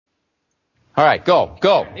All right, go.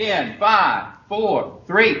 In 5, 4,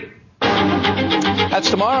 3. That's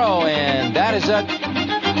tomorrow, and that is it.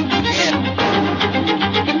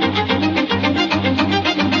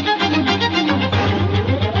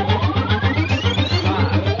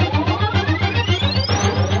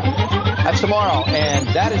 That's tomorrow, and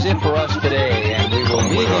that is it for us today. And we will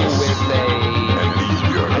leave you with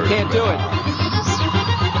I can't do it.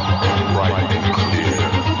 Bright and clear.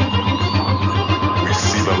 We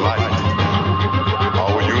see the light.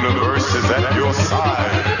 Our universe is at your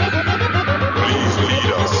side. Please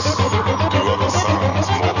lead us to other suns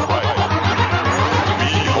more bright.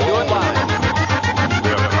 Behold, Do it live.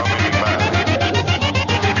 they're coming back.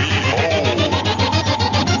 Behold,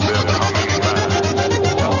 they're coming back. They're coming back.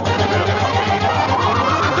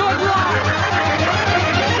 Do it live.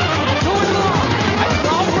 Do it live.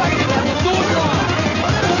 I'll write it. Do it live.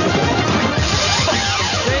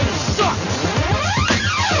 They suck.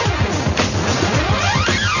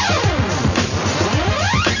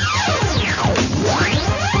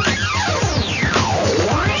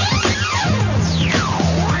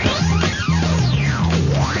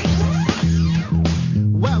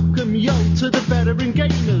 Welcome yo to the veteran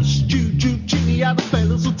gamers. Juju, Jimmy, other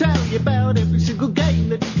fellas will tell you about every single game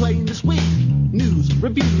that you're playing this week. News,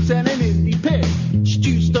 reviews, and an indie pick.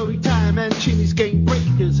 Stu story time and Jimmy's game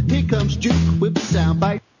breakers. Here comes Duke with the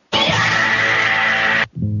soundbite.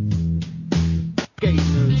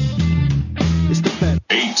 Gamers, it's the veteran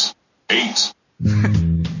eight.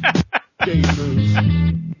 gamers.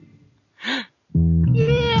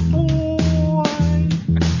 Yeah, boy.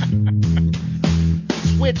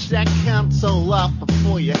 Switch that console off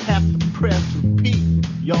before you have to press repeat,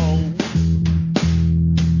 yo.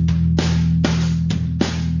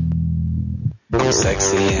 I'm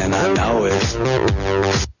sexy and I know it.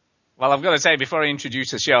 Well, I've got to say, before I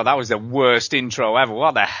introduce the show, that was the worst intro ever.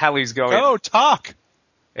 What the hell is going on? Oh, talk.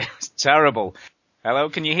 It was terrible. Hello,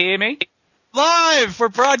 can you hear me? Live! We're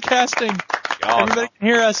broadcasting. God. Everybody can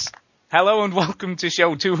hear us. Hello and welcome to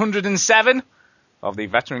show 207 of the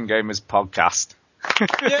Veteran Gamers podcast.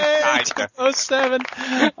 Yay! 207.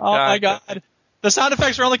 Oh, my God. The sound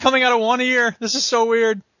effects are only coming out of one ear. This is so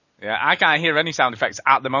weird. Yeah, I can't hear any sound effects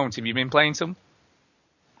at the moment. Have you been playing some?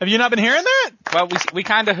 Have you not been hearing that? Well, we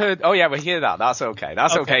kind of heard... Oh, yeah, we hear that. That's okay.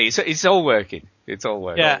 That's okay. It's all working. It's all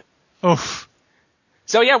working. Yeah. Oof.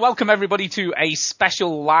 So, yeah, welcome everybody to a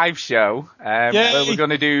special live show where we're going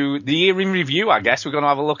to do the year in review, I guess. We're going to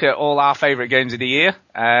have a look at all our favourite games of the year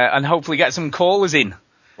and hopefully get some callers in.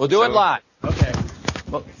 We'll do it live. Okay.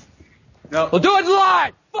 We'll do it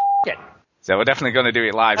live. F*** it. So we're definitely going to do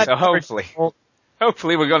it live. So hopefully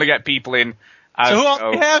we're going to get people in. So who else do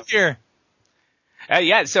we have here?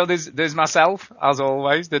 So there's myself, as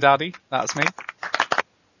always, the daddy. That's me.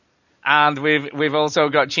 And we've also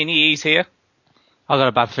got Chinny. He's here. I got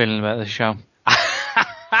a bad feeling about this show.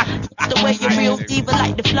 The way you real diva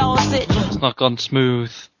like the flaws it. It's not gone smooth.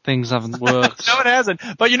 Things haven't worked. No, it hasn't.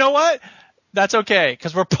 But you know what? That's okay,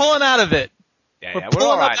 because we're pulling out of it. We're pulling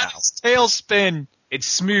all right out now. of this tailspin. It's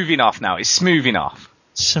smoothing off now. It's smoothing off.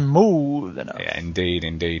 Smooth enough. Yeah,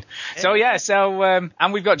 indeed. So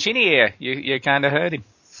and we've got Chinny here. You kind of heard him.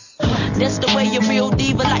 That's the way you real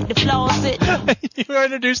diva like the flaws it. You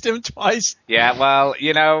introduced him twice. Yeah, well,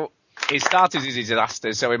 it started as a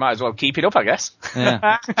disaster, so we might as well keep it up, I guess.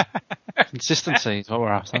 Yeah. Consistency is what we're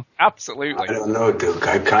after. Absolutely. I don't know, Duke.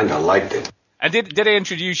 I kind of liked it. And did I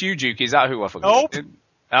introduce you, Duke? Is that who I forgot? Nope.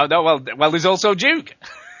 Oh, no, well, there's also Duke.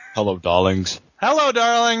 Hello, darlings. Hello,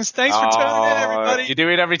 darlings. Thanks for tuning in, everybody. You do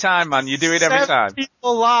it every time, man. You do it every time. 7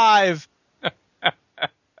 people live.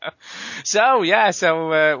 So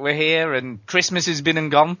we're here, and Christmas has been and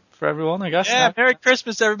gone for everyone, I guess. Yeah, Merry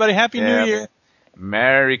Christmas, everybody. Happy New Year.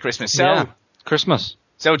 Merry Christmas. So, yeah. Christmas.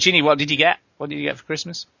 So, Ginny, what did you get? What did you get for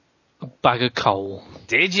Christmas? A bag of coal.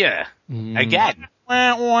 Did you? Again?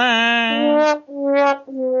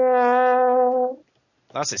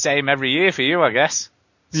 That's the same every year for you, I guess.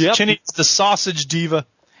 Yep. Chinny's the sausage diva.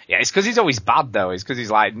 Yeah, it's because he's always bad, though. It's because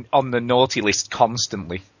he's, like, on the naughty list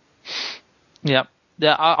constantly. Yep.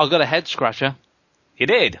 Yeah, I got a head scratcher. You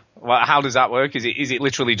did? Well, how does that work? Is it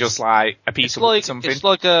literally just, like, a piece of something? It's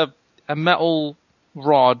like a metal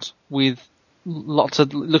rod with lots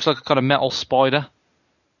of... Looks like a kind of metal spider.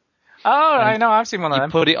 Oh, I know. I've seen one of them.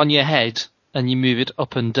 You put it on your head, and you move it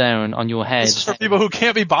up and down on your head. This is for people who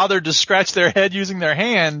can't be bothered to scratch their head using their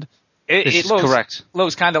hand. It looks correct.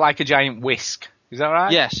 Looks kind of like a giant whisk. Is that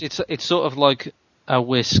right? Yes, it's sort of like a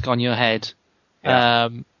whisk on your head. Yeah.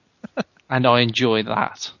 And I enjoy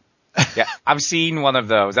that. Yeah, I've seen one of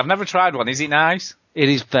those. I've never tried one. Is it nice? It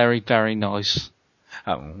is very, very nice.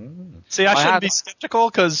 Oh. See, I shouldn't be skeptical,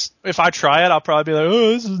 because if I try it, I'll probably be like,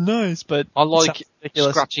 oh, this is nice, but I like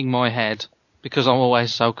scratching my head because I'm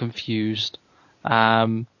always so confused.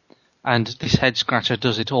 And this head scratcher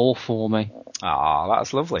does it all for me. Oh,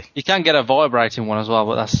 that's lovely. You can get a vibrating one as well,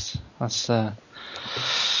 but that's a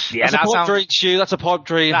pipe dream, Stu. That's a pipe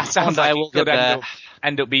dream. That sounds like it could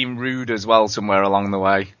end up being rude as well somewhere along the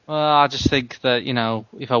way. Well, I just think that,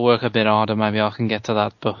 if I work a bit harder, maybe I can get to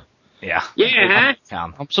that, but... Yeah.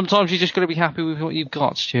 Sometimes you just got to be happy with what you've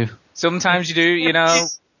got, Stu. Sometimes you do,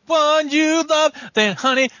 One you love, then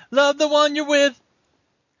honey, love the one you're with.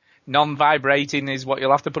 Non-vibrating is what you'll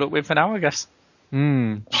have to put up with for now, I guess.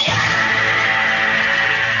 And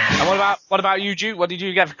what about you, Duke? What did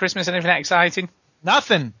you get for Christmas? Anything exciting?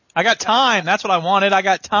 Nothing. I got time. That's what I wanted. I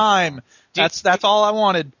got time. That's all I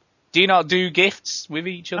wanted. Do you not do gifts with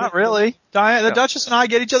each other? Not really. The Duchess and I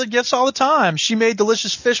get each other gifts all the time. She made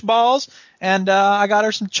delicious fish balls, and I got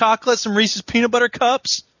her some chocolate, some Reese's peanut butter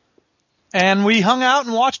cups, and we hung out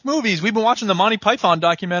and watched movies. We've been watching the Monty Python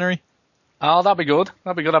documentary. Oh, that'd be good.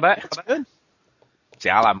 I bet. It's good. See,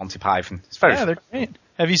 I like Monty Python. It's very fun. They're great.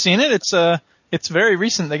 Have you seen it? It's very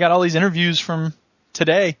recent. They got all these interviews from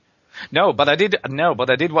today. No, but I did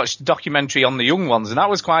watch the documentary on the young ones, and that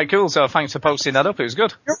was quite cool, so thanks for posting that up. It was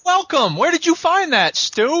good. You're welcome. Where did you find that,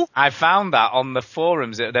 Stu? I found that on the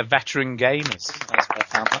forums. They're veteran gamers. That's where I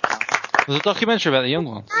found that. There's a documentary about the young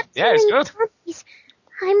ones. Yeah, it's good.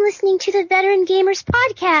 I'm listening to the Veteran Gamers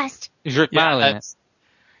podcast. Is Rick Mell in it?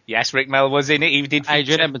 Yes, Rick Mell was in it. He did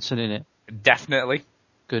Adrian Edmondson in it? Definitely.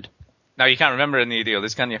 Good. No, you can't remember any of the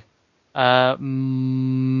others, can you?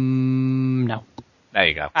 No. There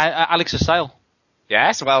you go. Alex Assail.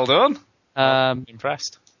 Yes, well done.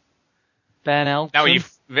 Impressed. Ben Elton.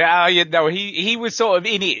 No, he was sort of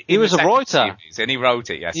in it. He was a writer. Series, and he wrote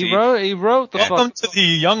it, yes. He wrote the Welcome to the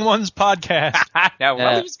Young Ones podcast. No,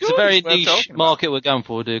 well, it was good. It's a very niche market we're going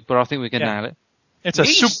for, Duke, but I think we can nail it. It's a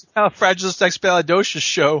supercalifragilisticexpialidocious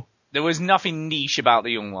show. There was nothing niche about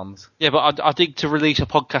the young ones. Yeah, but I think to release a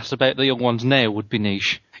podcast about the young ones now would be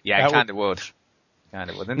niche. Yeah, it kind of would.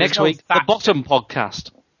 Next week, the Bottom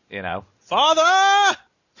podcast. Father!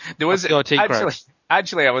 There was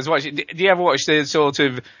actually, I was watching. Do you ever watch the sort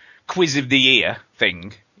of quiz of the year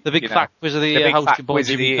thing? The big fat quiz of the year, hosted by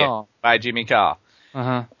Jimmy Carr. By Jimmy Carr.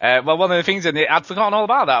 Uh-huh. Well, one of the things, and I'd forgotten all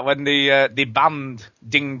about that when they banned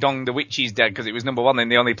Ding Dong the Witch is Dead because it was number one, and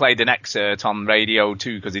they only played an excerpt on Radio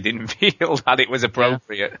 2 because they didn't feel that it was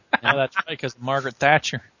appropriate. Yeah, that's right, because of Margaret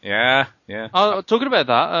Thatcher. Yeah. Talking about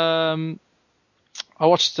that, I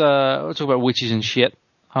watched, talk about witches and shit.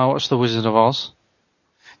 I watched The Wizard of Oz.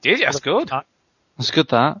 Did you? That's good. It's good,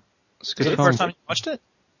 that. It's good. Was it the first time you watched it?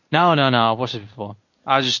 No, I've watched it before.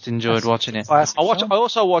 I just enjoyed watching it. I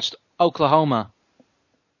also watched Oklahoma.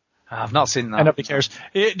 I've not seen that. Nobody cares.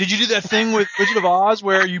 Did you do that thing with Wizard of Oz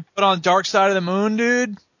where you put on Dark Side of the Moon,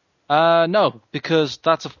 dude? No, because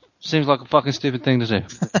seems like a fucking stupid thing to do.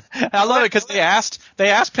 I love it because they asked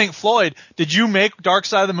Pink Floyd, did you make Dark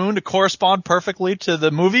Side of the Moon to correspond perfectly to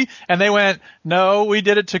the movie? And they went, no, we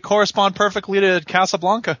did it to correspond perfectly to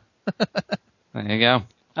Casablanca. There you go.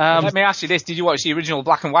 Let me ask you this. Did you watch the original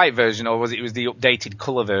black and white version, or was it the updated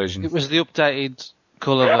colour version? It was the updated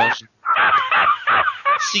colour version.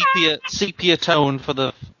 Sepia tone for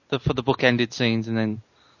the bookended scenes, and then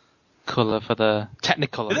colour for the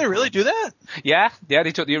Technicolor. Did they really do that? Yeah,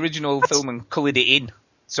 they took the original film and coloured it in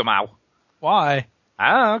somehow. Why?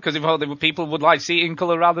 I don't know, because they thought people would like to see it in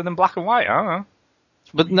colour rather than black and white. I don't know.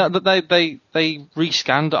 But no, they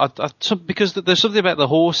rescanned because there's something about the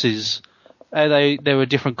horses. They were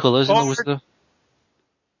different colours. And there was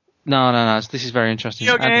No. This is very interesting.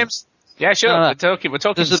 Video games. Yeah, sure. No. We're talking.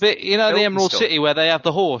 There's a bit, the Emerald City where they have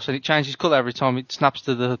the horse and it changes colour every time it snaps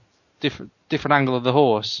to the different angle of the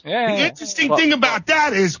horse. Yeah. The interesting thing about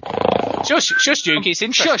that is. Shush, Duke. It's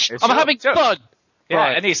interesting. Shush. I'm having fun. Yeah,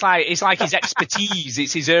 right. And it's like his expertise.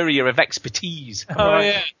 It's his area of expertise. Oh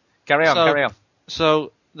yeah. Carry on.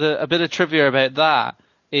 So a bit of trivia about that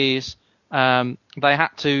is they had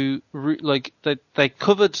to they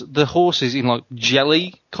covered the horses in like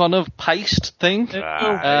jelly kind of paste thing.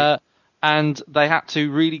 Right. And they had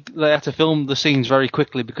to film the scenes very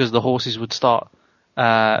quickly because the horses would start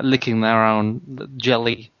licking their own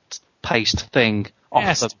jelly paste thing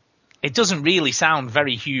off them. It doesn't really sound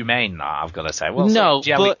very humane, though, I've got to say. What was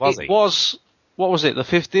it, the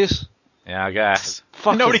 50s? Yeah, I guess.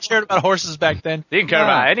 Nobody cared about horses back then. They didn't care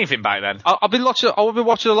about anything back then. I've been watching a lot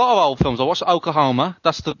of old films. I watched Oklahoma.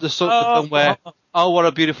 That's the sort of film where, what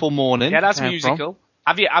a beautiful morning. Yeah, that's musical.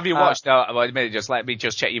 Have you watched, let me just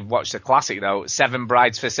check you've watched the classic, though, Seven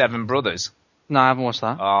Brides for Seven Brothers? No, I haven't watched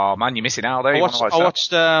that. Oh man, you're missing out there. I watched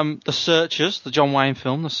The Searchers, the John Wayne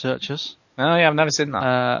film, The Searchers. Oh yeah, I've never seen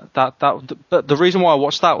that. But the reason why I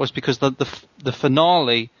watched that was because the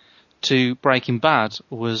finale to Breaking Bad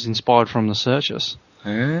was inspired from The Searchers.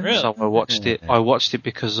 Really? So I watched it. I watched it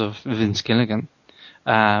because of Vince Gilligan,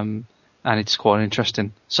 and it's quite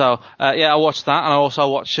interesting. So I watched that, and I also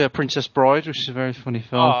watched Princess Bride, which is a very funny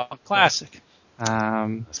film. Oh, classic.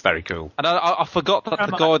 That's very cool. And I forgot that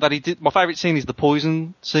the guy that he did. My favourite scene is the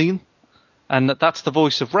poison scene, and that's the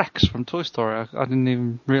voice of Rex from Toy Story. I didn't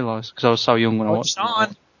even realise because I was so young when I watched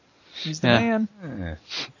it. He's the man. Yeah.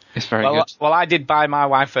 It's very good. Well, I did buy my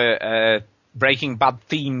wife a Breaking Bad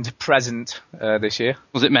themed present this year.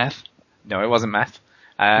 Was it meth? No, it wasn't meth.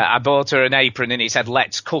 I bought her an apron and it said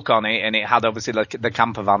 "Let's Cook" on it, and it had obviously the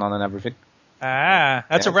camper van on and everything. Ah,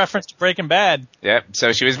 that's a reference to Breaking Bad. Yeah,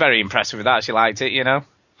 so she was very impressed with that. She liked it, you know.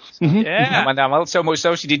 Yeah. Went down well, so much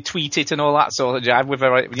so she did tweet it and all that sort of jive with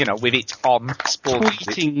her, you know, with it on.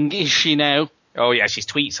 Tweeting, is she now? Oh yeah, she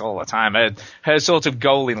tweets all the time. Her sort of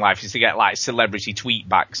goal in life is to get like celebrity tweet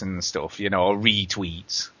backs and stuff, you know, or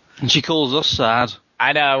retweets. And she calls us sad.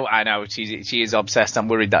 I know. She is obsessed. I'm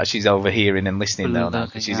worried that she's overhearing and listening though now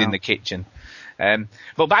because she's in the kitchen.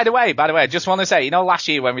 But by the way, I just want to say, you know, last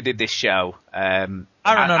year when we did this show, I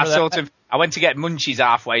remember I went to get munchies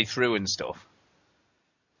halfway through and stuff.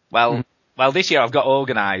 Well, this year I've got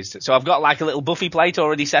organised, so I've got like a little buffet plate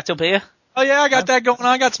already set up here. Oh yeah, I got that going on.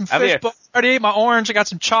 I got some fish, but I already ate my orange. I got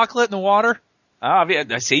some chocolate in the water. Oh,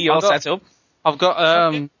 I see you're set up. I've got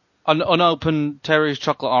an unopened Terry's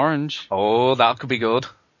chocolate orange. Oh, that could be good.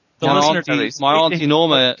 My auntie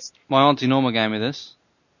Norma gave me this.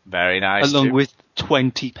 Very nice. Along with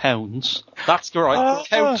 £20. That's right.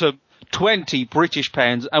 Count them. 20 British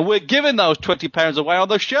pounds, and we're giving those £20 away on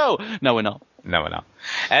the show. No, we're not.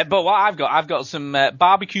 But what I've got some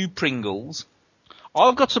barbecue Pringles.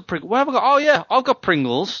 I've got some Pringles. What have I got? Oh yeah, I've got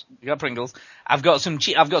Pringles. You got Pringles. I've got some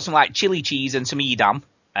like chili cheese and some Edam.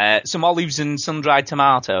 Some olives and sun-dried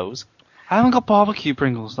tomatoes. I haven't got barbecue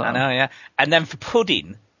Pringles though. I know, yeah. And then for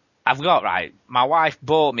pudding, I've got, my wife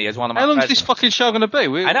bought me as one of my How long is this fucking show going to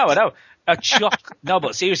be? I know. No,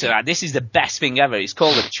 but seriously, right, this is the best thing ever. It's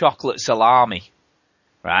called a chocolate salami,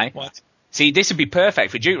 right? What? See, this would be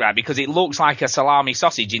perfect for Duke, right? Because it looks like a salami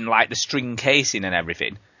sausage in like the string casing and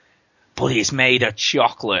everything. But it's made of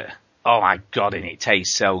chocolate. Oh my God, and it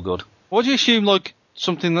tastes so good. What do you assume, like,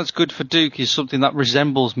 something that's good for Duke is something that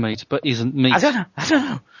resembles meat but isn't meat? I don't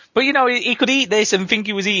know. But, you know, he could eat this and think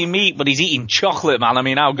he was eating meat, but he's eating chocolate, man. I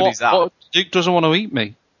mean, how good is that? Duke doesn't want to eat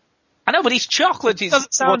meat. I know, but it's chocolate. It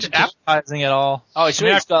doesn't sound appetizing at all. Oh,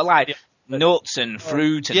 it's got, like, nuts and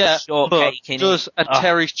fruit and shortcake in it. Does a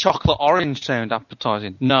Terry's chocolate orange sound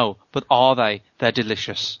appetizing? No, but are they? They're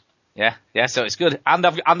delicious. Yeah, so it's good. And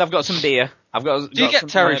I've got some beer. Do you get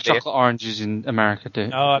Terry's chocolate oranges in America, dude?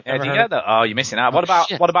 No, I've never do you get that? Oh, you're missing out.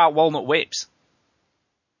 What about walnut whips?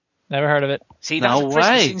 Never heard of it. See, that's a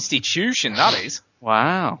Christmas institution, that is.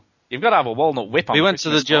 Wow. You've got to have a walnut whip on. We went to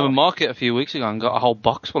the German market a few weeks ago and got a whole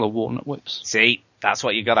box full of walnut whips. See, that's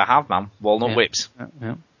what you got to have, man. Walnut whips.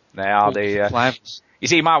 Yeah. They are the flavors. You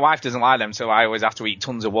see, my wife doesn't like them, so I always have to eat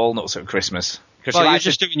tons of walnuts at Christmas. Well, you're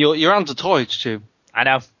just doing your hands are tied, Stu. I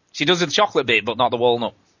know. She does the chocolate bit, but not the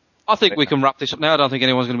walnut. I think we can wrap this up now. I don't think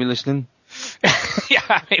anyone's going to be listening. Yeah,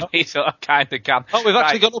 I mean, we sort of kind of can. Oh, we've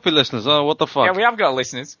actually got up with listeners. Oh, what the fuck? Yeah, we have got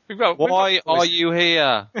listeners. Why are you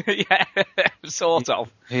here? Yeah, sort of.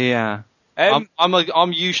 Yeah. I'm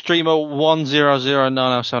Ustreamer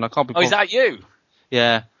 100907. I can't be. Oh, is that you?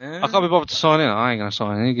 Yeah. I can't be bothered to sign in. I ain't gonna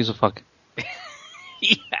sign in. Who gives a fuck?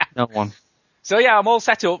 Yeah. No one. So yeah, I'm all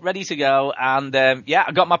set up, ready to go, and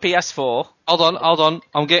I got my PS4. Hold on.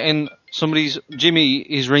 I'm getting Jimmy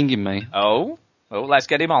is ringing me. Oh, let's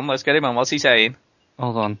get him on. What's he saying?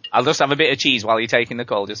 Hold on. I'll just have a bit of cheese while you're taking the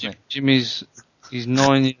call, just me. He's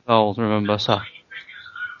 9 years old, remember, so.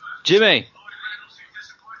 Jimmy!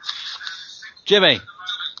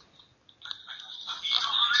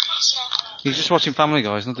 He's just watching Family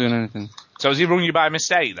Guy, he's not doing anything. So has he rung you by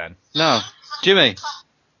mistake then? No. Jimmy!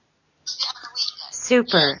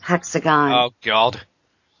 Super hexagon. Oh God.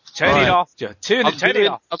 Turn it off, Joe. Turn it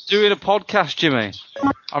off. I'm doing a podcast, Jimmy.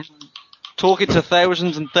 I'm talking to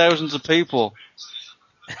thousands and thousands of people.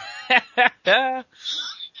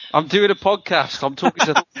 I'm doing a podcast. I'm talking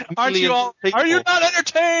to millions of people. Are you not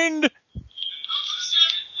entertained?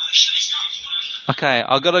 Okay,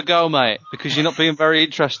 I gotta go, mate, because you're not being very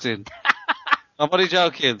interesting. I'm only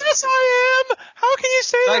joking. Yes, I am. How can you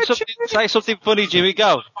say that, Jimmy? Say something funny, Jimmy.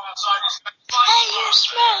 Go. Hey, you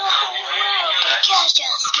smell the whole world because you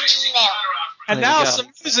smell. And now some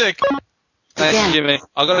music. Thanks, Jimmy.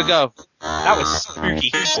 I gotta go. That was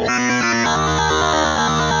spooky.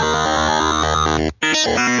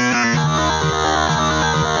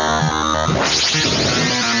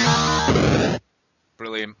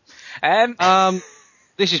 Brilliant.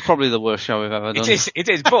 This is probably the worst show we've ever done. It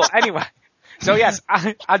is. But anyway, so yes,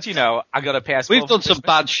 as you know, I got a PS4. We've done some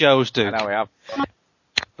bad shows, dude. I know we have.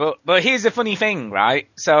 But here's the funny thing, right?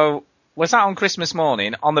 So we're sat on Christmas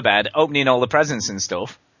morning on the bed, opening all the presents and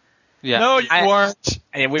stuff. Yeah. No, you weren't.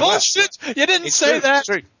 Bullshit! You didn't say that. It's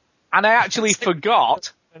true. And I actually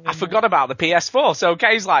forgot. I forgot about the PS4. So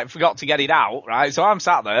Kay's like, forgot to get it out, right? So I'm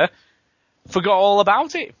sat there, forgot all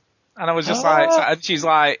about it. And I was just like, and she's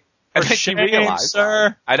like, and then she realised.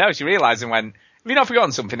 Sir. I know, she realised and went, have you not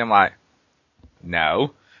forgotten something? I'm like,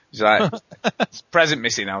 no. She's like, present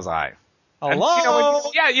missing. I was like, hello?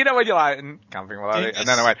 You know when you're like, can't think about it. And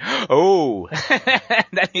then I went, oh. And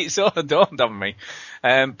then it sort of dawned on me.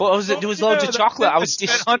 But there was loads of chocolate. I was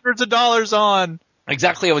spent hundreds of dollars on.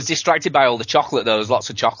 Exactly. I was distracted by all the chocolate, though. There was lots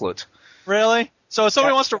of chocolate. Really? So if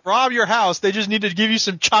somebody wants to rob your house, they just need to give you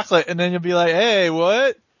some chocolate, and then you'll be like, hey,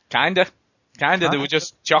 what? Kinda. There was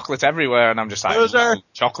just chocolate everywhere, and I'm just like,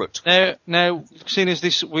 chocolate. Now, seeing as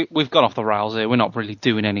this, we've gone off the rails here. We're not really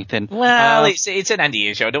doing anything. Well, it's an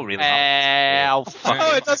NDA show. I don't really know.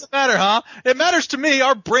 Oh, it doesn't matter, huh? It matters to me.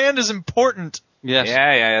 Our brand is important. Yes.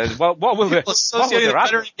 Yeah. What will the associated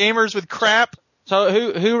veteran gamers with crap?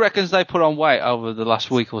 So who reckons they put on weight over the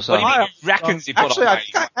last week or so? What do you mean, reckons he put on weight?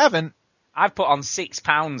 Actually, I haven't. I've put on 6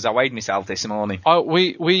 pounds. I weighed myself this morning.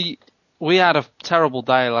 We had a terrible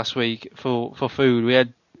day last week for food. We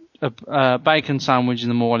had a bacon sandwich in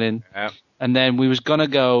the morning, and then we was gonna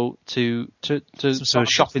go to a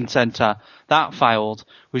shopping centre. That failed.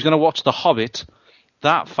 We was gonna watch The Hobbit.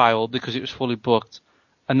 That failed because it was fully booked.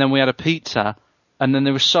 And then we had a pizza, and then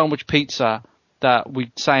there was so much pizza that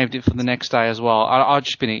we saved it for the next day as well. I'd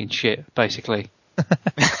just been eating shit, basically.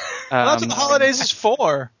 That's what the holidays is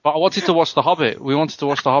for. But I wanted to watch The Hobbit. We wanted to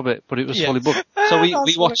watch The Hobbit, but it was fully booked. So we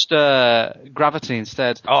watched Gravity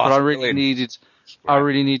instead. Oh, but I really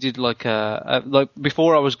needed like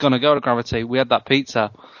before I was gonna go to Gravity, we had that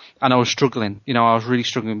pizza, and I was struggling. I was really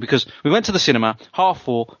struggling because we went to the cinema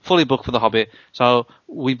 8:30, fully booked for The Hobbit. So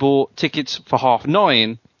we bought tickets for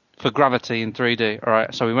 9:30 for Gravity in 3D. All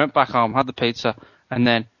right. So we went back home, had the pizza, and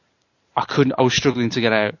then I was struggling to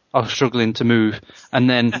get out. I was struggling to move. And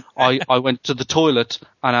then I went to the toilet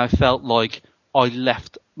and I felt like I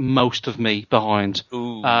left most of me behind.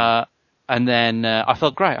 And then I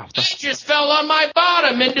felt great after. I just fell on my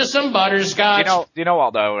bottom into some butterscotch. You know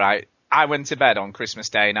what though, right? I went to bed on Christmas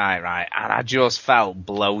Day night, right? And I just felt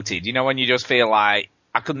bloated. You know when you just feel like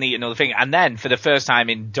I couldn't eat another thing? And then for the first time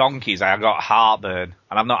in donkeys, I got heartburn.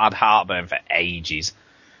 And I've not had heartburn for ages.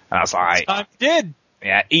 And I was like... I did.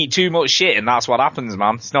 Yeah, eat too much shit and that's what happens,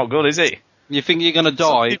 man. It's not good, is it? You think you're gonna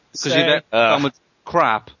die because you get so much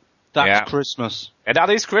crap? That's Christmas. And that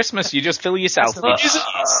is Christmas. You just fill yourself up.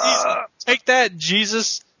 Take that,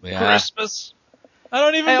 Jesus. Christmas. I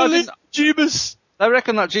don't even believe Jesus. They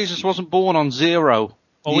reckon that Jesus wasn't born on 0.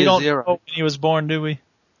 Well, we don't know when he was born, do we?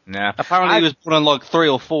 No. Apparently he was born on like 3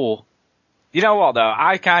 or 4. You know what though?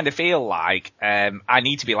 I kind of feel like I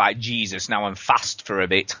need to be like Jesus now and fast for a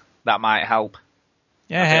bit. That might help.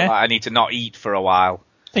 Yeah. I feel like I need to not eat for a while.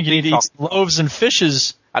 I think you need to eat loaves and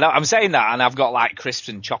fishes. I know, I'm saying that, and I've got like crisps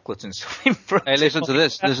and chocolates and stuff in front. Hey, listen to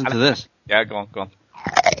this. Listen to this. Yeah, go on.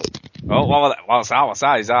 Oh, what's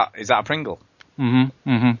that? Is that a Pringle? Pringle.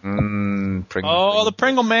 Oh, the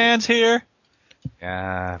Pringle man's here.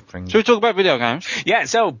 Yeah, Pringle. Should we talk about video games? Yeah,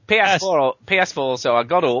 so PS4, so I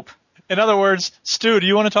got up. In other words, Stu, do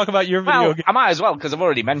you want to talk about your video game? I might as well, because I've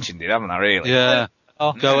already mentioned it, haven't I, really? Yeah.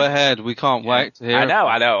 Oh. Go ahead. We can't wait to hear it.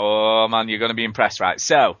 I know. Oh, man, you're going to be impressed, right?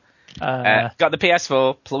 So, got the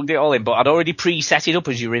PS4, plugged it all in, but I'd already preset it up,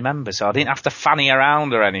 as you remember, so I didn't have to fanny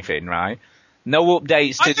around or anything, right? No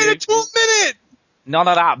updates to do. I did it to a minute! None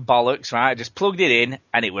of that bollocks, right? I just plugged it in,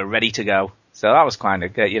 and it were ready to go. So that was kind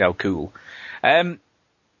of, cool. And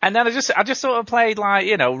then I just sort of played, like,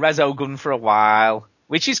 Resogun for a while.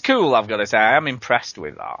 Which is cool, I've got to say. I'm impressed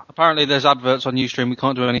with that. Apparently there's adverts on Ustream. We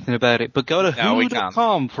can't do anything about it. But go to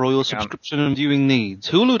Hulu.com for all your subscription and viewing needs.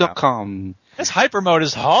 Hulu.com. This hyper mode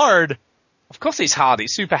is hard. Of course it's hard.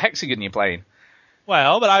 It's Super Hexagon you're playing.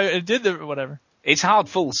 Well, but I did whatever. It's hard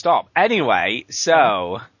full stop. Anyway,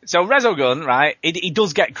 so Resogun, right, it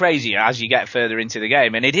does get crazier as you get further into the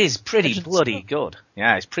game. And it is pretty bloody good.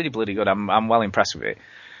 Yeah, it's pretty bloody good. I'm well impressed with it.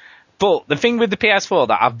 But the thing with the PS4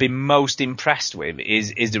 that I've been most impressed with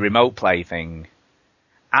is the remote play thing.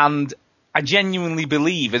 And I genuinely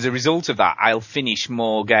believe as a result of that, I'll finish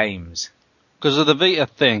more games. Because of the Vita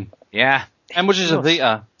thing? Yeah. How much is a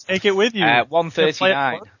Vita? Take it with you.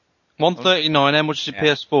 $139. $139. How much is a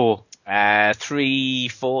PS4?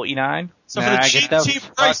 $349. So for the cheap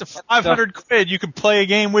price of 500 quid, you could play a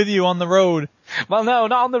game with you on the road. Well, no,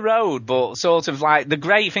 not on the road, but sort of like, the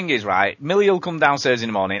great thing is, right, Millie will come downstairs in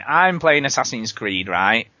the morning, I'm playing Assassin's Creed,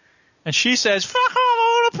 right? And she says, fuck off, I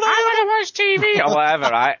want to play. I want to watch TV, or whatever,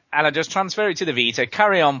 right? And I just transfer it to the Vita,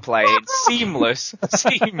 carry on playing, seamless.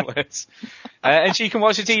 And she can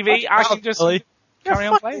watch the TV, I can just carry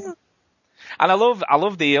on playing. And I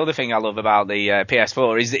love the other thing I love about the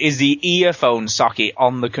PS4 is the earphone socket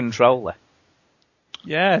on the controller.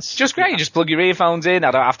 Yes. Just great. You just plug your earphones in. I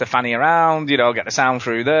don't have to fanny around. Get the sound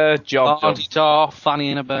through there. Job done.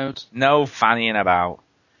 Fannying about. No fannying about.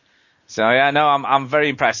 So yeah, no, I'm very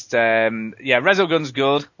impressed. Resogun's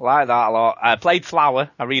good. I like that a lot. I played Flower.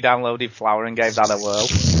 I re-downloaded Flower and gave that a whirl.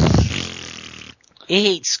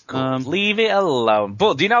 It's good. Leave it alone.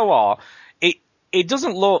 But do you know what? It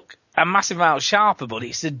doesn't look a massive amount sharper, but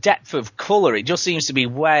it's the depth of colour. It just seems to be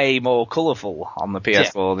way more colourful on the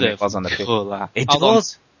PS4 than it was on the PS4. It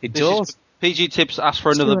does. It does. PG Tips asked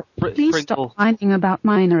for another Please stop whining about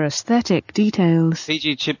minor aesthetic details.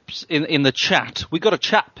 PG Tips in the chat. We got to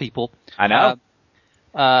chat, people. I know.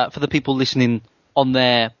 For the people listening on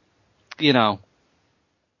their, downloaded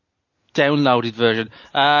version.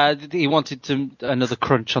 He wanted another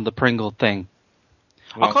crunch on the Pringle thing.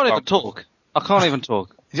 I can't even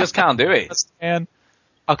talk. You just can't do it. And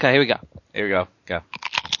okay, here we go. Go.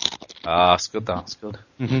 Oh, it's good though. It's good.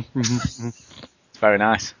 It's very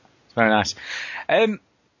nice.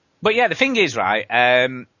 But yeah, the thing is, right, I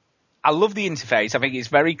love the interface. I think it's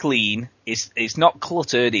very clean. It's not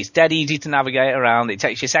cluttered. It's dead easy to navigate around. It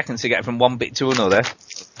takes you seconds to get from one bit to another.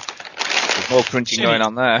 There's more crunching going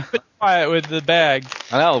on there. Quiet with the bag.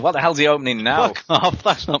 I know. What the hell's he opening now? Fuck off.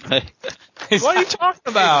 That's not me. What are you talking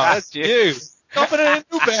about? That's you. Opening a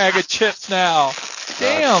new bag of chips now.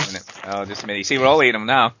 Damn. Oh, just a minute. You see, we're all eating them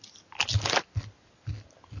now.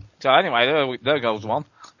 So anyway, there goes one.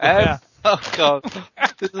 Yeah. Oh God,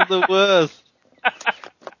 this is the worst.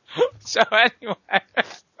 So anyway,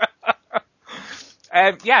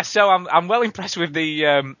 so I'm well impressed with the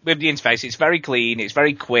interface. It's very clean. It's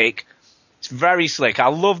very quick. It's very slick. I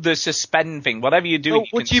love the suspend thing. Whatever you do,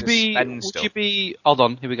 Would you be? Hold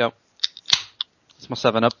on. Here we go. It's my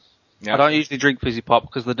 7-Up. Yeah. I don't usually drink fizzy pop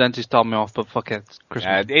because the dentist told me off, but fuck it, it's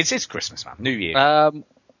Christmas. It's Christmas, man. New Year.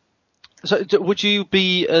 So would you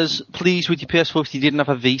be as pleased with your PS4 if you didn't have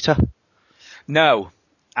a Vita? No.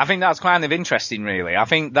 I think that's kind of interesting, really. I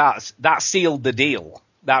think that sealed the deal.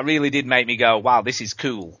 That really did make me go, wow, this is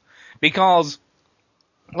cool. Because,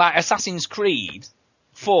 like, Assassin's Creed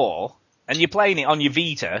 4, and you're playing it on your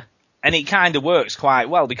Vita, and it kind of works quite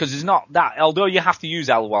well, because there's not that, although you have to use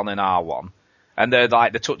L1 and R1, and they're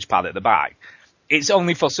like the touchpad at the back, it's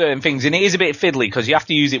only for certain things, and it is a bit fiddly, because you have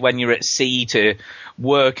to use it when you're at sea to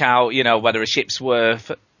work out, whether a ship's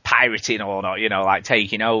worth pirating or not, like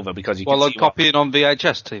taking over, because you can see copying on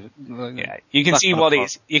VHS TV. Yeah, you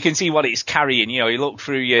can see what it's carrying. You look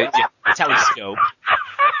through your telescope.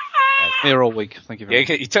 Here all week. Thank you very much.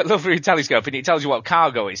 You look through your telescope and it tells you what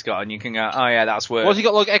cargo it's got, and you can go, oh yeah, that's worth. What's he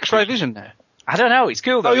got, like X-ray vision now? I don't know. It's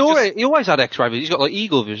cool though. He always had X-ray vision. He's got like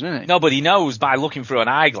eagle vision, isn't he? Nobody knows by looking through an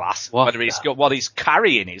eyeglass whether it's got what it's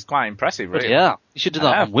carrying. It's quite impressive, really. But yeah, you should do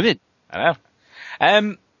that on women. I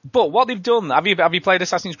know. But what they've done, have you played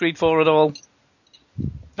Assassin's Creed 4 at all?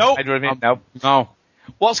 Nope. No.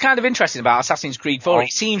 What's kind of interesting about Assassin's Creed 4,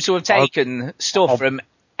 it seems to have taken stuff from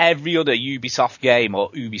every other Ubisoft game, or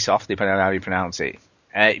Ubisoft, depending on how you pronounce it.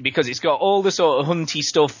 Because it's got all the sort of hunty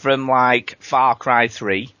stuff from, like, Far Cry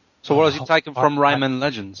 3. So what has it taken from Rayman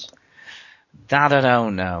Legends? That I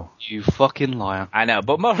don't know. You fucking liar. I know,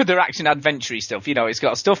 but more of their action-adventure stuff, it's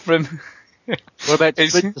got stuff from... What about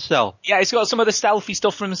Splinter Cell? Yeah, it's got some of the stealthy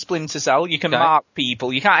stuff from Splinter Cell. You can mark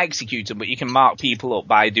people. You can't execute them, but you can mark people up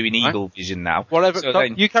by doing eagle vision now. Whatever. So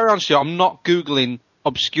you carry on, Stu. I'm not Googling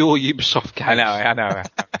obscure Ubisoft games. I know.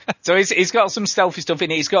 So it's got some stealthy stuff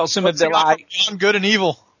in it. It's got some of the, like... Good and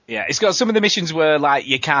evil. Yeah, it's got some of the missions where, like,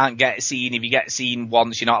 you can't get seen. If you get seen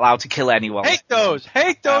once, you're not allowed to kill anyone. Hate those.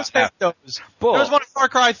 But, there was one in Far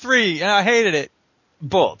Cry 3, and I hated it.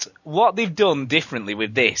 But what they've done differently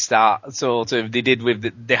with this, that sort of they did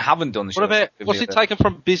with they haven't done. What about what's it taken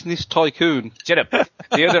from Business Tycoon? Shut up.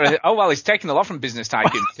 The other, it's taken a lot from Business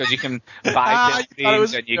Tycoon because you can buy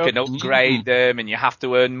things and you can upgrade them and you have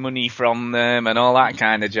to earn money from them and all that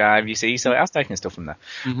kind of jive. You see, so it has taken stuff from there.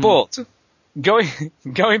 Mm-hmm. But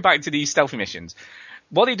going back to these stealthy missions,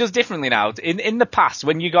 what it does differently now, in the past,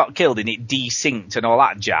 when you got killed and it desynced and all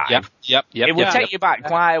that jive, Yep. it would take you back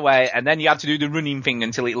quite a way, and then you had to do the running thing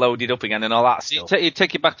until it loaded up again and all that stuff. It'd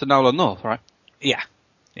take you back to Nolan North, right? Yeah.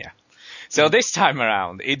 So this time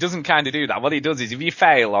around, it doesn't kind of do that. What it does is if you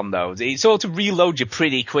fail on those, it sort of reloads you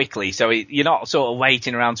pretty quickly, so you're not sort of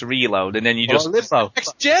waiting around to reload, and then you just...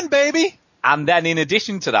 Next gen, baby! And then in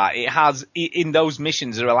addition to that, it has, in those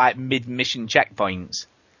missions, there are like mid-mission checkpoints.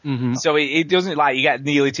 Mm-hmm. So it doesn't like you get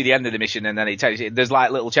nearly to the end of the mission and then it takes you, there's like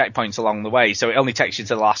little checkpoints along the way, so it only takes you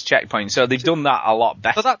to the last checkpoint. So they've done that a lot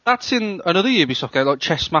better. So that's in another Ubisoft game, like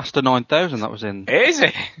Chessmaster 9000 that was in. Is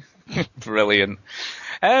it? Brilliant.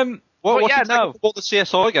 All the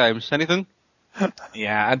CSI games? Anything?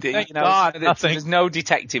 Yeah, God, there's no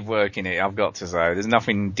detective work in it, I've got to say. There's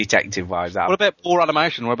nothing detective-wise. What about poor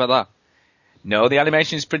animation? What about that? No, the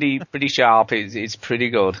animation's pretty sharp. It's pretty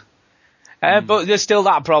good. But there's still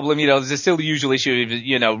that problem, there's still the usual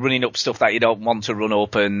issue of, running up stuff that you don't want to run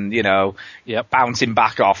up and, bouncing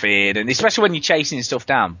back off it, and especially when you're chasing stuff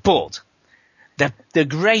down. But the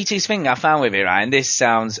greatest thing I found with it, right, and this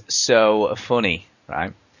sounds so funny,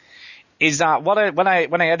 right, is that when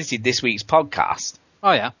I edited this week's podcast,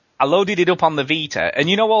 I loaded it up on the Vita,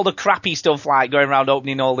 and all the crappy stuff like going around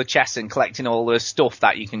opening all the chests and collecting all the stuff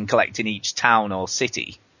that you can collect in each town or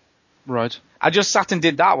city. Right. I just sat and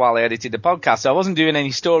did that while I edited the podcast, so I wasn't doing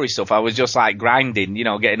any story stuff. I was just like grinding,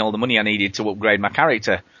 getting all the money I needed to upgrade my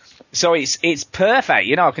character. So it's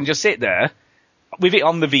perfect, I can just sit there with it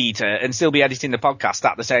on the Vita and still be editing the podcast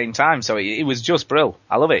at the same time. So it was just brill.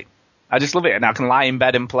 I love it. I just love it, and I can lie in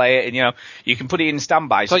bed and play it, and you can put it in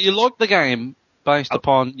standby. So you log the game based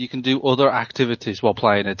upon you can do other activities while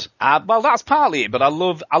playing it. Well, that's partly it, but I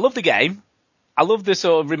love the game. I love the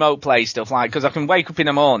sort of remote play stuff, because I can wake up in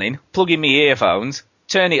the morning, plug in my earphones,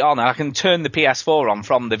 turn it on, and I can turn the PS4 on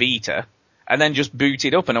from the Vita, and then just boot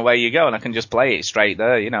it up, and away you go, and I can just play it straight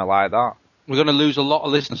there, like that. We're going to lose a lot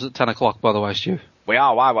of listeners at 10 o'clock, by the way, Stu. We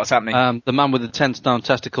are. Why? What's happening? The man with the 10-stone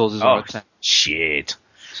testicles is at 10. Shit.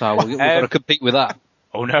 So we've got to compete with that.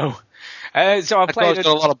 Oh, no. So I played got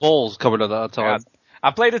a lot of balls coming at that time. Yeah,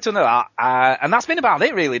 I played a ton of that, and that's been about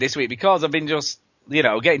it, really, this week, because I've been just...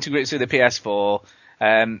 getting to grips with the PS4,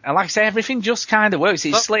 and like I say, everything just kind of works.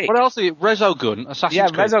 It's slick. What else is it? Resogun,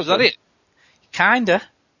 Assassin's Creed. Resogun. Is that it? Kinda.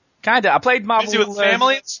 I played Marvel... With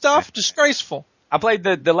family and stuff? Disgraceful. I played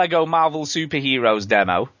the Lego Marvel Superheroes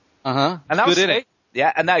demo. Uh-huh. And that was good, isn't it?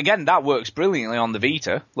 Yeah, and that works brilliantly on the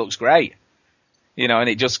Vita. Looks great. And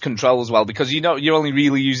it just controls well, because you're only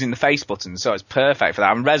really using the face button, so it's perfect for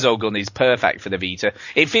that. And Resogun is perfect for the Vita.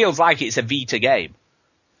 It feels like it's a Vita game.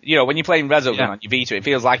 When you're playing Resogun on your Vita, it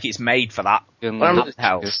feels like it's made for that. What I'm just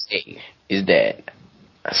trying to say is that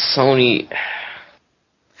Sony...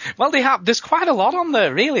 Well, there's quite a lot on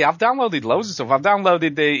there, really. I've downloaded loads of stuff. I've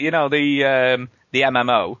downloaded the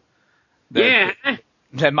MMO.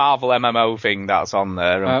 The Marvel MMO thing that's on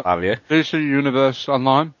there, have you? DC Universe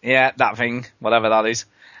Online? Yeah, that thing, whatever that is.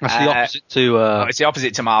 That's the opposite to... it's the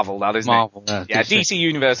opposite to Marvel, that, isn't Marvel, it? Yeah, DC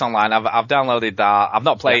Universe Online. I've downloaded that. I've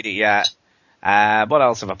not played it yet. What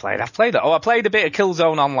else have I played? I played a bit of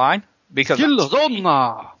Killzone Online. Because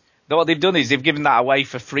Killzone! What they've done is they've given that away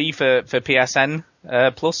for free for PSN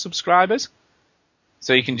Plus subscribers.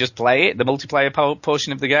 So you can just play it, the multiplayer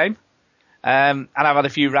portion of the game. And I've had a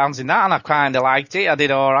few rounds in that, and I kind of liked it. I did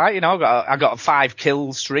alright, I got a 5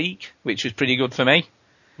 kill streak, which was pretty good for me.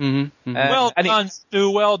 Mm-hmm. Well done, Stu,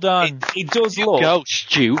 well done. It does look... Go,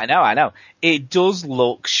 Stu. I know. It does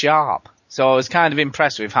look sharp. So I was kind of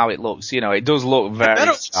impressed with how it looks. It does look very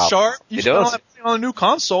sharp. It does. On a new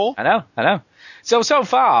console. I know. So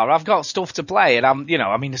far, I've got stuff to play, and I'm,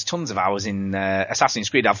 there's tons of hours in Assassin's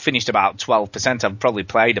Creed. I've finished about 12%. I've probably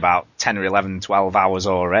played about 10 or 11, 12 hours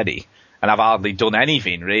already. And I've hardly done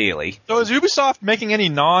anything, really. So is Ubisoft making any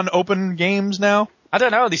non-open games now? I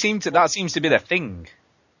don't know. That seems to be their thing.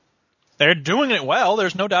 They're doing it well.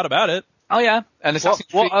 There's no doubt about it. Oh, yeah. And Assassin's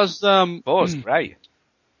Creed 4 is great.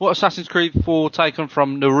 What Assassin's Creed 4 taken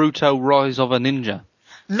from Naruto Rise of a Ninja?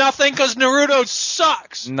 Nothing, because Naruto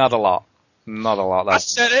sucks. Not a lot. I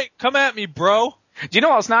said it. Come at me, bro. Do you know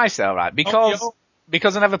what's nice, though, right?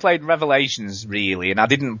 Because I never played Revelations, really, and I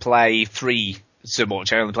didn't play 3 so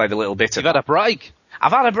much. I only played a little bit of it. You've had a break.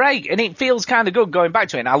 I've had a break, and it feels kind of good going back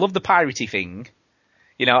to it. And I love the piratey thing,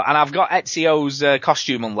 and I've got Ezio's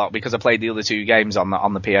costume unlocked because I played the other 2 games on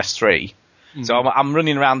the PS3. Mm-hmm. So I'm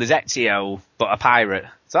running around as Ezio, but a pirate.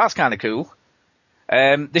 So that's kind of cool.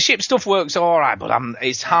 The ship stuff works alright, but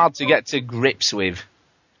it's hard to get to grips with.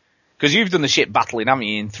 Because you've done the ship battling, haven't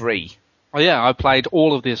you, in 3? Oh yeah, I played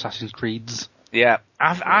all of the Assassin's Creeds. Yeah,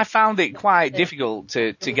 I found it quite difficult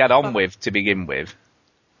to get on with to begin with.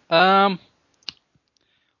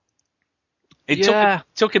 It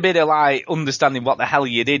took a bit of like understanding what the hell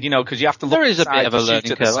you did, because you have to look there at is the a bit side, of a shoot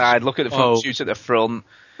learning at the curve. side, look at the front, shoot at the front.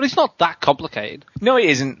 But it's not that complicated. No, it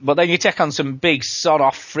isn't. But then you take on some big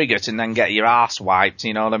sod-off frigate and then get your arse wiped,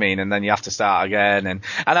 you know what I mean? And then you have to start again. And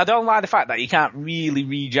I don't like the fact that you can't really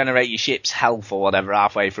regenerate your ship's health or whatever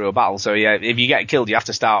halfway through a battle. So yeah, if you get killed, you have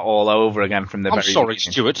to start all over again from the very beginning. I'm sorry,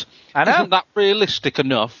 Stuart. I know. Isn't that realistic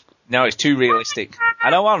enough? No, it's too realistic. I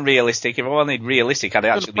don't want realistic. If I wanted realistic, I'd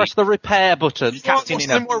actually press the repair button. Captain in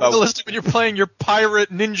a more realistic when you're playing your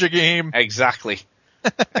pirate ninja game. Exactly.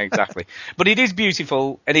 Exactly. But it is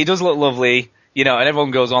beautiful, and it does look lovely, and everyone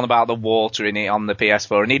goes on about the water in it on the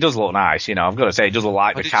PS4, and it does look nice, I've got to say, it does look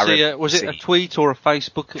like the Caribbean. Was it a tweet or a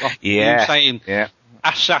Facebook of you saying,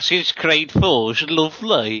 Assassin's Creed 4 is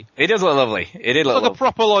lovely? It does look lovely. It did look like a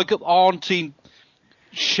proper, Auntie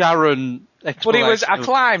Sharon But it was, I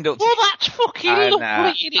climbed up to... Well, that's fucking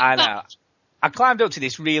lovely. I know. I climbed up to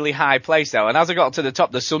this really high place though, and as I got to the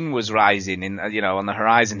top, the sun was rising on the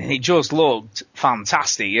horizon, and it just looked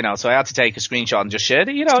fantastic, so I had to take a screenshot and just shared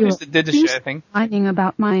it, just did the share thing. Finding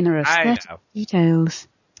about minor aesthetic details.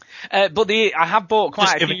 But I have bought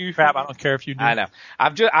quite a few... crap, I don't care if you do. I know.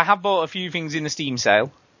 I have bought a few things in the Steam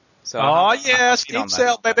sale. So Steam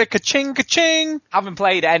sale, baby, ka-ching, ka-ching! Haven't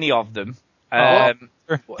played any of them. But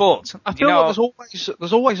I feel like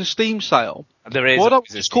there's always a Steam sale. There is. Why don't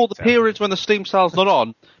we just call the periods when the Steam sale's not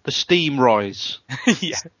on the Steam Rise?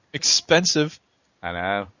 Yeah, expensive. I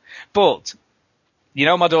know. But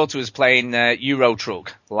my daughter was playing Euro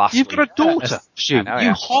Truck last week. You've got a daughter, Stu.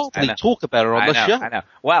 You hardly talk about her on the show. I know.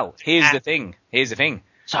 Well, here's the thing.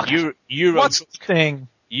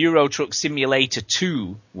 Euro Truck Simulator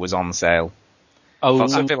 2 was on sale. Oh,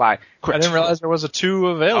 something like. I didn't realize there was a 2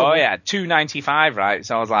 available. Oh yeah, $2.95, right?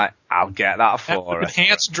 So I was like, I'll get that for her.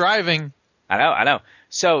 Enhanced driving. I know.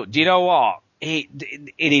 So do you know what? It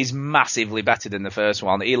is massively better than the first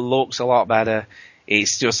one. It looks a lot better.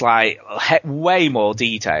 It's just like way more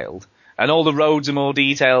detailed, and all the roads are more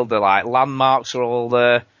detailed. The landmarks are all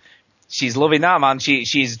there. She's loving that, man.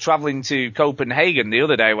 She's traveling to Copenhagen the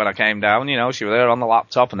other day when I came down. She was there on the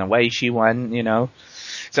laptop, and away she went.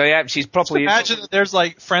 So yeah, she's properly... Imagine that there's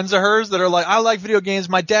friends of hers that are like, I like video games,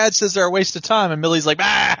 my dad says they're a waste of time, and Millie's like,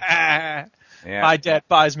 my dad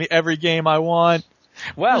buys me every game I want.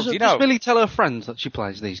 Well, does Millie tell her friends that she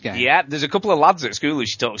plays these games? Yeah, there's a couple of lads at school who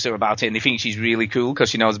she talks to about it, and they think she's really cool because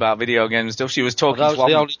she knows about video games and stuff. She was talking to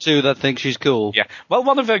the only two that think she's cool. Yeah. Well,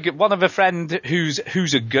 one of her friend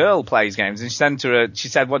who's a girl plays games, and she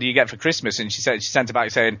said, what do you get for Christmas? And she sent her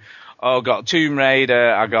back saying, oh, I got Tomb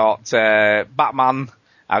Raider, I got Batman,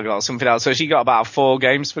 I got something else. So she got about 4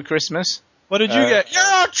 games for Christmas. What did you get?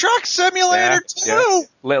 Euro Truck Simulator 2! Yeah.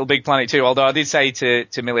 Little Big Planet 2. Although I did say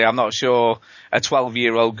to Millie, I'm not sure a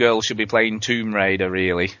 12-year-old girl should be playing Tomb Raider,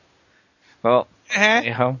 really. Well, because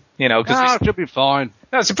it should be fine.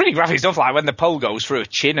 No, it's some pretty graphic stuff, like when the pole goes through a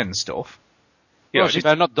chin and stuff. She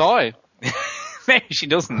better not die. Maybe she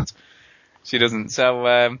doesn't.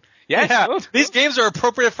 So, these games are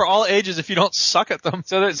appropriate for all ages if you don't suck at them.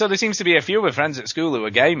 So there seems to be a few of her friends at school who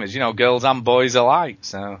are gamers, girls and boys alike.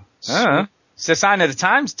 So, it's a sign of the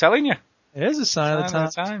times, telling you. It is a sign of the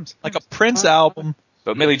times. Like a Prince album.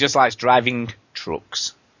 But Millie just likes driving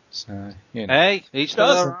trucks. So, Hey, each to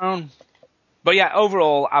their own. But yeah,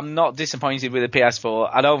 overall, I'm not disappointed with the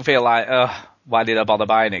PS4. I don't feel like, why did I bother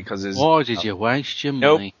buying it? Why did you waste your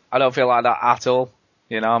money? Nope, I don't feel like that at all.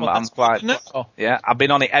 I'm quite... Yeah, I've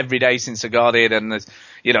been on it every day since I got it, and there's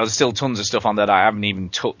still tons of stuff on that I haven't even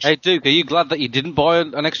touched. Hey, Duke, are you glad that you didn't buy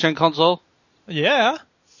an next-gen console? Yeah.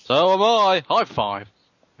 So am I. High five.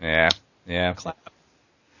 Yeah. Clap.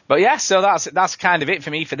 But yeah, so that's kind of it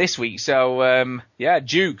for me for this week. So,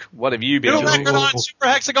 Duke, what have you been doing? New record on Super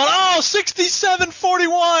Hexagon.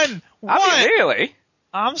 67-41! What? Really?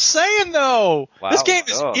 I'm saying, though. Wow, this game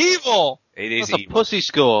is evil. It is evil. A pussy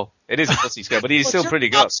score. It is a pussy score, but he's still pretty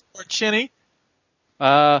good. Score, Chinny?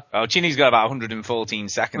 Chinny's got about 114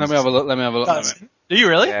 seconds. Let me have a look. Do you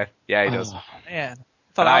really? Yeah, he does. Man.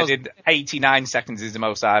 I did 89 seconds is the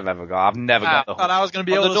most I've ever got. I've never got the 100. I thought I was going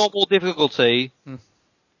to be able the normal difficulty,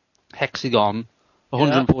 Hexagon,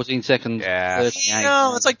 114 seconds. Yeah.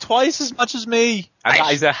 No, it's like twice as much as me. And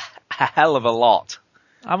that is a hell of a lot.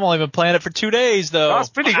 I've only been playing it for 2 days, though. That's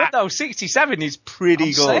pretty good, though. 67 is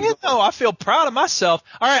pretty good. I'm saying, though, I feel proud of myself.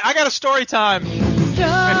 All right, I got a story time.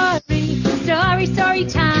 Story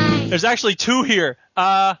time. There's actually 2 here.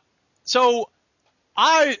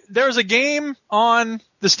 There's a game on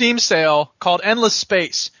the Steam sale called Endless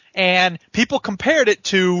Space, and people compared it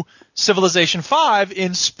to Civilization 5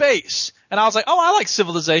 in space. And I was like, oh, I like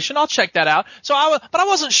Civilization. I'll check that out. But I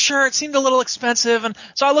wasn't sure. It seemed a little expensive. And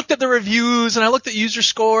so I looked at the reviews and I looked at user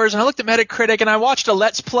scores and I looked at Metacritic and I watched a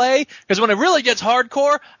Let's Play. Because when it really gets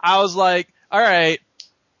hardcore, I was like, all right,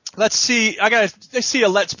 let's see. I gotta see a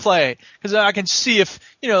Let's Play. Because I can see if,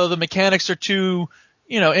 the mechanics are too,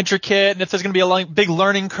 intricate and if there's going to be a big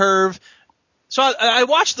learning curve. So I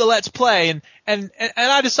watched the Let's Play and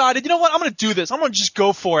I decided, you know what, I'm going to do this. I'm going to just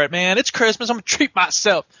go for it, man. It's Christmas. I'm going to treat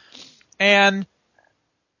myself. And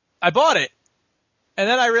I bought it. And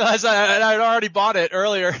then I realized I'd already bought it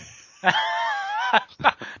earlier.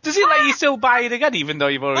 Does it let you still buy it again even though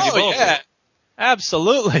you've already bought it?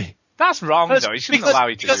 Absolutely. That's wrong though. It shouldn't allow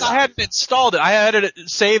you to do that. Because I hadn't installed it. I had it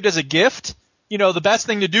saved as a gift. The best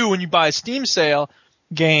thing to do when you buy a Steam sale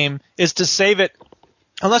game is to save it.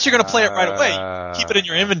 Unless you're going to play it right away, keep it in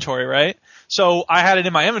your inventory, right? So I had it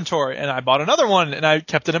in my inventory, and I bought another one, and I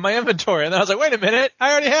kept it in my inventory. And then I was like, wait a minute,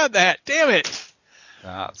 I already had that. Damn it.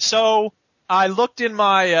 So I looked in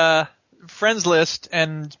my friends list,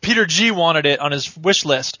 and Peter G wanted it on his wish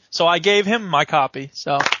list. So I gave him my copy.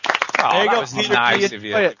 So there you go, Peter nice G. Of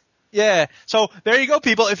you. Yeah. So there you go,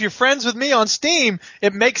 people. If you're friends with me on Steam,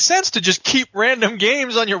 it makes sense to just keep random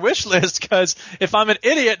games on your wish list, because if I'm an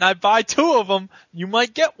idiot and I buy 2 of them, you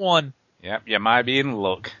might get one. Yep, you might be in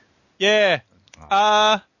luck. Yeah.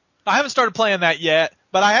 I haven't started playing that yet,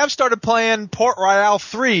 but I have started playing Port Royale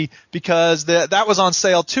 3 because that was on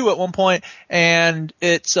sale too at one point, and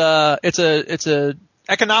it's a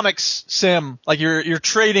economics sim. Like you're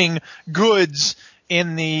trading goods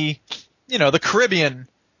in the Caribbean.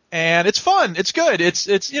 And it's fun. It's good. It's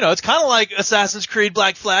kind of like Assassin's Creed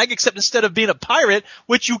Black Flag, except instead of being a pirate,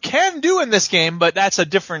 which you can do in this game, but that's a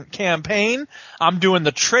different campaign. I'm doing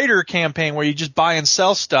the trader campaign where you just buy and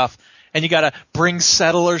sell stuff. And you gotta bring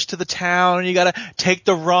settlers to the town, and you gotta take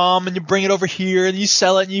the rum and you bring it over here, and you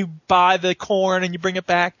sell it and you buy the corn and you bring it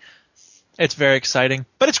back. It's very exciting.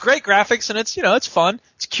 But it's great graphics and it's, it's fun.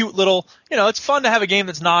 It's cute little, it's fun to have a game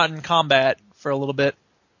that's not in combat for a little bit.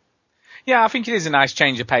 Yeah, I think it is a nice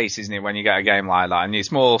change of pace, isn't it, when you get a game like that? And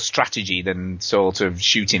it's more strategy than sort of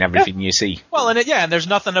shooting everything you see. Well, and there's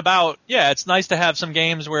nothing about, it's nice to have some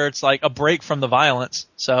games where it's like a break from the violence.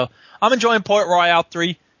 So I'm enjoying Port Royale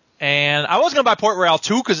 3. And I was going to buy Port Royale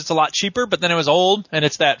 2 because it's a lot cheaper, but then it was old, and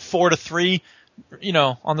it's that 4-3,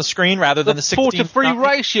 on the screen rather than the 16. 4-3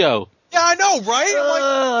 ratio. Yeah, I know,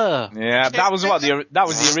 right? Yeah, that was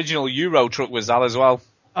the original Euro truck was that as well.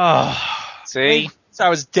 See? I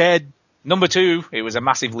was dead. Number 2, it was a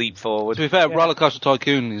massive leap forward. To be fair, Roller Coaster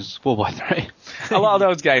Tycoon is 4x3. A lot of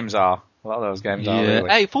those games are. Really.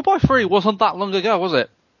 Hey, 4x3 wasn't that long ago, was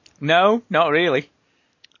it? No, not really.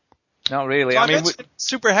 Not really. So I mean,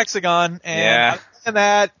 Super Hexagon and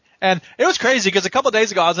that, and it was crazy because a couple of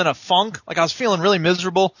days ago I was in a funk, like I was feeling really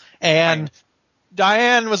miserable, and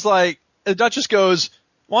Diane was like, the Duchess goes,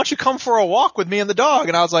 why don't you come for a walk with me and the dog?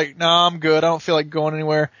 And I was like, no, I'm good. I don't feel like going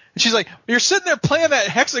anywhere. And she's like, you're sitting there playing that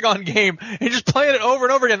Hexagon game and you're just playing it over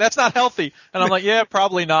and over again. That's not healthy. And I'm like, yeah,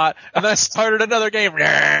 probably not. And then I started another game.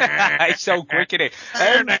 It's so quick, isn't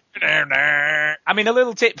it? I mean, a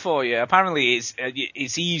little tip for you. Apparently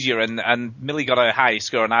it's easier and Millie got a high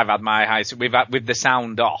score and I've had my high score with the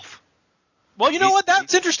sound off. Well, you know what?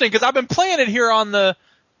 That's interesting because I've been playing it here on the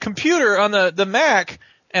computer, on the Mac,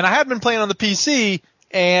 and I have been playing on the PC.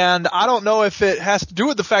 And I don't know if it has to do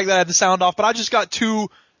with the fact that I had the sound off, but I just got 2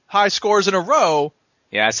 high scores in a row.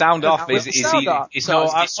 Yeah, sound off is not distracting.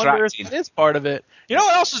 I wonder if it is part of it. You know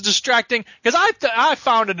what else is distracting? Because I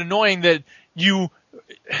found it annoying that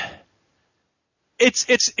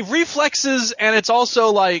it's reflexes and it's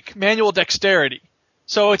also like manual dexterity.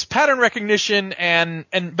 So it's pattern recognition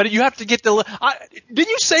but you have to get didn't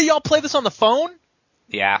you say y'all play this on the phone?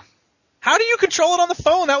 Yeah. How do you control it on the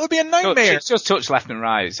phone? That would be a nightmare. It's just touch left and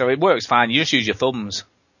right, so it works fine. You just use your thumbs.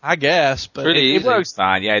 I guess, but it works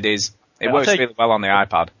fine. Yeah, it is. It works really well on the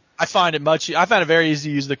iPad. I find it very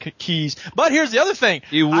easy to use the keys. But here's the other thing.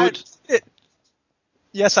 You would?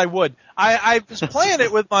 Yes, I would. I was playing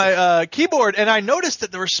it with my keyboard, and I noticed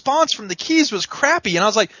that the response from the keys was crappy, and I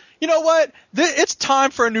was like, you know what? It's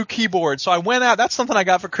time for a new keyboard. So I went out. That's something I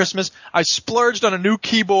got for Christmas. I splurged on a new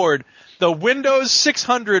keyboard. The Windows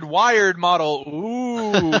 600 wired model.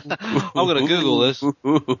 Ooh. I'm going to Google this.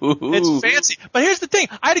 It's fancy. But here's the thing.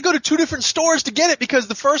 I had to go to 2 different stores to get it because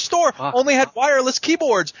the first store only had wireless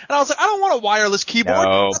keyboards. And I was like, I don't want a wireless keyboard.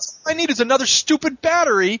 No. That's all I need is another stupid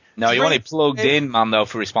battery. No, you want it plugged in, man, though,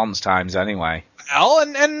 for response times anyway. Well,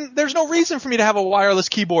 and there's no reason for me to have a wireless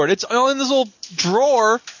keyboard. It's in this little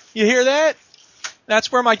drawer. You hear that?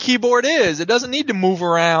 That's where my keyboard is. It doesn't need to move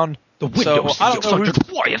around. The Windows 600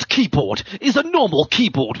 quiet keyboard is a normal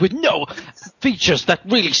keyboard with no features that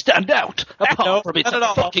really stand out, apart from it's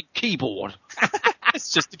a fucking keyboard. It's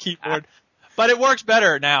just a keyboard. But it works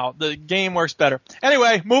better now. The game works better.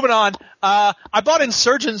 Anyway, moving on. I bought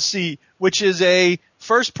Insurgency, which is a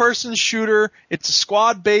first-person shooter. It's a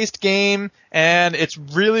squad-based game, and it's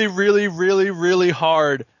really, really, really, really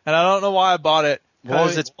hard. And I don't know why I bought it.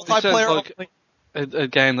 Because it's multiplayer. Like a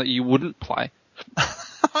game that you wouldn't play.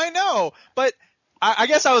 I know, but I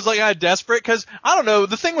guess I was like kind of desperate because I don't know.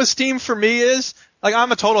 The thing with Steam for me is like I'm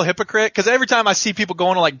a total hypocrite because every time I see people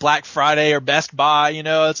going to like Black Friday or Best Buy, you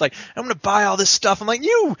know, it's like I'm gonna buy all this stuff. I'm like,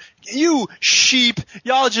 you sheep,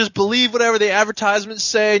 y'all just believe whatever the advertisements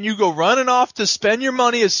say and you go running off to spend your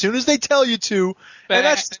money as soon as they tell you to, and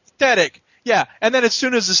that's pathetic. Yeah, and then as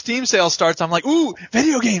soon as the Steam sale starts, I'm like, ooh,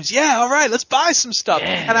 video games, yeah, all right, let's buy some stuff. Yeah.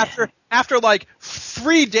 And after like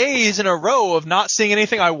 3 days in a row of not seeing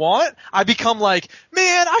anything I want, I become like,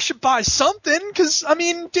 man, I should buy something, because, I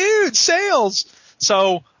mean, dude, sales.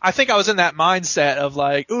 So I think I was in that mindset of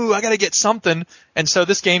like, ooh, I gotta get something. And so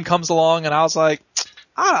this game comes along, and I was like,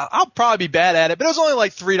 I'll probably be bad at it, but it was only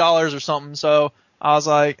like $3 or something, so I was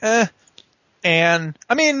like, And,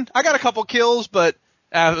 I mean, I got a couple kills, but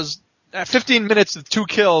it was... 15 minutes with 2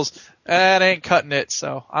 kills, that ain't cutting it,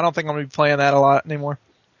 so I don't think I'm going to be playing that a lot anymore.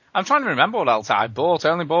 I'm trying to remember what else I bought. I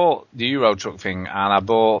only bought the Euro Truck thing, and I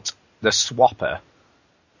bought the Swapper.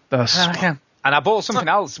 And I bought something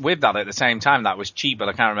else with that at the same time that was cheap, but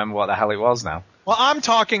I can't remember what the hell it was now. Well, I'm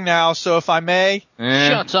talking now, so if I may...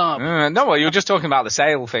 Shut up. No, well, you were just talking about the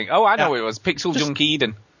sale thing. Oh, I know what it was. Pixel Junk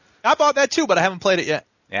Eden. I bought that too, but I haven't played it yet.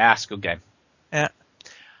 Yeah, it's a good game. Yeah.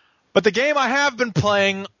 But the game I have been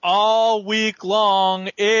playing all week long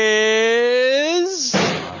is...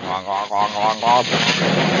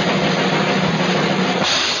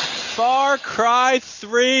 Far Cry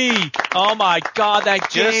 3. Oh my god,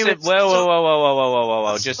 that game is...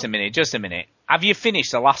 Whoa. Just a minute. Have you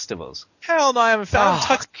finished The Last of Us? Hell no, I haven't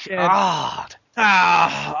touched it. God. You know,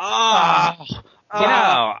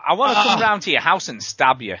 I want to come round to your house and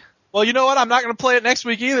stab you. Well, you know what? I'm not going to play it next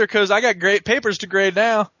week either because I got great papers to grade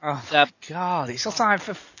now. Oh, God. It's all time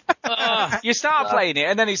for... you start playing it,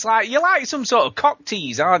 and then it's like, you're like some sort of cock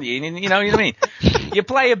tease, aren't you? You know what I mean? You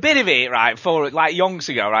play a bit of it, right, for like yonks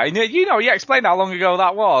ago, right? And you explained how long ago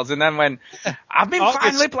that was, and then when I've been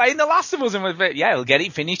finally playing The Last of Us, and he'll get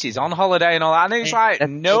it finished, he's on holiday and all that, and it's like,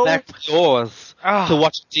 no. Doors to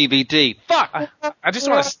watch DVD. Fuck! I just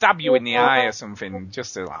want to stab you in the eye or something,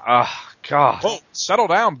 just to like, oh, God. Whoa, settle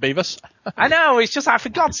down, Beavis. I know, it's just like, for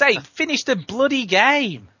God's sake, finish the bloody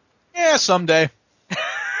game. Yeah, someday.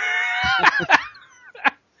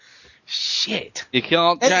 Shit. You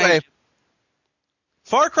can't change. Anyway,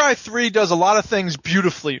 Far Cry 3 does a lot of things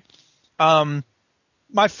beautifully.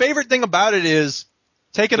 My favorite thing about it is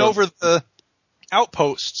taking over the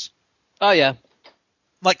outposts. Oh, yeah.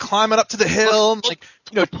 Like climbing up to the hill. Like,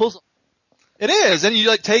 puzzle. It is. And you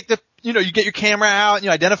like take you get your camera out and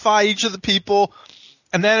you identify each of the people.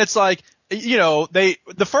 And then it's like,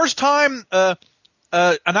 the first time, an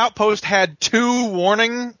outpost had 2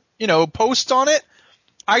 warning, posts on it.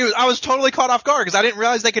 I was totally caught off guard because I didn't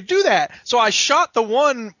realize they could do that. So I shot the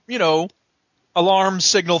one, alarm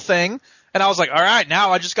signal thing, and I was like, all right,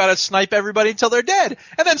 now I just got to snipe everybody until they're dead.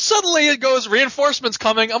 And then suddenly it goes, reinforcements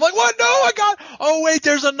coming. I'm like, what? No, oh wait,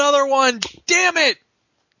 there's another one. Damn it.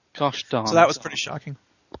 Gosh darn. So that was pretty shocking.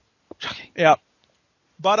 Yeah.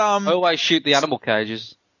 But, always shoot the animal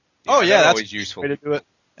cages. Yeah, that's always useful. Way to do it.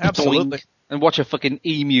 Absolutely. Doink. And watch a fucking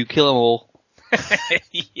emu kill them all.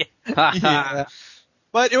 Yeah.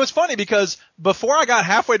 But it was funny because before I got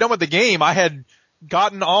halfway done with the game, I had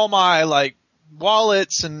gotten all my like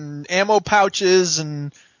wallets and ammo pouches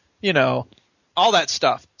and all that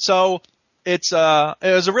stuff. So it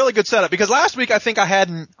was a really good setup because last week I think I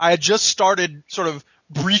had just started sort of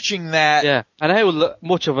breaching that. Yeah, and how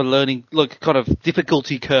much of a learning kind of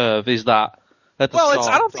difficulty curve is that? I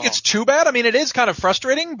don't think it's too bad. I mean, it is kind of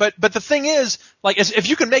frustrating, but the thing is, like, if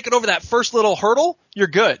you can make it over that first little hurdle, you're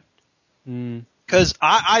good. Because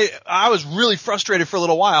I was really frustrated for a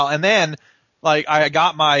little while, and then like I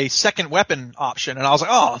got my second weapon option, and I was like,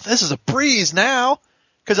 oh, this is a breeze now.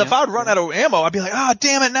 Because if I would run out of ammo, I'd be like, oh,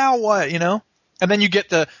 damn it, now what? And then you get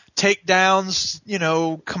the takedowns,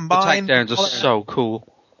 combined. The takedowns are so cool.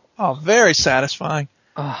 Oh, very satisfying.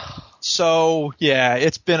 So, yeah,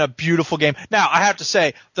 it's been a beautiful game. Now, I have to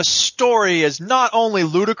say, the story is not only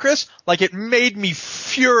ludicrous, like, it made me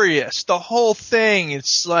furious. The whole thing,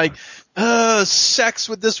 it's like, sex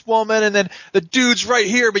with this woman, and then the dude's right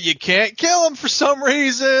here, but you can't kill him for some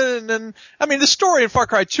reason. And I mean, the story in Far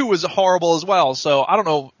Cry 2 was horrible as well, so I don't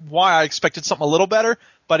know why I expected something a little better,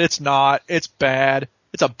 but it's not. It's bad.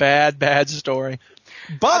 It's a bad story.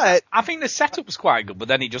 But I think the setup was quite good, but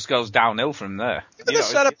then it just goes downhill from there. The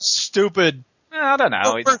setup's stupid. I don't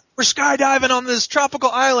know. We're skydiving on this tropical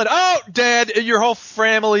island. Oh, Dad, your whole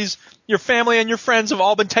family and your friends have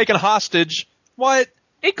all been taken hostage. What?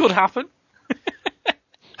 It could happen.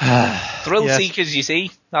 Thrill seekers, you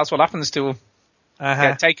see. That's what happens to them.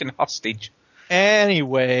 Get taken hostage.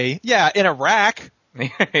 Anyway, yeah, in Iraq.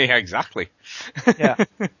 Yeah, exactly. Yeah.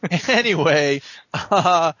 Anyway,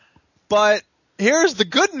 but here's the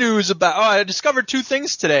good news about. Oh, I discovered two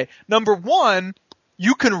things today. Number one,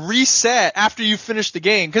 you can reset after you finish the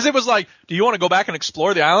game. Because it was like, do you want to go back and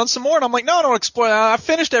explore the island some more? And I'm like, no, I don't explore the island. I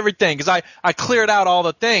finished everything. Because I cleared out all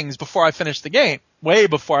the things before I finished the game. Way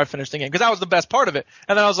before I finished the game. Because that was the best part of it.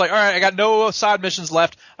 And then I was like, all right, I got no side missions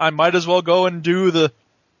left. I might as well go and do the,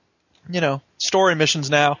 story missions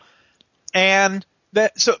now. And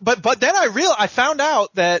but then I found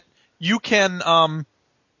out that you can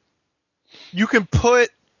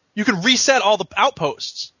reset all the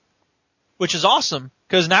outposts. Which is awesome,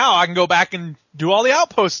 because now I can go back and do all the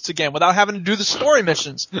outposts again without having to do the story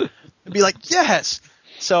missions. And be like, yes!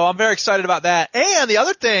 So I'm very excited about that. And the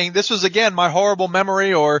other thing, this was again my horrible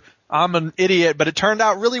memory, or I'm an idiot, but it turned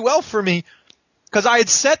out really well for me, because I had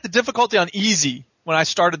set the difficulty on easy when I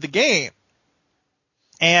started the game.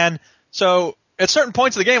 And so at certain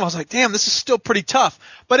points of the game I was like, damn, this is still pretty tough.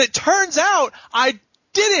 But it turns out I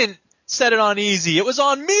didn't set it on easy. It was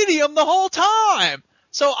on medium the whole time.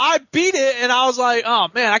 So I beat it, and I was like, oh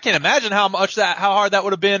man, I can't imagine how hard that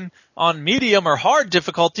would have been on medium or hard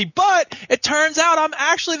difficulty, but it turns out I'm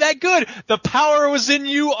actually that good. The power was in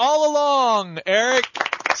you all along, Eric.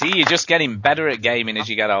 See, you're just getting better at gaming as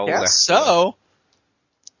you get older. Yes, so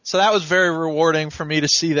that was very rewarding for me to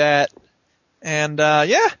see that. And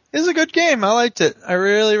it was a good game. I liked it. I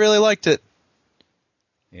really, really liked it.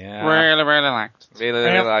 Yeah. Really, really liked it. Really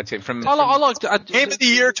liked it. I liked it. Game of the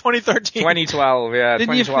year 2013. 2012, yeah.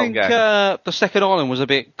 Didn't 2012 you think the second island was a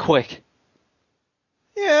bit quick?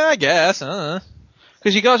 Yeah, I guess.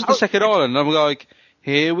 Because you go to the second island, and I'm like,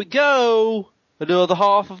 here we go. Another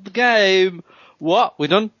half of the game. What? We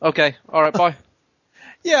done? Okay. All right, bye.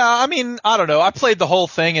 Yeah, I mean, I don't know. I played the whole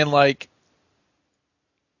thing in like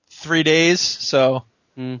 3 days, so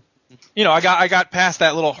I got past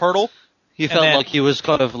that little hurdle. You felt like you was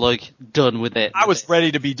kind of like done with it. I was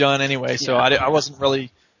ready to be done anyway, so I wasn't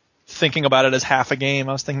really thinking about it as half a game.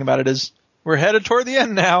 I was thinking about it as we're headed toward the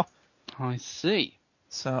end now. I see.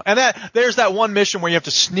 So, and there's that one mission where you have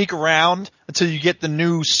to sneak around until you get the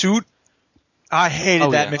new suit. I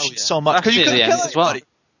hated that mission so much because you couldn't kill anybody.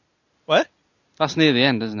 What? That's near the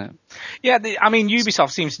end, isn't it? Yeah, Ubisoft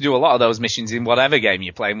seems to do a lot of those missions in whatever game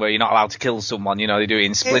you're playing where you're not allowed to kill someone. They do it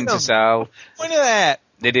in Splinter Cell. Point of that.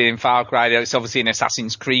 They did it in Far Cry. It's obviously in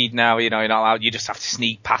Assassin's Creed now. You're not allowed. You just have to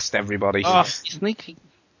sneak past everybody. Oh, sneaky.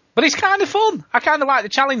 But it's kind of fun. I kind of like the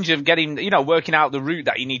challenge of getting, working out the route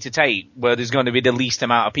that you need to take where there's going to be the least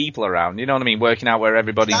amount of people around. You know what I mean? Working out where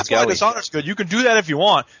everybody's going. That's why Dishonored's good. You can do that if you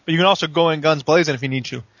want, but you can also go in guns blazing if you need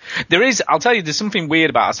to. I'll tell you, there's something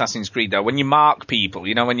weird about Assassin's Creed though. When you mark people,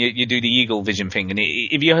 when you do the eagle vision thing, and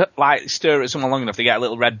if you stare at someone long enough, they get a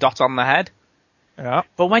little red dot on the head. Yeah.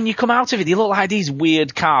 But when you come out of it, they look like these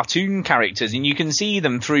weird cartoon characters, and you can see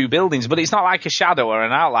them through buildings, but it's not like a shadow or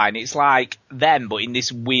an outline. It's like them, but in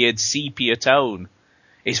this weird sepia tone.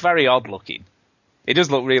 It's very odd looking. It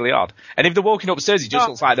does look really odd. And if they're walking upstairs, it just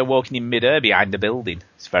looks like they're walking in mid-air behind the building.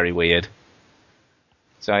 It's very weird.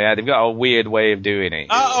 So yeah, they've got a weird way of doing it.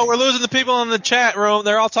 We're losing the people in the chat room.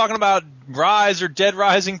 They're all talking about Rise or Dead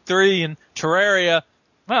Rising 3 and Terraria.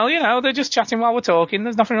 Well, they're just chatting while we're talking.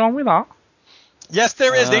 There's nothing wrong with that. Yes,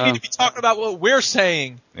 there is. They need to be talking about what we're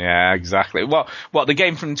saying. Yeah, exactly. What the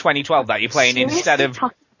game from 2012 that you're playing instead of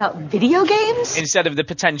talking about video games? Instead of the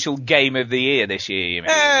potential game of the year this year, you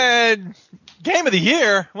mean? Game of the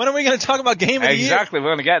year? When are we going to talk about game of the year? Exactly, we're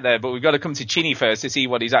going to get there, but we've got to come to Chinny first to see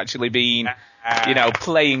what he's actually been,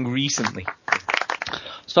 playing recently.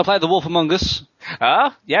 So I played The Wolf Among Us.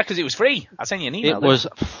 Yeah, because it was free. I sent you an email. It was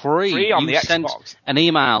free. Free on the Xbox. Sent an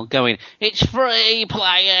email going, it's free,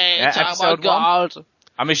 play it. Yeah, oh my God.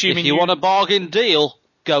 I'm assuming if you want a bargain deal,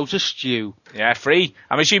 go to Stew. Yeah, free.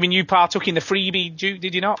 I'm assuming you partook in the freebie,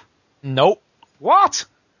 did you not? Nope. What?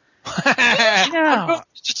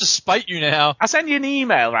 Just to spite you now. I sent you an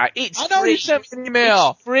email, right? It's I know free. you sent me an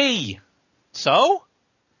email. It's free. So?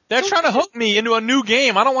 They're trying to hook me into a new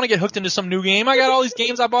game. I don't want to get hooked into some new game. I got all these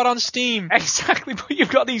games I bought on Steam. Exactly, but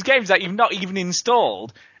you've got these games that you've not even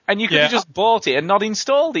installed, and you could have just bought it and not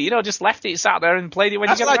installed it. Just left it sat there and played it when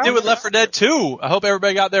you got around. That's what I did with Left 4 Dead 2. I hope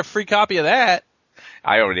everybody got their free copy of that.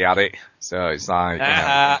 I already had it, so it's like...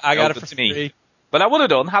 I got it for free. But I would have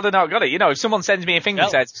done had I not got it. If someone sends me a thing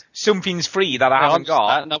that says something's free that I haven't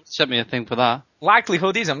got... Nobody sent me a thing for that.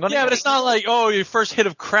 Likelihood is I'm going to... Yeah, but it's not like, your first hit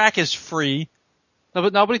of crack is free. No,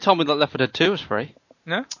 but nobody told me that Left 4 Dead 2 was free.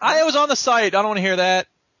 No? It was on the site. I don't want to hear that.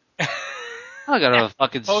 I got a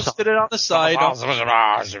fucking... Posted it on the site.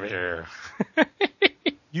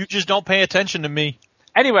 You just don't pay attention to me.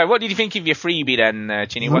 Anyway, what did you think of your freebie then,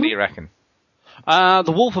 Chinny? What do you reckon?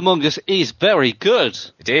 The Wolf Among Us is very good.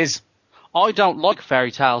 It is. I don't like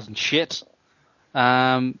fairy tales and shit.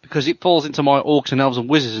 Because it falls into my orcs and elves and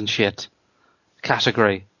wizards and shit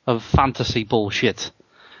category of fantasy bullshit.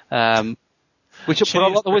 But I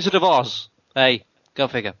like the Wizard of Oz. Hey, go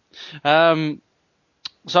figure. So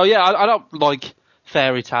yeah, I don't like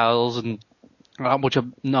fairy tales and I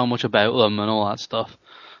don't know much about them and all that stuff.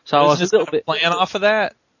 So I was a little bit playing off of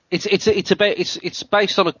that. It's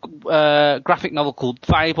based on a graphic novel called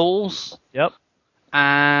Fables. Yep.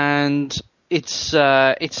 And it's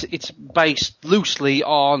based loosely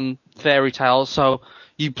on fairy tales. So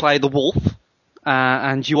you play the wolf,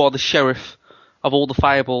 and you are the sheriff of all the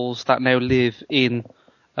fables that now live in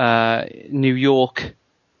New York,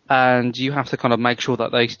 and you have to kind of make sure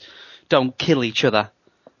that they don't kill each other.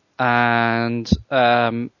 And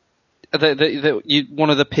one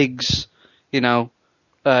of the pigs, you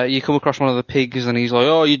come across one of the pigs, and he's like,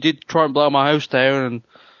 "Oh, you did try and blow my house down," and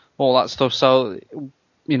all that stuff. So,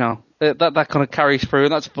 that kind of carries through,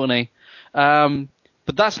 and that's funny.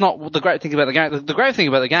 But that's not the great thing about the game. The great thing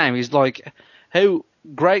about the game is like how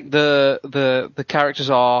great the characters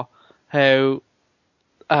are, how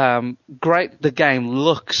great the game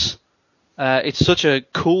looks. It's such a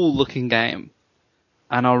cool looking game,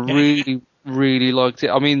 and I really, really liked it.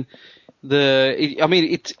 I mean,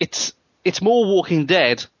 it's more Walking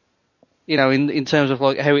Dead, in terms of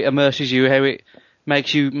like how it immerses you, how it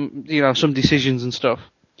makes you, some decisions and stuff.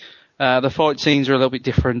 The fight scenes are a little bit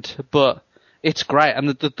different, but it's great, and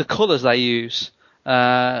the colours they use. It's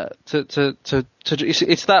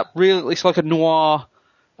that real. It's like a noir,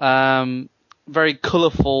 very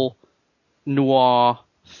colourful noir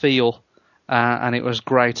feel, and it was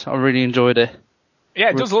great. I really enjoyed it.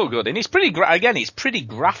 Yeah, it does look good, and it's pretty. It's pretty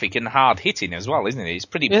graphic and hard hitting as well, isn't it? It's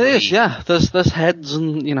pretty. It is, yeah. There's heads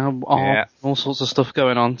and all sorts of stuff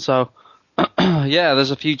going on. So yeah,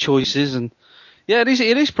 there's a few choices and. Yeah,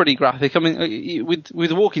 it is pretty graphic. I mean, with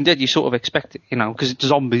The Walking Dead, you sort of expect it, because it's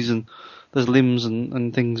zombies and there's limbs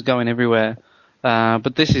and things going everywhere.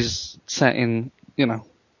 But this is set in,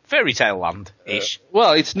 fairy tale land-ish.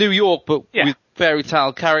 Well, it's New York, but with fairy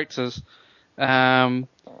tale characters.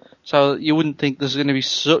 So you wouldn't think there's going to be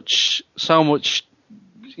so much,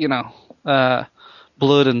 blood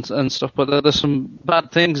and stuff, but there's some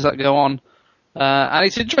bad things that go on. And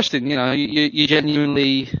it's interesting, you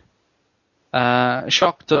genuinely...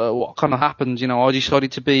 shocked at what kind of happened. I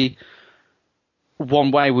decided to be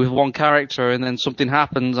one way with one character, and then something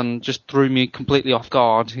happens and just threw me completely off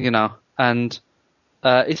guard. And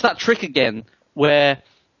it's that trick again, where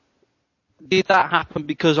did that happen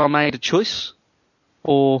because I made a choice,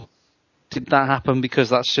 or did that happen because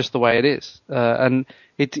that's just the way it is? And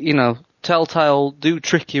it, Telltale do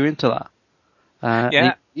trick you into that.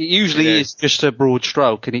 It usually is just a broad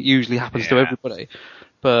stroke, and it usually happens to everybody.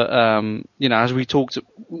 But, as we talked,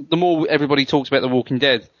 the more everybody talks about The Walking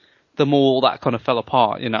Dead, the more that kind of fell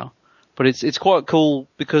apart, But it's quite cool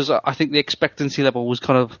because I think the expectancy level was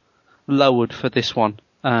kind of lowered for this one,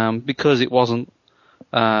 because it wasn't,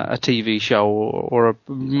 a TV show or a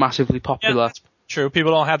massively popular. Yeah, that's true.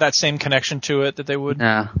 People don't have that same connection to it that they would.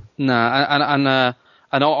 No. And I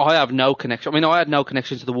have no connection. I mean, I had no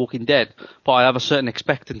connection to The Walking Dead, but I have a certain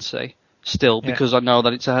expectancy. Still, because I know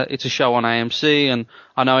that it's a show on AMC, and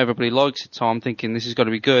I know everybody likes it, so I'm thinking this is going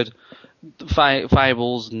to be good.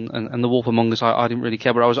 Fables and The Wolf Among Us, I didn't really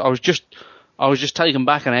care, but I was just taken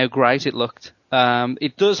back on how great it looked.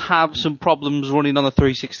 It does have some problems running on the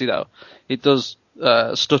 360 though. It does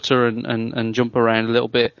stutter and jump around a little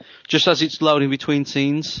bit, just as it's loading between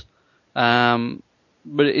scenes. But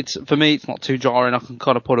for me, it's not too jarring. I can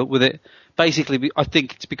kind of put up with it. Basically, I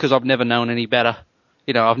think it's because I've never known any better.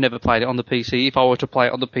 I've never played it on the PC. If I were to play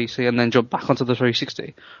it on the PC and then jump back onto the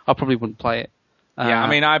 360, I probably wouldn't play it. I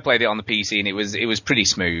mean, I played it on the PC and it was pretty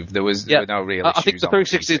smooth. There were no real issues. I think the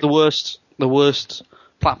 360 is the worst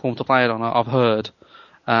platform to play it on, I've heard.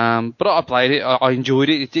 But I played it. I enjoyed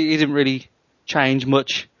it. It didn't really change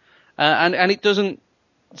much and it doesn't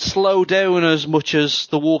slow down as much as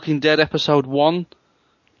The Walking Dead episode 1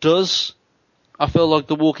 does. I feel like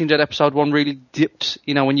The Walking Dead episode 1 really dipped,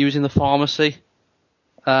 when you was in the pharmacy.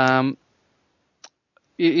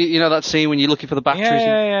 You know that scene when you're looking for the batteries?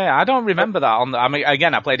 Yeah. I don't remember that.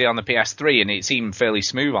 Again, I played it on the PS3 and it seemed fairly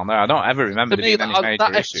smooth on there. I don't ever remember there being any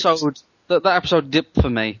major issues. That episode dipped for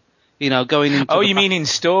me. Going into. Oh, you mean in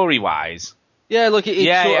story-wise? Yeah, look. No,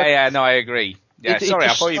 I agree. Yeah, sorry,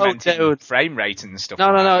 I thought you meant in frame rate and stuff.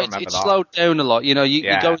 No, it slowed down a lot. You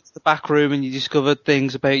go into the back room and you discover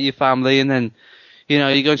things about your family, and then,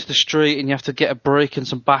 you go into the street and you have to get a brick and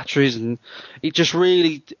some batteries, and it just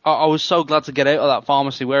really, I was so glad to get out of that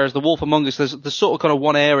pharmacy, whereas The Wolf Among Us, there's sort of kind of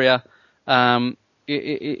one area,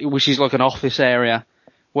 which is like an office area,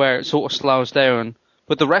 where it sort of slows down,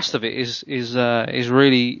 but the rest of it is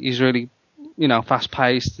really, fast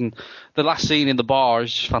paced, and the last scene in the bar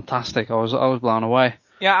is just fantastic. I was blown away.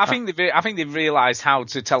 Yeah, I think they've realised how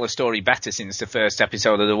to tell a story better since the first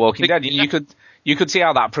episode of The Walking Dead. You could see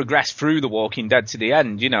how that progressed through The Walking Dead to the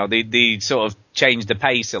end. They sort of changed the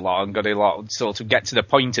pace a lot and got a lot, sort of get to the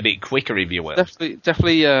point a bit quicker, if you will.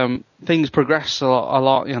 Definitely, things progress a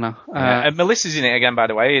lot. And Melissa's in it again, by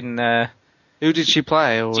the way. And who did she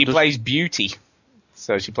play? She plays Beauty.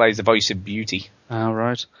 So she plays the voice of Beauty. Oh,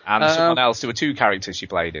 right. And someone else. There were 2 characters she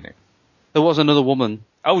played in it. There was another woman.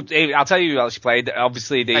 Oh, I'll tell you who else she played.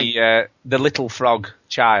 Obviously, the little frog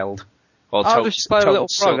child. Or Toad's son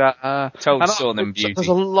and Beauty. There's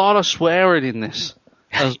a lot of swearing in this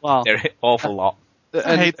as well. There's an awful lot.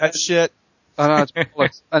 I hate that shit. I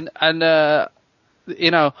know,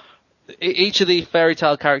 and each of the fairy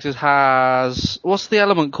tale characters has, what's the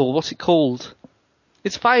element called? What's it called?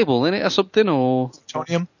 It's Fable, isn't it, or something, or?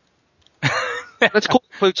 Plutonium. Let's call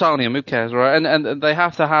it plutonium, who cares, right? And they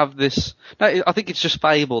have to have this, no, I think it's just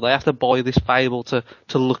Fable. They have to buy this Fable to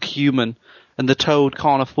look human, and the Toad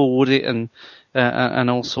can't afford it, and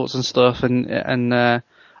all sorts of stuff, and I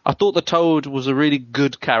thought the Toad was a really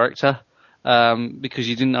good character, because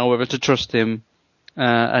you didn't know whether to trust him,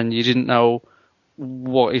 and you didn't know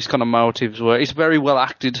what his kind of motives were. It's very well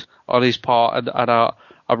acted on his part, and I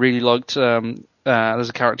really liked, there's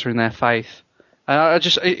a character in there, Faith.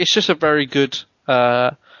 It's just a very good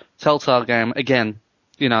Telltale game. Again,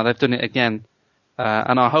 they've done it again,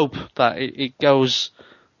 and I hope that it goes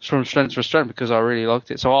from strength to strength because I really liked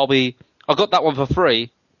it. So I got that one for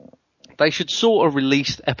free. They should sort of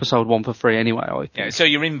release episode 1 for free anyway. I think. Yeah, so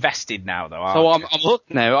you're invested now, though. So I'm hooked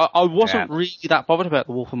now. I wasn't really that bothered about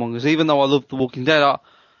The Wolf Among Us, even though I loved The Walking Dead,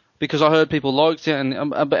 because I heard people liked it,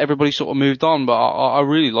 but everybody sort of moved on. But I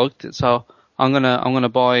really liked it, so. I'm gonna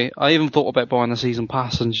buy. I even thought about buying the season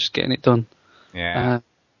pass and just getting it done. Yeah.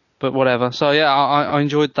 But whatever. So yeah, I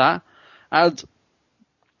enjoyed that. And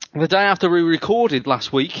the day after we recorded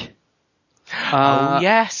last week. Oh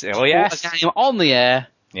yes. A game on the air.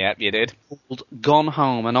 Yeah, you did. Called Gone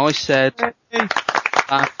Home, and I said that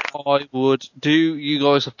I would do you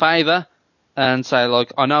guys a favour and say,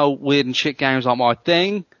 like, I know weird and shit games aren't my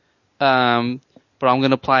thing, but I'm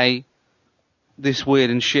gonna play this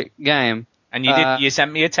weird and shit game. And you did. You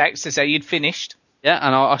sent me a text to say you'd finished. Yeah,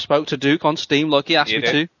 and I spoke to Duke on Steam like he asked me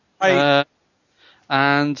to. Right.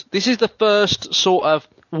 And this is the first sort of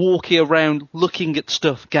walking around looking at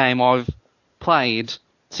stuff game I've played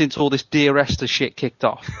since all this Dear Esther shit kicked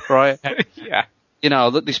off, right? Yeah.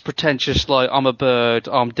 That this pretentious, like, I'm a bird,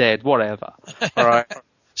 I'm dead, whatever. Alright.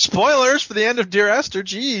 Spoilers for the end of Dear Esther,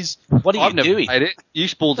 jeez. What are you doing? Played it. You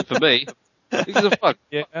spoiled it for me. This is a fuck.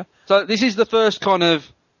 Yeah. So this is the first kind of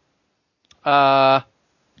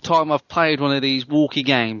time I've played one of these walkie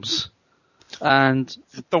games, and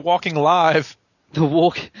the walking live,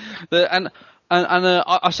 I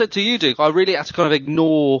said to you, Duke, I really had to kind of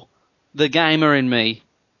ignore the gamer in me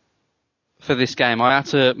for this game. I had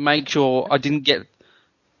to make sure I didn't get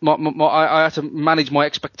I had to manage my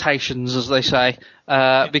expectations, as they say,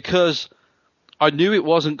 because I knew it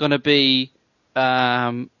wasn't going to be,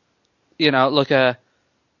 like a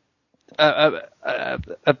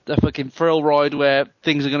fucking thrill ride where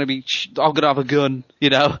things are going to be, I'm going to have a gun,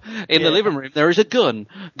 in the living room. There is a gun.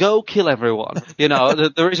 Go kill everyone.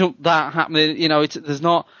 There isn't that happening. There's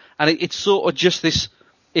not, and it's sort of just this,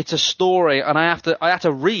 it's a story, and I have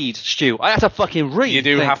to read, Stu. I have to fucking read. You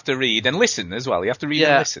do have to read and listen as well. You have to read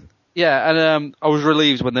and listen. Yeah, and I was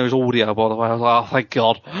relieved when there was audio, by the way. I was like, oh, thank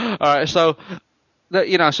God. Alright, so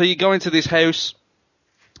you go into this house,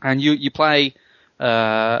 and you play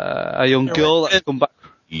a young girl that's come back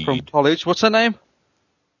from college. What's her name?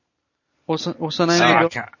 What's her name?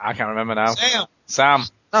 I can't remember now. Sam.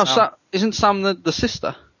 No, Sam. Isn't Sam the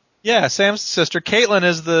sister? Yeah, Sam's sister. Caitlin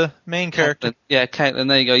is the main character. Yeah, Caitlin.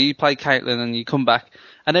 There you go. You play Caitlin and you come back,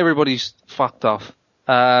 and everybody's fucked off.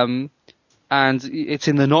 And it's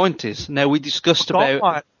in the 90s. Now we discussed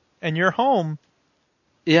about. And you're home.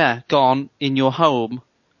 Yeah, gone in your home,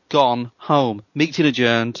 gone home. Meeting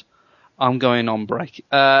adjourned. I'm going on break.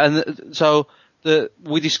 So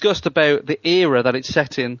we discussed about the era that it's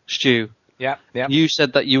set in, Stu. Yeah. You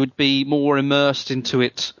said that you would be more immersed into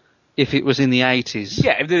it if it was in the 80s.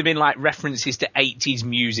 Yeah, if there had been like references to 80s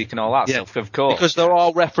music and all that stuff, of course. Because there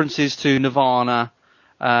are references to Nirvana,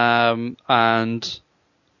 and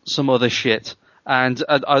some other shit. And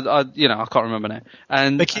I can't remember now.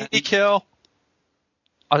 And Bikini Kill.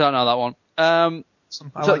 I don't know that one.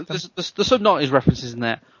 There's some 90s references in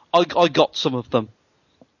there. I got some of them.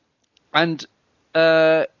 And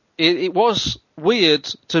it was weird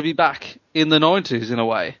to be back in the 90s in a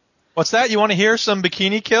way. What's that? You want to hear some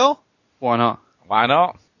Bikini Kill? Why not? Why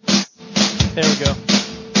not? There we go.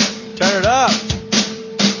 Turn it up.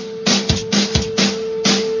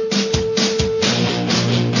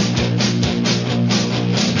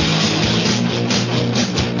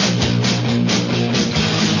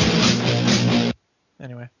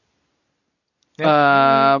 Anyway.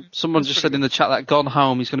 Someone just said in the chat that Gone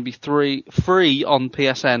Home is going to be free on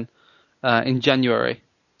PSN in January.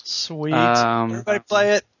 Sweet. Everybody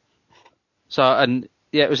play it. So,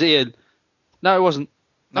 it was Ian. No, it wasn't.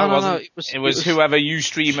 No, it wasn't. It was whoever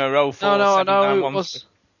Ustreamer 04. No, I know it was.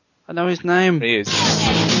 I know his name. He is. Is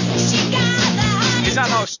that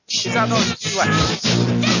not Stu West?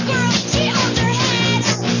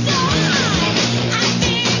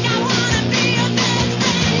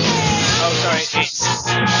 Oh, sorry.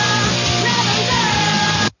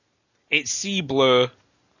 It's Seablur.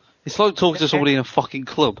 It's like talking to somebody in a fucking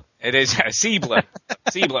club. It is. Seablur.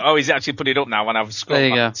 Seablur. Oh, he's actually put it up now when I've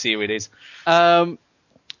scrolled back and see who it is.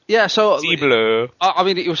 Yeah, so Seablur. I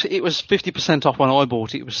mean, it was 50% off when I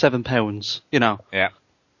bought it. It was £7, you know. Yeah.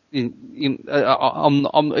 It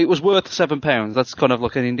was worth £7. That's kind of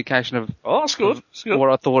like an indication of. Oh, that's good. That's good.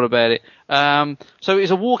 What I thought about it. So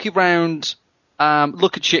it's a walkie round,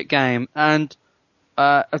 look at shit game, and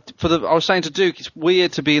I was saying to Duke, it's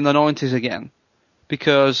weird to be in the 90s again,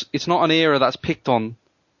 because it's not an era that's picked on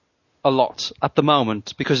a lot at the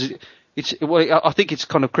moment, because I think it's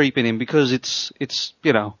kind of creeping in because it's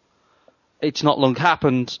not long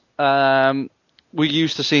happened. We're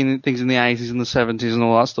used to seeing things in the 80s and the 70s and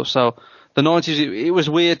all that stuff. So the 90s, it was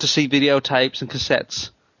weird to see videotapes and cassettes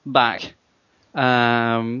back.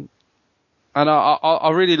 And I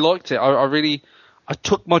really liked it. I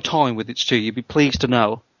took my time with it, Stu. You'd be pleased to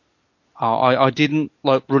know. I didn't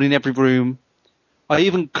like running every room. I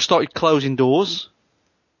even started closing doors.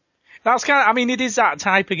 That's it is that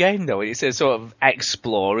type of game though. It's a sort of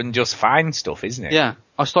explore and just find stuff, isn't it? Yeah.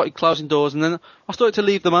 I started closing doors and then I started to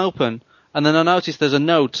leave them open. And then I noticed there's a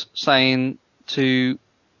note addressed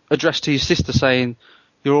to your sister saying,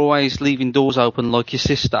 you're always leaving doors open like your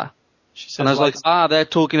sister. And I was like, they're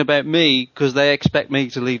talking about me because they expect me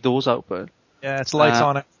to leave doors open. Yeah, it's lights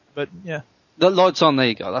on it, but yeah. The lights on, there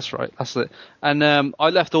you go, that's right, that's it. And I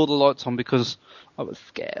left all the lights on because I was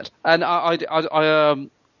scared. And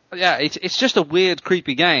it's just a weird,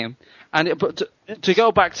 creepy game. But to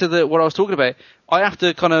go back to what I was talking about, I have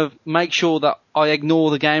to kind of make sure that I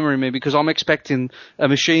ignore the gamer in me because I'm expecting a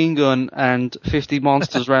machine gun and 50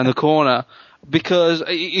 monsters around the corner because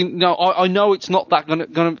I know it's not that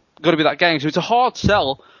gonna be that game. So it's a hard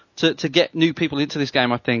sell to get new people into this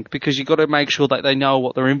game, I think, because you've got to make sure that they know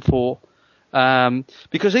what they're in for.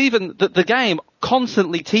 Because even the game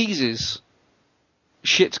constantly teases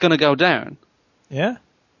shit's gonna go down. Yeah.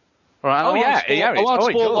 Right, I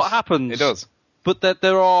won't spoil what happens. It does. But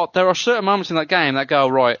there are certain moments in that game that go,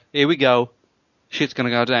 right, here we go, shit's gonna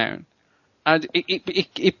go down. And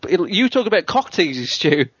you talk about cock teases,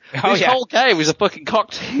 Stu. This whole game is a fucking cock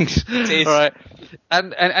tease. It is. Right.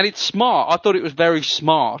 And it's smart. I thought it was very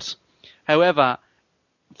smart. However,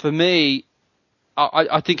 for me,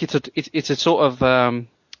 I think it's a sort of, I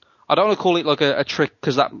don't want to call it like a trick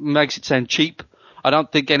because that makes it sound cheap. I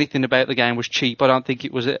don't think anything about the game was cheap. I don't think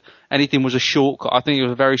anything was a shortcut. I think it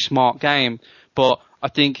was a very smart game. But I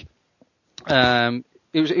think it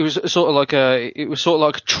was sort of like a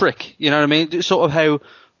trick. You know what I mean? It's sort of how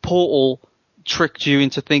Portal tricked you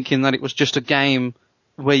into thinking that it was just a game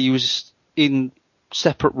where you was in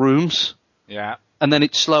separate rooms. Yeah. And then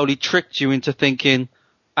it slowly tricked you into thinking,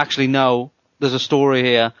 actually no, there's a story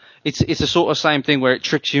here. It's a sort of same thing where it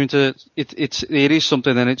tricks you into it is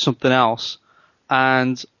something and it's something else.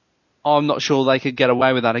 And I'm not sure they could get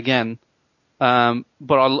away with that again.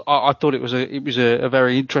 But I thought it was a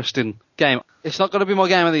very interesting game. It's not going to be my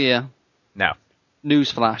game of the year. No.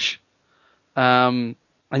 Newsflash. And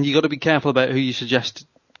you got to be careful about who you suggest,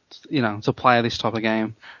 to play this type of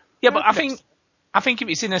game. Yeah, but I think if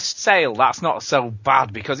it's in a sale, that's not so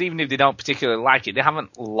bad, because even if they don't particularly like it, they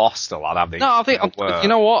haven't lost a lot, have they? No, I think, you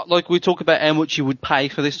know what? Like, we talk about how much you would pay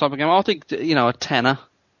for this type of game. I think, a tenner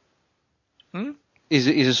is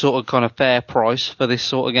a sort of kind of fair price for this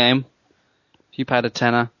sort of game. If you paid a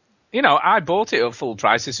tenner. I bought it at full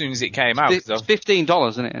price as soon as it came out. It's $15,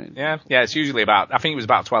 isn't it? Yeah, it's usually I think it was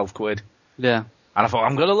about 12 quid. Yeah. And I thought,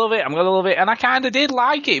 I'm gonna love it, and I kind of did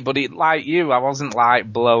like it, but like you, I wasn't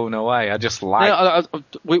like blown away. I just liked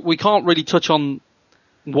it. We can't really touch on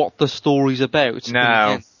what the story's about.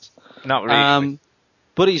 No, not really.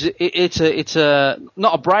 But it's a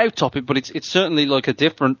not a broad topic, but it's certainly like a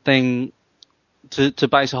different thing to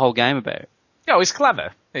base a whole game about. No, it's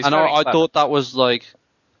clever. It's and very I clever. thought that was like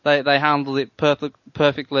they handled it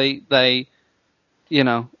perfectly. They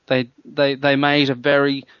made a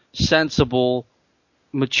very sensible,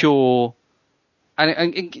 mature,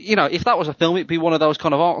 and if that was a film, it'd be one of those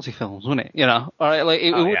kind of artsy films, wouldn't it? All right, like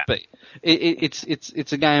it would be.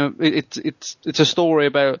 It's a game. It's a story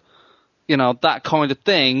about that kind of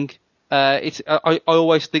thing. I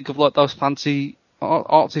always think of like those fancy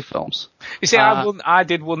artsy films. You see, I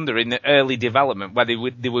did wonder in the early development whether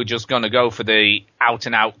they were just going to go for the out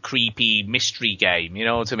and out creepy mystery game. You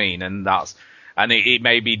know what I mean? And it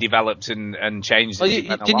maybe developed and changed.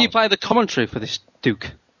 Didn't you play the commentary for this,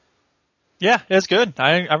 Duke? Yeah, it's good.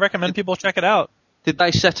 I recommend people check it out. Did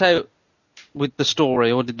they set out with the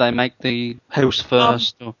story, or did they make the house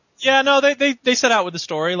first? Yeah, no, they set out with the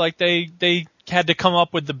story. Like they had to come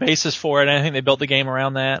up with the basis for it, and I think they built the game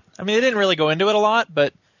around that. I mean, they didn't really go into it a lot,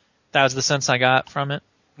 but that was the sense I got from it.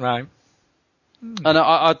 Right. And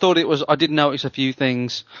I thought it was. I did notice a few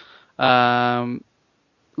things.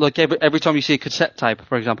 Like every time you see a cassette tape,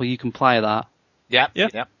 for example, you can play that. Yeah.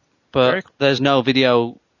 But there's no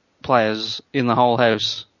video players in the whole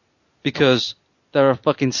house because there are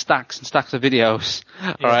fucking stacks and stacks of videos.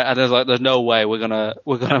 Yeah. All right, and there's no way we're gonna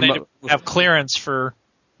have clearance for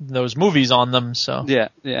those movies on them. So yeah.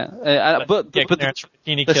 But clearance for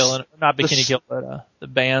Bikini Kill, not Bikini Kill, but the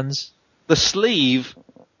bands. The sleeve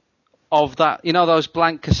of that, those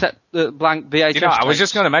blank cassette, blank VHS. I was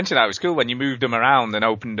just going to mention that. It was cool when you moved them around and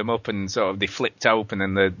opened them up and sort of they flipped open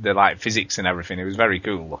and the like physics and everything. It was very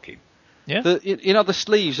cool looking. Yeah. The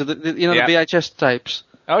sleeves of the VHS tapes.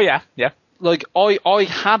 Oh yeah. Like I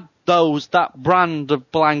had that brand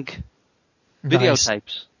of blank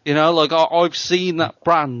videotapes. Like I've seen that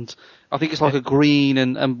brand. I think it's like a green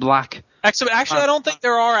and black. Actually, I don't think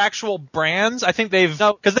there are actual brands. I think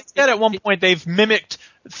because they said at one point they've mimicked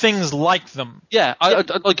things like them. Yeah,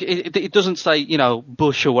 like it doesn't say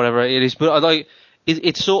Bush or whatever it is, but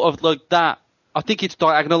it's sort of like that. I think it's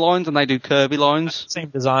diagonal lines and they do curvy lines. Same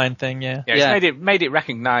design thing, yeah. Yeah, it's made it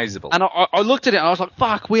recognizable. And I looked at it and I was like,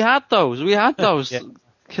 fuck, we had those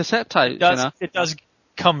cassette tapes. It does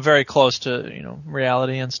come very close to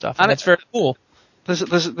reality and stuff, and it's very cool.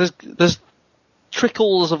 There's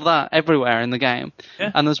trickles of that everywhere in the game.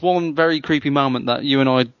 Yeah. And there's one very creepy moment that you and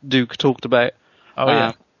I, Duke, talked about.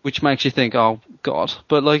 Which makes you think, oh god.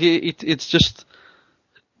 But like it's just,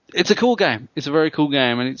 it's a cool game. It's a very cool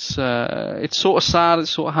game, and it's sort of sad,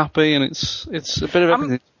 it's sort of happy, and it's a bit of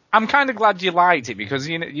everything. I'm kind of glad you liked it because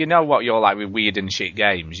you know what you're like with weird and shit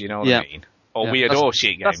games. You know what I mean? Or weird or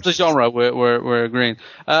shit games. That's the genre we're agreeing.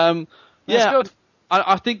 That's good.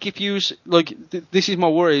 I think if you like, this is my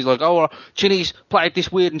worry. Is like, oh, Chinny's played this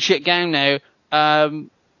weird and shit game now.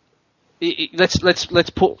 Let's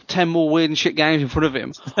put 10 more weird and shit games in front of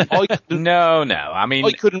him. No. I mean,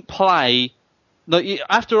 I couldn't play. Like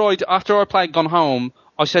after I played Gone Home,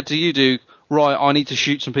 I said to you, Duke, right, I need to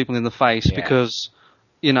shoot some people in the face because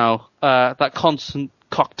that constant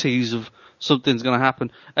cock tease of something's going to happen.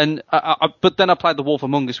 And but then I played The Wolf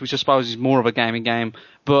Among Us, which I suppose is more of a gaming game,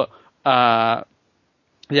 but.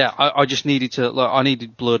 I just needed I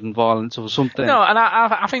needed blood and violence or something. No, and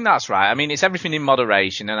I think that's right. I mean, it's everything in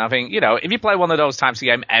moderation, and I think, if you play one of those types of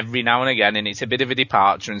game every now and again, and it's a bit of a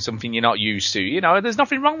departure and something you're not used to, there's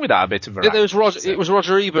nothing wrong with that, a bit of variety. It was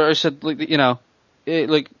Roger Ebert who said,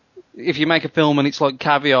 if you make a film and it's like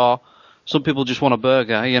caviar, some people just want a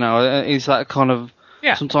burger, it's that kind of,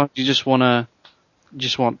 sometimes you just want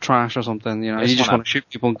trash or something, you just want to shoot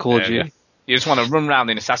people and call it you. You just want to run around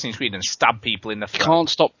in Assassin's Creed and stab people in the throat. You can't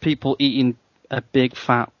stop people eating a big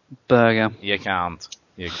fat burger. You can't.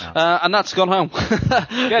 And that's Gone Home.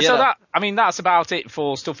 So that's about it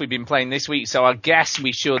for stuff we've been playing this week. So I guess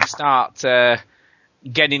we should start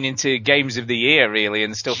getting into games of the year, really,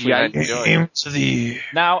 and stuff we enjoy. Games of the year.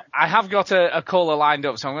 Now, I have got a caller lined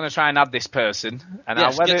up, so I'm going to try and add this person. And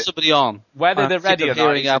yes, get somebody on. Whether they're ready or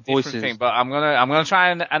not is a different thing, but I'm going to try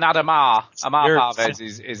and add Amar. Amar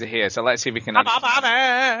Parvez is here, so let's see if we can...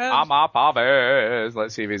 Amar Parvez!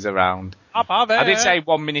 Let's see if he's around. I did say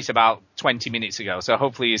 1 minute about 20 minutes ago, so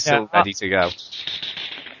hopefully he's still ready to go.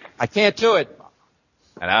 I can't do it.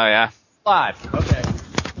 I know, yeah. Live. Okay.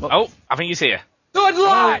 Oh, I think he's here. Do it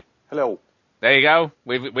live! Hello. There you go.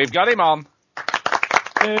 We've got him on.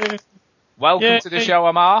 Welcome to the show,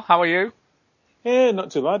 Amar. How are you? Yeah,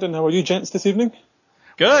 not too bad. And how are you, gents, this evening?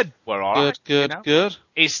 Good. We're all right. Good.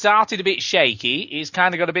 It started a bit shaky. It's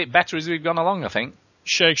kind of got a bit better as we've gone along, I think.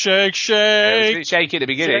 Shake. It was a bit shaky at the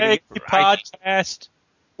beginning. Shaky podcast.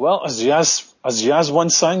 Well, as Yaz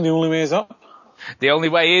once sang, the only way is up. The only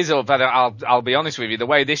way is up, and I'll be honest with you, the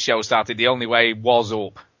way this show started, the only way was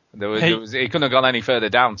up. It couldn't have gone any further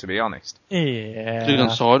down, to be honest. Yeah. Could have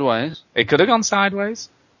gone sideways. It could have gone sideways,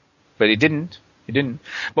 but it didn't.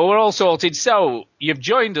 But we're all sorted. So, you've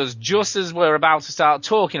joined us just as we're about to start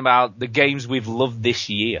talking about the games we've loved this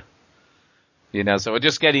year. So we're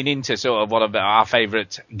just getting into sort of what our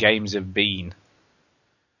favourite games have been.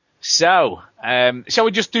 So, shall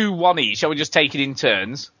we just do one each? Shall we just take it in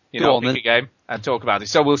turns? Pick a game and talk about it.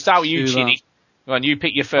 So we'll start with you, Chinny. Go on, you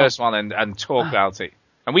pick your first one and talk about it.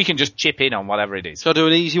 And we can just chip in on whatever it is. Shall I do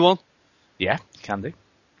an easy one? Yeah, you can do.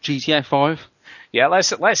 GTA 5. Yeah,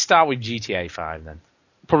 let's start with GTA 5 then.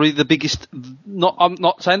 Probably the biggest, I'm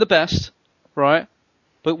not saying the best, right?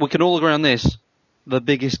 But we can all agree on this. The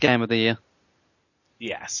biggest game of the year.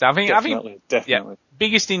 Yes, I think definitely. Yeah,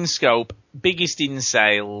 biggest in scope, biggest in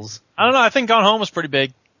sales. I don't know, I think Gone Home was pretty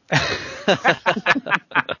big.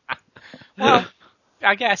 Well,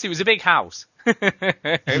 I guess it was a big house.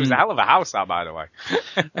 It was a hell of a house, that, by the way.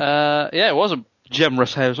 Yeah, it was a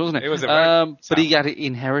generous house, wasn't it? It was a very but he got it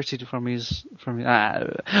inherited from his. Yeah,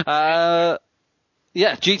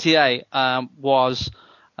 GTA was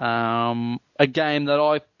a game that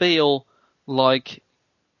I feel like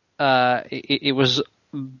it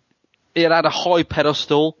had a high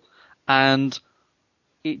pedestal, and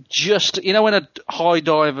it just, when a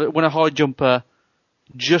high jumper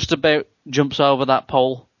just about jumps over that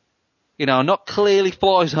pole, not clearly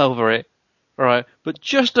flies over it, right, but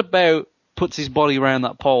just about puts his body around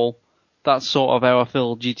that pole. That's sort of how I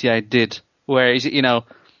feel GTA did. Whereas, the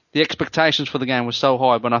expectations for the game were so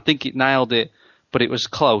high, but I think it nailed it, but it was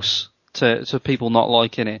close to people not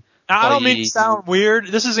liking it. I don't mean to sound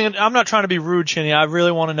weird. I'm not trying to be rude, Chinny. I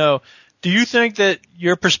really want to know. Do you think that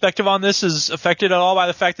your perspective on this is affected at all by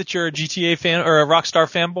the fact that you're a GTA fan or a Rockstar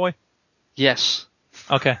fanboy? Yes.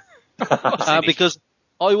 Okay. Because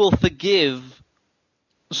I will forgive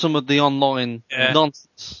some of the online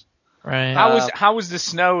nonsense. Right. How was the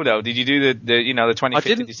snow though? Did you do the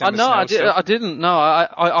 25th of December? I didn't. No,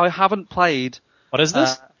 I haven't played. What is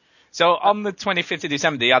this? So on the 25th of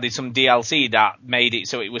December, they added some DLC that made it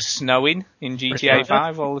so it was snowing in GTA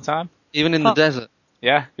 5 all the time. Even in the desert.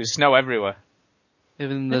 Yeah, there's snow everywhere.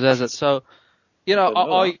 Even in the desert. So,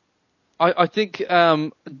 I think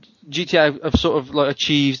GTA have sort of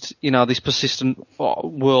achieved, this persistent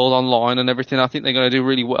world online and everything. I think they're going to do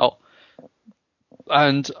really well.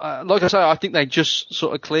 And like I say, I think they just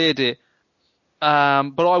sort of cleared it. But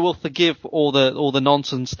I will forgive all the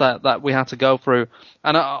nonsense that we had to go through.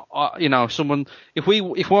 And if we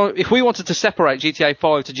wanted to separate GTA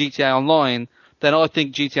 5 to GTA Online, then I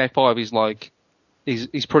think GTA 5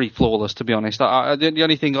 is pretty flawless, to be honest. The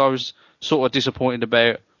only thing I was sort of disappointed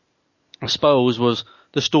about, I suppose, was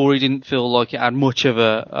the story didn't feel like it had much of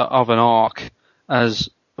an arc as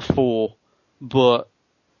 4, but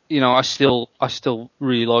I still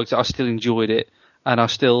really liked it. I still enjoyed it, and I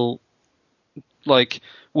still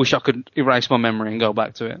wish I could erase my memory and go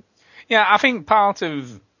back to it. Yeah, I think part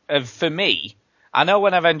of for me, I know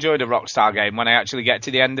when I've enjoyed a Rockstar game when I actually get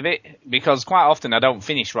to the end of it, because quite often I don't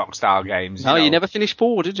finish Rockstar games. You never finished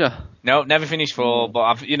 4, did you? No, never finished 4, but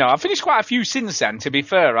I've finished quite a few since then, to be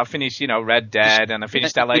fair. I've finished, Red Dead, and I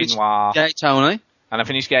finished LA Noire. Gay Tony. And I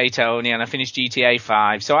finished Gay Tony, and I finished GTA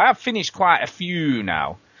 5, so I have finished quite a few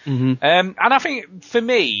now. Mm-hmm. And I think, for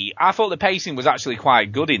me, I thought the pacing was actually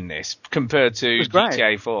quite good in this, compared to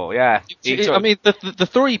GTA 4, yeah. The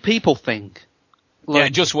 3 people thing. It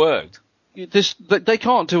just worked. They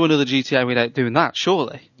can't do another GTA without doing that,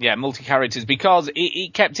 surely. Yeah, multi-characters, because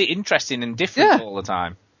it kept it interesting and different all the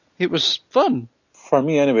time. It was fun. For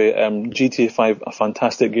me, anyway, GTA 5, a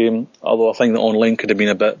fantastic game, although I think the online could have been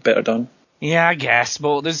a bit better done. Yeah, I guess,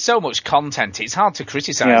 but there's so much content, it's hard to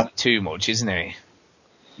criticise it too much, isn't it?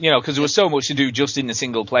 Because there was so much to do just in the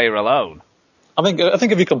single player alone. I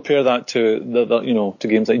think if you compare that to to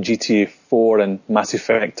games like GTA 4 and Mass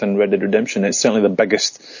Effect and Red Dead Redemption, it's certainly the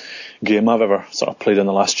biggest game I've ever sort of played on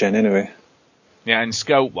the last gen anyway. Yeah, and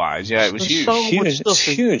scope-wise, it was huge. So much stuff it's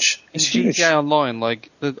huge. In GTA Online,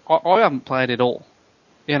 I haven't played it all.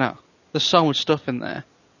 There's so much stuff in there.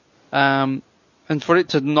 And for it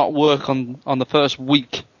to not work on the first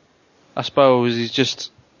week, I suppose, is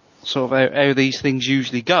just sort of how these things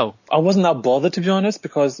usually go. I wasn't that bothered, to be honest,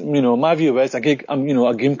 because, my view is, a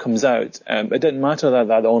game comes out, it didn't matter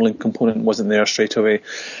that the online component wasn't there straight away.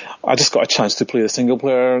 I just got a chance to play the single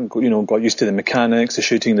player, got used to the mechanics, the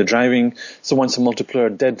shooting, the driving. So once the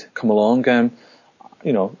multiplayer did come along,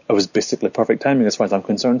 it was basically perfect timing as far as I'm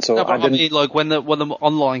concerned. So I mean, like when the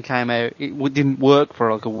online came out, it didn't work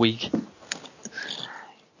for like a week.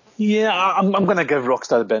 Yeah, I'm going to give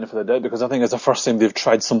Rockstar the benefit of the doubt, because I think it's the first time they've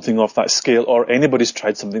tried something off that scale, or anybody's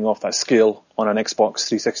tried something off that scale on an Xbox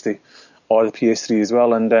 360 or the PS3 as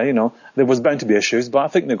well. And, there was bound to be issues, but I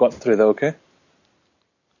think they got through that okay.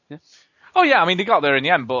 Yeah. Oh yeah, I mean, they got there in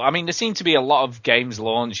the end, but I mean, there seem to be a lot of games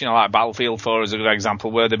launch, like Battlefield 4 is a good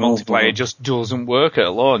example, where the multiplayer just doesn't work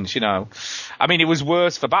at launch, I mean, it was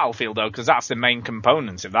worse for Battlefield though, because that's the main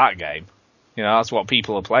component of that game. That's what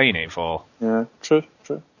people are playing it for. Yeah, true.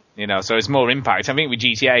 So it's more impact. I think with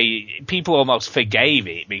GTA, people almost forgave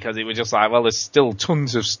it because it was just like, well, there's still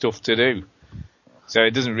tons of stuff to do. So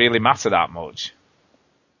it doesn't really matter that much.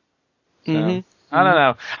 Mm-hmm. I don't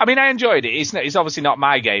know. I mean, I enjoyed it. It's obviously not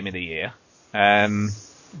my game of the year.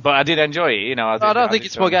 But I did enjoy it, I don't think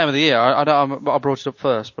it's my game of the year. I brought it up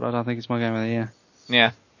first, but I don't think it's my game of the year.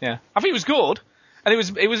 Yeah. I think it was good. And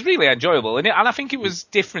it was really enjoyable. And I think it was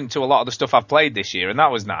different to a lot of the stuff I've played this year, and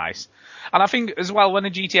that was nice. And I think, as well, when a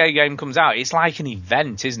GTA game comes out, it's like an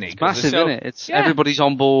event, isn't it? It's massive, isn't it? Everybody's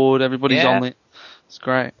on board, everybody's on it. It's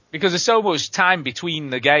great. Because there's so much time between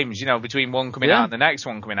the games, between one coming out and the next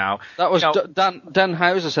one coming out. That was Dan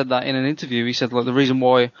Houser said that in an interview. He said, one of the reasons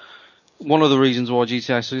why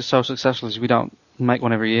GTA is so successful is we don't make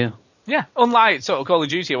one every year. Yeah, unlike sort of Call of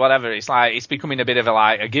Duty or whatever, it's like it's becoming a bit of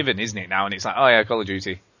a given, isn't it now? And it's like, oh yeah, Call of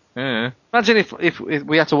Duty. Imagine if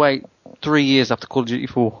we had to wait 3 years after Call of Duty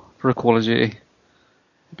 4 for a Call of Duty. It'd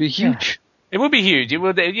be huge. Yeah. It would be huge. It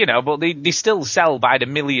would, but they still sell by the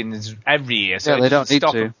millions every year. So they don't need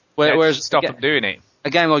to. Whereas stop them doing it. A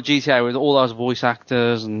game like GTA with all those voice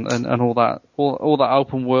actors and all that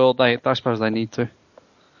open world, I suppose they need to.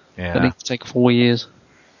 Yeah. They need to take 4 years.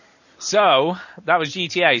 So, that was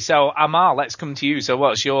GTA. So, Amar, let's come to you. So,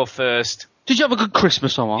 what's your first... Did you have a good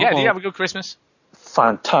Christmas, Amar? Yeah, did you have a good Christmas?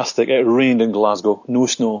 Fantastic. It rained in Glasgow. No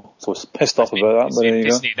snow. So I was pissed off about that. But there you go.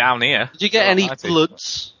 Pissing it down here. Did you get any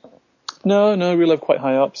floods? No, we live quite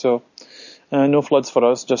high up, so no floods for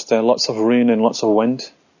us. Just lots of rain and lots of wind.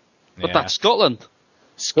 But that's Scotland.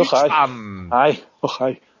 Scotland. Aye.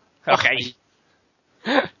 Okay.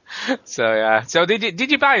 So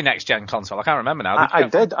did you buy a next gen console? I can't remember now. I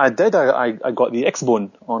did. I got the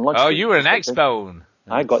X-Bone on launch. Oh, you were an X-Bone.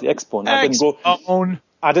 I got the X-Bone.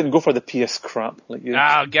 I didn't go for the PS crap like you.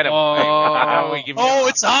 Oh, get it.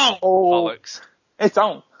 It's on. Bollocks. It's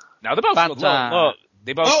on. No, they're both good. Look,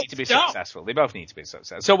 they both need to be successful. They both need to be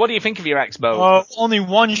successful. So what do you think of your X-Bone? Only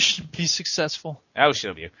one should be successful. How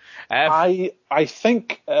should you? I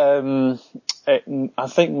think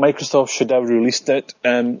Microsoft should have released it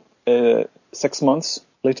 6 months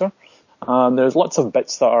later. There's lots of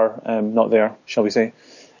bits that are not there, shall we say.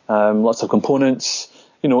 Lots of components.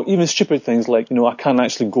 Even stupid things like, I can't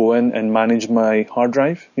actually go in and manage my hard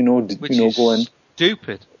drive. Which is go in.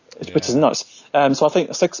 Stupid. Which is nuts. So I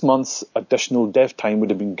think 6 months additional dev time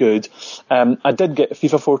would have been good. I did get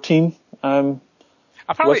FIFA 14.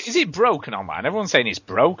 Apparently, is it broken online? Everyone's saying it's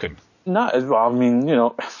broken. No, I mean,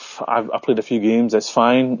 I played a few games. It's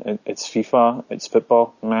fine. It's FIFA. It's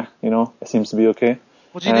football. Meh, it seems to be okay.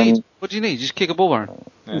 What do you need? What do you need? Just kick a ball around.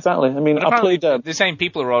 Yeah. Exactly. I mean, I played... They're saying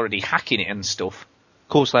people are already hacking it and stuff. Of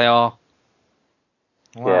course they are.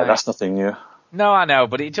 Why? Yeah, that's nothing new. No, I know,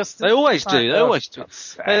 but it just... They always do. They always do.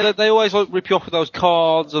 They always rip you off with those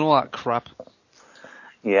cards and all that crap.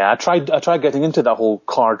 Yeah, I tried getting into that whole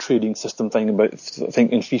card trading system thing in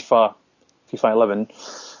FIFA 11.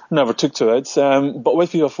 Never took to it. But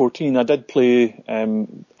with FIFA 14, I did play it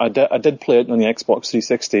on the Xbox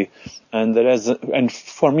 360, and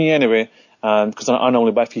for me anyway, because I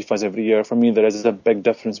normally buy FIFAs every year, for me there is a big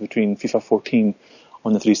difference between FIFA 14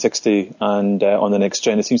 on the 360 and on the next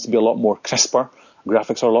gen. It seems to be a lot more crisper.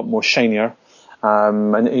 Graphics are a lot more shinier.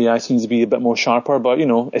 And AI seems to be a bit more sharper, but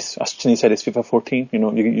it's, as Chinny said, it's FIFA 14.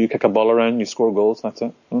 You kick a ball around, you score goals, that's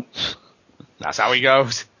it. That's how he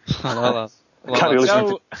goes. I love that. Can't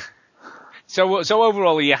really So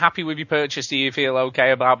overall, are you happy with your purchase? Do you feel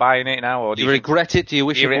okay about buying it now, or do you regret it? Do you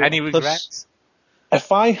wish you bought any it? regrets?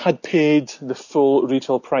 If I had paid the full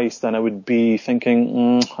retail price, then I would be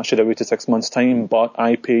thinking, I should have waited 6 months' time, but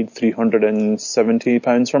I paid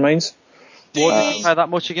 £370 for mine. What did you pay that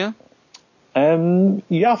much again?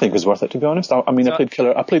 Yeah, I think it was worth it, to be honest. I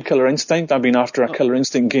played Killer Instinct. I've been after a Killer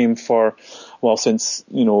Instinct game since,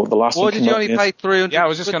 the last one. Why did you only pay 300? Yeah, I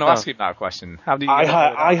was just going to ask you that question. How do you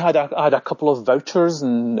I had a couple of vouchers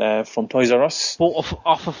from Toys R Us. Bought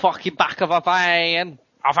off the fucking back of a van.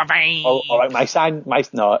 Off a van. Oh, alright, my son,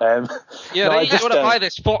 no. Yeah, no, you want to buy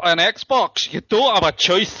this for an Xbox. You don't have a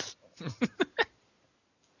choice.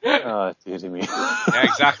 Oh, dear me. Yeah,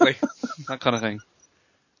 exactly. That kind of thing.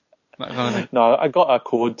 No, I got a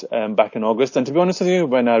code back in August, and to be honest with you,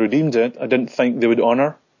 when I redeemed it, I didn't think they would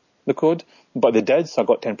honour the code, but they did, so I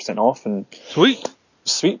got 10% off. And Sweet.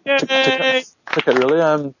 Took it really.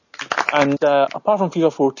 And apart from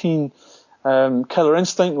FIFA 14, Killer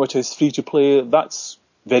Instinct, which is free to play, that's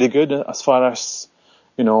very good as far as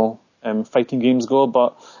fighting games go.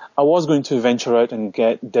 But I was going to venture out and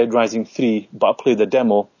get Dead Rising 3, but I played the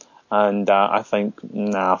demo, and I think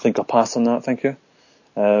I'll pass on that. Thank you.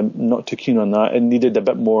 Not too keen on that. It needed a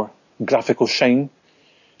bit more graphical shine,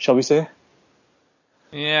 shall we say?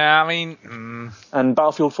 Yeah, I mean... And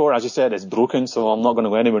Battlefield 4, as you said, is broken, so I'm not going to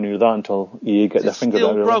go anywhere near that until EA get their finger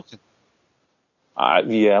down. It's still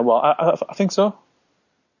broken? Yeah, well, I think so.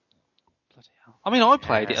 Bloody hell. I mean, I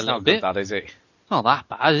played it a little bit. It's not that, is it? Not that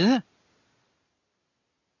bad, is it?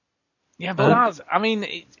 Yeah, but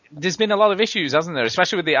there's been a lot of issues, hasn't there?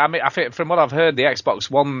 Especially with I think from what I've heard, the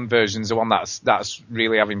Xbox One version's the one that's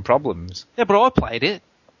really having problems. Yeah, but I played it.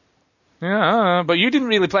 Yeah, but you didn't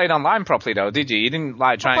really play it online properly, though, did you? You didn't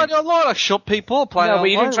try and... I played it online, I shot people, but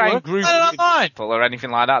you didn't try and group people or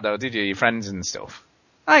anything like that, though, did you? Your friends and stuff.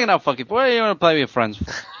 I ain't no fucking... What do you want to play with your friends for?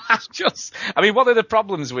 what are the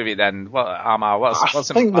problems with it then? Amar, what's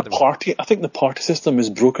I think the party system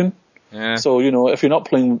is broken. Yeah. So, if you're not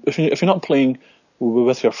playing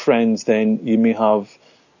with your friends, then you may have,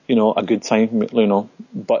 a good time,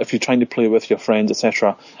 but if you're trying to play with your friends,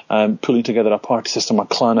 etc., pulling together a party system, a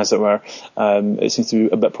clan, as it were, it seems to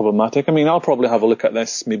be a bit problematic. I mean, I'll probably have a look at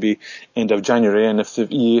this maybe end of January, and if the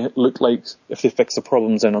EA if they fix the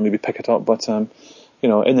problems, then I'll maybe pick it up. But, in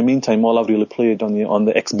the meantime, all I've really played on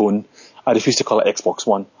the Xbone, I refuse to call it Xbox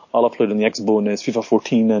One, all I've played on the Xbone is FIFA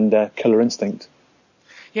 14 and Killer Instinct.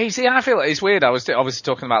 Yeah, you see, I feel it's weird. I was obviously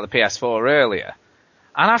talking about the PS4 earlier,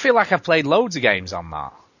 and I feel like I've played loads of games on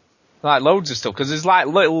that. Like, loads of stuff, because there's,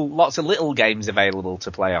 lots of little games available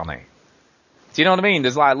to play on it. Do you know what I mean?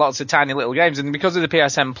 There's, lots of tiny little games, and because of the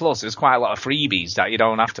PSN Plus, there's quite a lot of freebies that you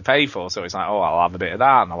don't have to pay for, so it's like, I'll have a bit of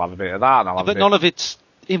that, and I'll have a bit of that, and I'll have a bit... But none of it's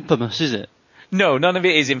infamous, is it? No, none of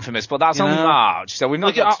it is infamous, but that's only March, so we've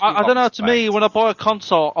not got I don't know, to me, when I buy a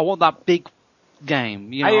console, I want that big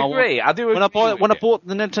game. I agree. I do agree. When I bought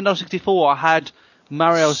the Nintendo 64, I had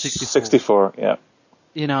Mario 64. 64, yeah.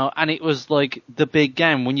 And it was like the big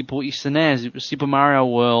game. When you bought your SNES, it was Super Mario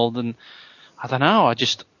World, and I don't know. I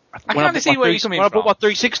kind of see where you're coming from. When I bought my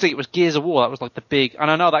 360, it was Gears of War. That was like the big. And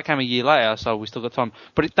I know that came a year later, so we still got time.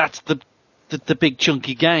 But that's the big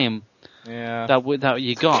chunky game. Yeah. That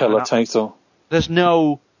you got. Killer title. There's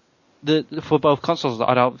for both consoles,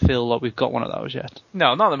 I don't feel like we've got one of those yet.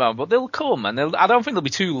 No, not at the moment, but they'll come, and I don't think they'll be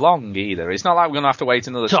too long either. It's not like we're going to have to wait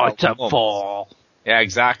another 12 months. Titanfall. Yeah,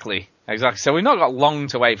 exactly. So we've not got long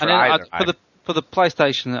to wait for either. For the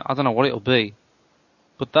PlayStation, I don't know what it'll be,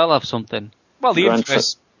 but they'll have something. Well, the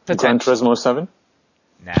infamous Gran Turismo 7?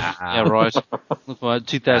 Nah. Yeah, right.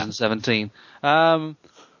 2017.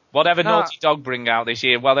 Whatever Naughty Dog bring out this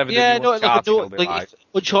year, whatever they do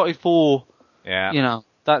Uncharted 4. Yeah.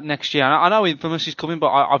 That next year. I know Infamous is coming, but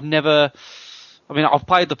I've never... I mean, I've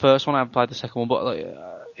played the first one, I haven't played the second one,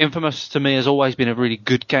 but Infamous to me has always been a really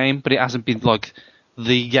good game, but it hasn't been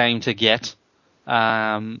the game to get.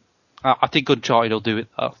 I think Uncharted will do it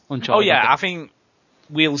though. I think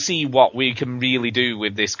we'll see what we can really do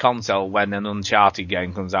with this console when an Uncharted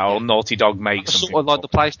game comes out, or Naughty Dog makes something. Sort of like the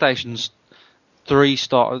PlayStation's 3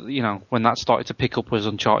 started, when that started to pick up as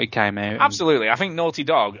Uncharted came out. Absolutely. I think Naughty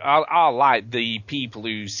Dog are like the people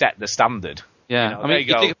who set the standard. Yeah. I mean,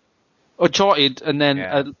 you think Uncharted and then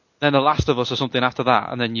The Last of Us or something after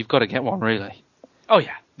that, and then you've got to get one, really. Oh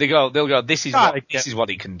yeah. They'll go, this is what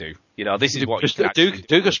he can do. This is what he can do.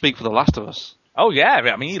 Do go speak for The Last of Us. Oh yeah,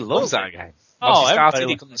 I mean, he loves that game. Once he started,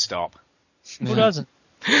 he couldn't stop. Who doesn't?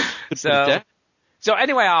 So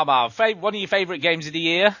anyway, Amar, one of your favourite games of the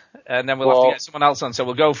year, and then we'll have to get someone else on, so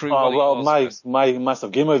we'll go through my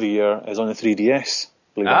massive game of the year is on the 3DS,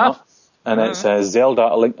 believe it or not. and it says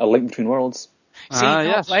Zelda: A Link Between Worlds. See,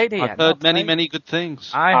 yes. Played it. I've heard many good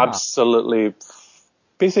things. Absolutely.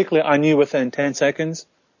 Basically, I knew within 10 seconds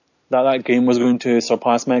that game was going to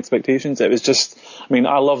surpass my expectations. It was just, I mean,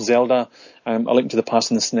 I love Zelda. A Link to the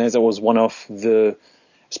Past on the SNES. It was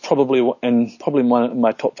it's probably one of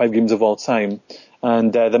my top 5 games of all time.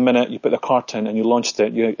 And the minute you put the cart in and you launched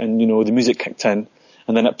it, the music kicked in,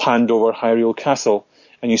 and then it panned over Hyrule Castle,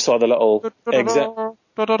 and you saw the little exit. I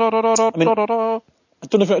mean, I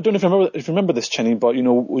don't know if you remember this, Chinny, but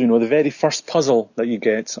the very first puzzle that you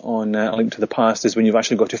get on A Link to the Past is when you've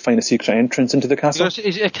actually got to find a secret entrance into the castle. Is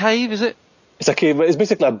it a cave? Is it? It's a cave. It's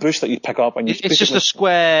basically a bush that you pick up, and it's just a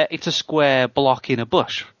square. It's a square block in a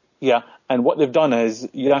bush. Yeah, and what they've done is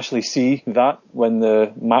you actually see that when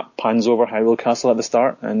the map pans over Hyrule Castle at the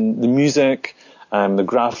start, and the music, the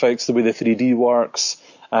graphics, the way the 3D works.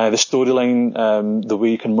 The storyline, the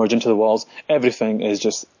way you can merge into the walls, everything is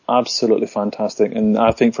just absolutely fantastic. And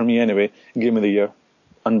I think for me anyway, Game of the Year.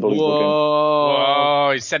 Unbelievable game.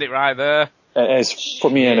 Whoa, you said it right there. It is, for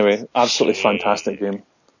me anyway, absolutely fantastic game.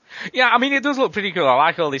 Yeah, I mean, it does look pretty cool. I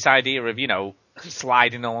like all this idea of,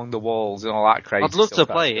 sliding along the walls and all that crazy stuff. I'd love to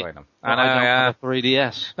play it. I know, I don't have a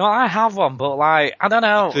 3DS. No, I have one, but I don't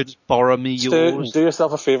know. You could borrow me yours. Do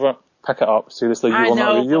yourself a favour. Pick it up. Seriously,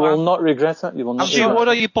 you will not regret it. You will not. Why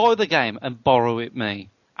don't you buy the game and borrow it me?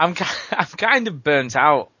 I'm kind of burnt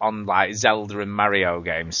out on like Zelda and Mario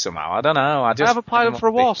games somehow. I don't know. I haven't played them for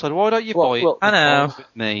a while, so why don't you buy it? I know.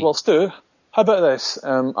 Me. Well, Stu, how about this?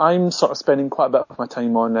 I'm sort of spending quite a bit of my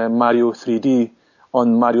time on Mario 3D,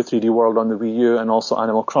 on Mario 3D World on the Wii U, and also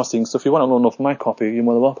Animal Crossing. So if you want to loan off my copy, you're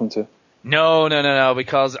more than welcome to. No,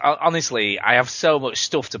 because honestly, I have so much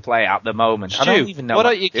stuff to play at the moment. Stu, I don't even know why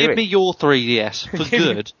don't you give me your 3DS for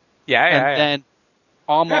good? And then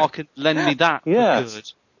Amar can lend me that for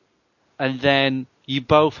good. And then you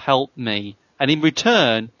both help me. And in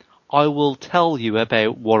return, I will tell you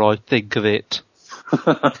about what I think of it.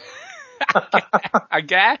 I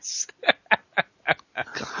guess.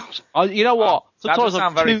 You know what? Sometimes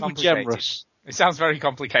I'm too generous. It sounds very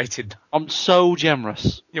complicated. I'm so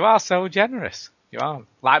generous. You are so generous. You are.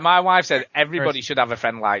 Like my wife said, everybody should have a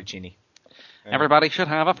friend like Ginny. Everybody should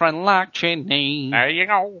have a friend like Ginny. There you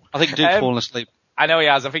go. I think Duke's fallen asleep. I know he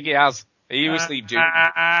has. I think he has. Are you asleep, Duke?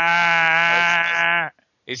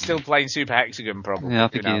 He's still playing Super Hexagon, probably. Yeah, I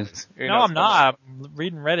think he is. No, I'm not. I'm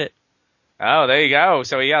reading Reddit. Oh, there you go.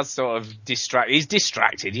 So he has sort of distracted. He's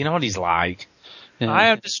distracted. You know what he's like. Yeah. I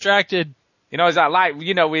am distracted. Is that like, we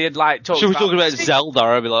had like talked about... we talking about Zelda?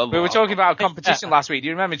 I'd be like, we were talking about a competition last week. Do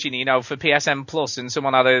you remember, Ginny, for PSN Plus, and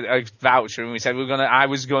someone had a voucher, and we said I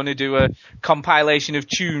was going to do a compilation of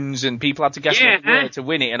tunes, and people had to guess what word to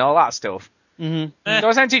win it, and all that stuff. Mm-hmm. So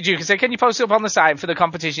I sent it to you and said, can you post it up on the site for the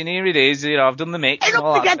competition? Here it is. I've done the mix. I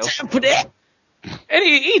don't think I time for that. And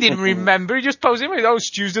he didn't remember. He just posted it.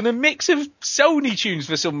 Stu's done a mix of Sony tunes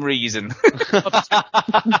for some reason.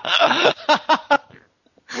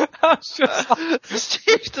 I was just like,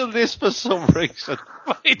 Steve's done this for some reason.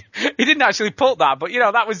 He didn't actually put that, but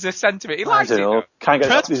that was the sentiment. He liked it.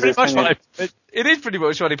 That's pretty much what it is pretty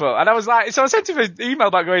much what he put. And I was like, so I sent him an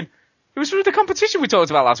email back going, it was through the competition we talked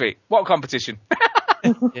about last week. What competition?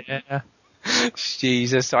 Yeah.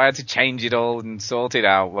 Jesus, so I had to change it all and sort it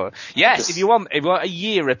out. But yes, if you want a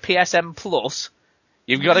year of PSN Plus,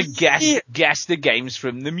 you've got to guess the games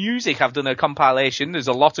from the music. I've done a compilation. There's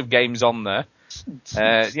a lot of games on there.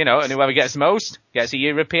 And whoever gets the most gets a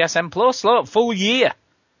year of PSN Plus. Look, full year.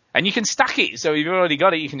 And you can stack it. So if you've already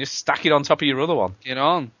got it, you can just stack it on top of your other one. Get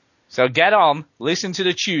on. So get on, listen to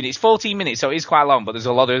the tune. It's 14 minutes, so it is quite long, but there's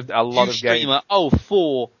a lot of games. Streamer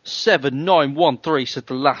 047913 said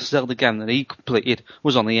the last Zelda game that he completed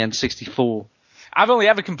was on the N64. I've only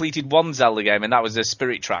ever completed one Zelda game, and that was the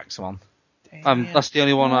Spirit Tracks one. That's the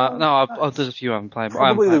only one. There's a few I haven't played.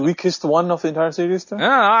 Probably the weakest one of the entire series, too. No,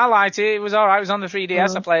 I liked it. It was alright. It was on the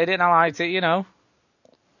 3DS. I played it, and I liked it, Or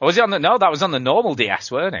was it on that was on the normal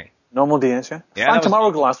DS, weren't it? Normal DS, yeah. Phantom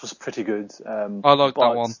Hourglass was pretty good. I liked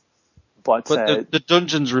that one. But the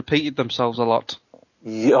dungeons repeated themselves a lot.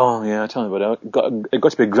 Yeah, tell me about it. It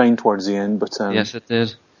got to be a grind towards the end, but yes, it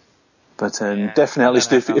did. But definitely,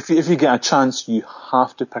 if you get a chance, you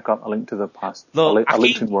have to pick up A Link to the Past. Look, A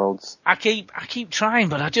Link Between Worlds. I keep trying,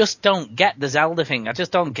 but I just don't get the Zelda thing. I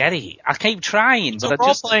just don't get it. I keep trying, but I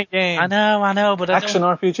just role-playing game. I know, but I Action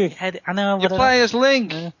don't RPG. I know, but you play as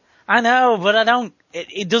Link. I know, but I don't.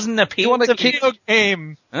 It doesn't appeal. You want to a video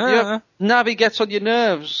game? Navi gets on your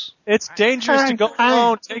nerves. It's dangerous to go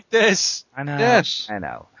alone. Take this. I know. Yes, I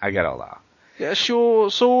know. I get all that. Yeah, sure.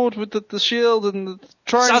 Sword with the shield and the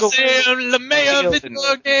triangle. Ça c'est le meilleur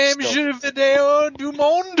video game jeu vidéo du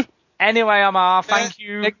monde. Anyway, Amar, thank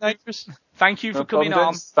you. Thank you for coming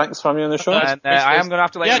on. Thanks for having me on the show. And I am going to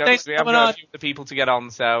have to let you go because we have got a few of the people to get on.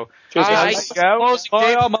 So, guys. Go.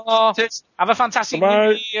 Bye, Amar. Have a fantastic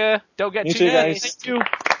New Year. Don't get too guys. Thank you.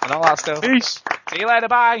 And all that stuff. Peace. See you later.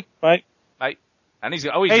 Bye. Bye. Bye. And he's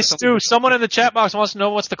hey, Stu, someone in the chat box wants to know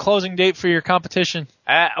what's the closing date for your competition.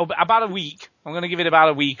 About a week. I'm going to give it about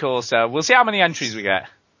a week or so. We'll see how many entries we get.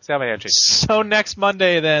 So next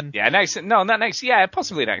Monday then. Yeah, not next. Yeah,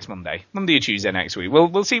 possibly next Monday. Monday or Tuesday next week.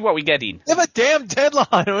 We'll see what we get in. They have a damn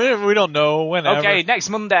deadline. We don't know whenever. Okay, next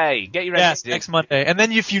Monday. Get your entries in. Yes, next Monday. And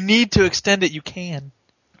then if you need to extend it, you can.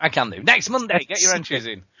 I can do. Next Monday, get your entries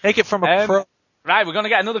in. Take it from a pro. Right, we're going to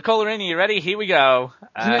get another caller in. Are you ready? Here we go.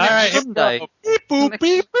 All right. Monday. Beep, boop,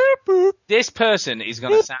 beep, boop, boop. This person is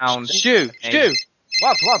going to sound... Stu.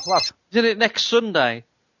 What? Isn't it next Sunday?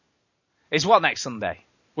 It's what next Sunday?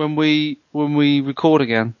 When we record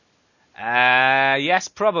again. Yes,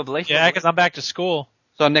 probably. Yeah, because I'm back to school.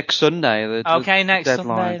 So next Sunday. Okay, next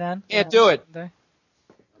deadline. Sunday then. Yeah, do it. Sunday.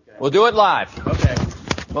 We'll do it live. Okay.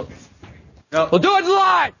 We'll do it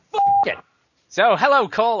live. F*** it. So, hello,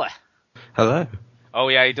 caller. Hello. Oh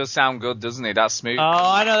yeah, he does sound good, doesn't he? That's smooth. Oh,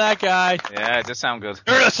 I know that guy. Yeah, it does sound good.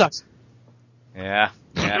 Sucks. Yeah.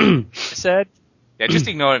 I said. Yeah, just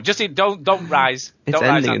ignore him. Just don't rise. It's don't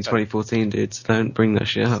ending rise in 2014, dude. So don't bring that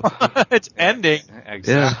shit up. It's ending.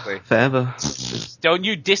 Exactly. Yeah, forever. Don't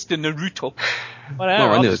you diss the Naruto. Whatever.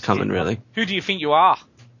 Well, I knew it was coming, really. Who do you think you are?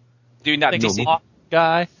 Doing that dissing?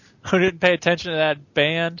 Guy who didn't pay attention to that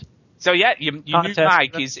band. So yeah, your new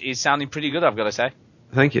mic is sounding pretty good, I've got to say.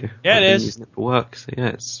 Thank you. Yeah, I've it been is. using it for work, so yeah,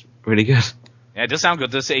 it's really good. Yeah, it does sound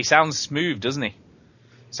good. He sounds smooth, doesn't he?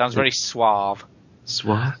 Sounds very suave.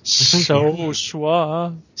 Suave? So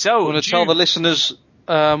suave. So, you want to tell the listeners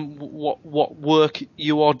what work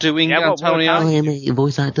you are doing, Antonio? I am a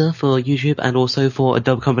voice actor for YouTube and also for a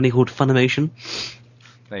dub company called Funimation.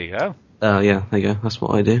 There you go. Yeah, there you go. That's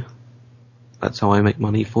what I do. That's how I make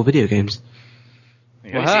money for video games.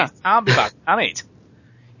 I'll be back. Damn it.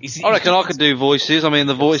 I reckon I could do voices. I mean,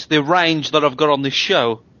 the range that I've got on this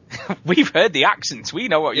show. We've heard the accents. We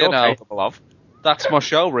know what you're capable of. That's my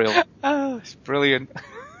show reel. Oh, it's brilliant.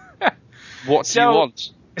 What do you want?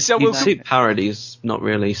 So we'll suit parodies, not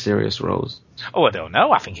really serious roles. Oh, I don't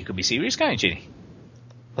know. I think you could be serious, can't you, Ginny?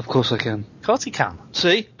 Of course I can. Of course he can.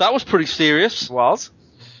 See? That was pretty serious. It was.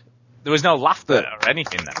 There was no laughter or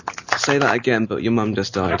anything then. Say that again, but your mum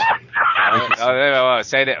just died.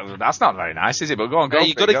 Say that. That's not very nice, is it? But go on, go.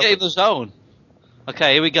 You've got to get in the zone.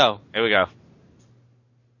 Okay, here we go. Oh,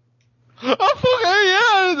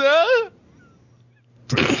 fucking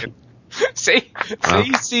yeah! See,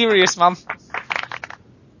 serious, man.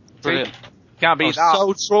 Brilliant. See? Can't beat that. I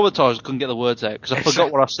was so traumatized I couldn't get the words out because I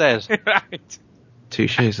forgot what I said. Right.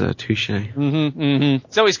 Touche, sir, touche.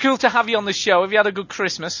 So it's cool to have you on the show. Have you had a good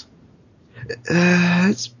Christmas?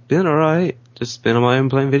 It's been alright. Just been on my own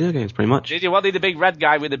playing video games, pretty much. Did you? What did the big red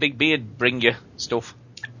guy with the big beard bring you? Stuff?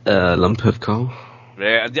 Lump of coal.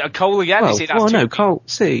 Coal again? No, coal.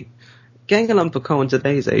 See, getting a lump of coal in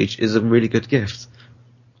today's age is a really good gift.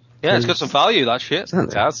 Yeah, it's got some value, that shit.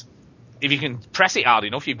 Exactly. It has. If you can press it hard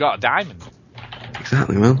enough, you've got a diamond.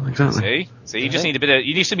 Exactly, man. Exactly. See, you just need a bit of.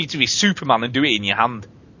 You need somebody to be Superman and do it in your hand.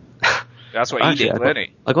 That's what you did, weren't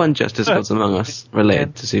it? I got Injustice Gods Among Us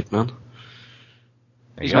related to Superman.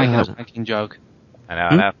 He's making a making joke.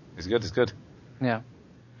 I know. It's good. Yeah.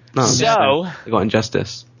 No, so I got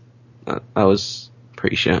Injustice. That was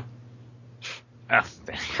pretty shit.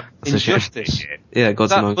 Injustice. Yeah,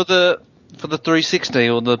 Gods Among Us. For the 360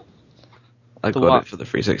 or the. I got it for the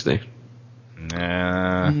 360.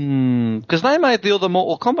 Because they made the other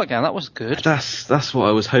Mortal Kombat game. That was good. That's what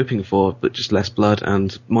I was hoping for, but just less blood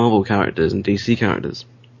and Marvel characters and DC characters.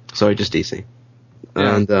 Sorry, just DC.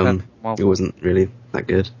 Yeah, and it wasn't really that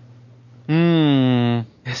good.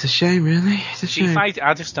 It's a shame, really. It's a shame.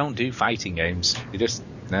 I just don't do fighting games. You just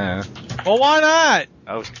no. Well, why not?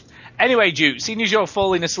 Oh. Anyway, Duke, seeing as you're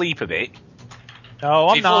falling asleep a bit. No,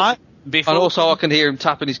 I'm not. And also, I can hear him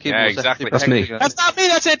tapping his keyboard. Yeah, exactly. That's me. That's not me.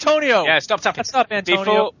 That's Antonio. Yeah, stop tapping. That's not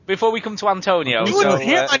Antonio. Before we come to Antonio, you wouldn't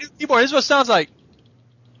hear my new keyboard. This is what it sounds like.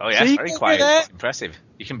 Oh yeah, it's very quiet. It's impressive.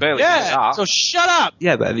 You can barely hear that. So shut up.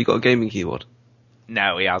 Yeah, but have you got a gaming keyboard?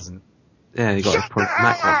 No, he hasn't. Yeah, he got a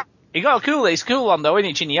Mac one. He got a cool. It's a cool one though, isn't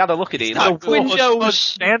it? Chinny? You had a look at it. It's Windows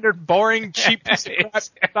standard, boring, cheap piece of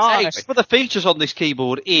crap. Some of the features on this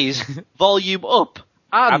keyboard is volume up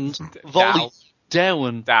and volume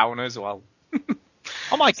down. Down as well.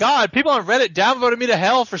 Oh my god, people on Reddit downvoted me to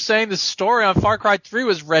hell for saying the story on Far Cry 3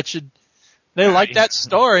 was wretched. They liked that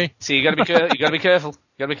story. See, you gotta be careful. You gotta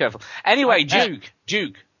be careful. Anyway,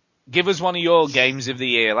 Duke, Give us one of your games of the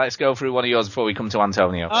year. Let's go through one of yours before we come to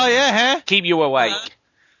Antonio. Oh, yeah, huh? Keep you awake.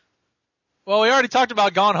 Well, we already talked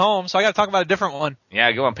about Gone Home, so I got to talk about a different one.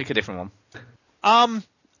 Yeah, go on, pick a different one.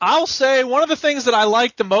 I'll say one of the things that I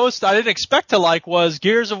liked the most, I didn't expect to like, was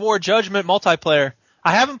Gears of War Judgment multiplayer.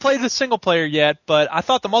 I haven't played the single player yet, but I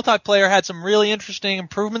thought the multiplayer had some really interesting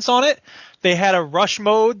improvements on it. They had a rush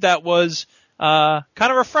mode that was kind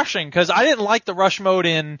of refreshing, because I didn't like the rush mode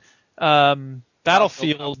in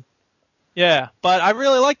Battlefield. Yeah, but I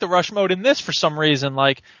really liked the rush mode in this for some reason.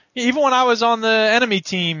 Like, even when I was on the enemy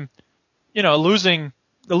team, you know,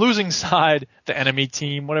 the losing side, the enemy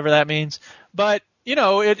team, whatever that means. But, you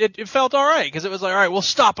know, it felt alright, because it was like, alright, we'll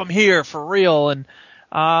stop them here for real. And,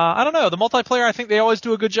 I don't know, the multiplayer, I think they always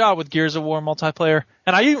do a good job with Gears of War multiplayer.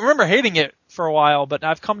 And I remember hating it for a while, but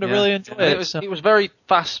I've come to really enjoy it. It was very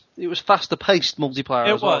fast, it was faster paced multiplayer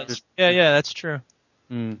as well. It was. Yeah, that's true.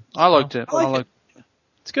 I liked it. I liked it.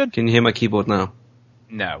 It's good. Can you hear my keyboard now?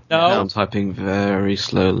 No. I'm typing very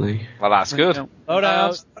slowly. Well, that's good. Slow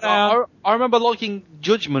down. I remember liking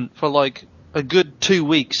Judgment for like a good 2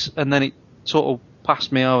 weeks, and then it sort of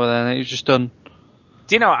passed me over there, and it was just done.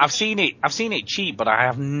 Do you know, I've seen it cheap, but I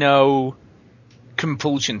have no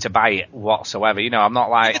compulsion to buy it whatsoever. You know, I'm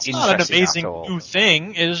not like it's interested not an amazing at all. new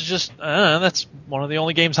thing. It's just, that's one of the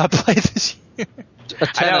only games I played this year.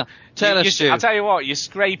 I'll tell you what, you're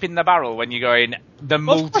scraping the barrel when you're going the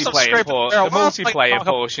multiplayer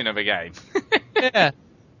portion of a game. Yeah.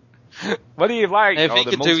 What do you like? If he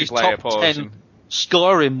the could do his multiplayer top portion. 10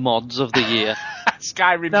 Skyrim mods of the year.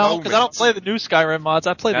 Skyrim No, moments. because I don't play the new Skyrim mods.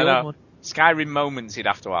 I play the old one. Skyrim moments he'd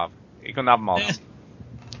have to have. He couldn't have mods.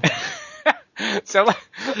 So,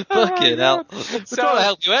 fucking hell. We're trying to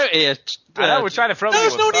help you out here. I know, we're trying to throw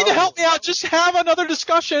There's you no a need to help me out. Just have another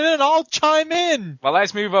discussion and I'll chime in. Well,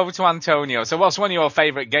 let's move over to Antonio. So what's one of your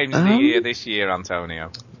favourite games of the year this year,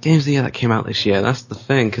 Antonio? Games of the year that came out this year, that's the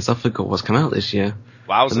thing, because I forgot what's come out this year.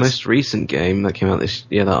 Wowzers. The most recent game that came out this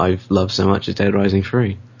year that I've loved so much is Dead Rising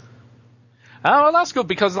 3. Oh, well, that's good,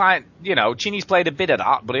 because, like, you know, Chinny's played a bit of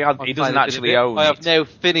that, but he doesn't actually own it. I have now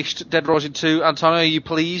finished Dead Rising 2. Antonio, are you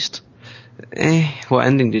pleased? What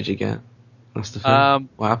ending did you get? That's the thing.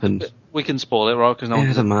 What happened? We can spoil it, right? Because no one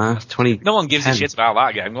doesn't matter. No one gives a shit about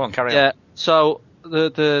that game. Go on, carry on. Yeah. So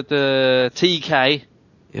the TK.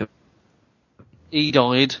 Yep. He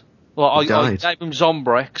died. Well, I died. gave him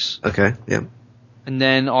Zombrex. Okay. Yep. And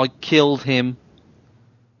then I killed him.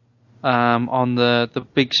 On the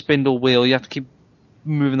big spindle wheel. You have to keep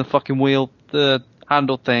moving the fucking wheel, the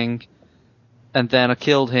handle thing. And then I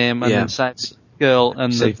killed him, and then saved the girl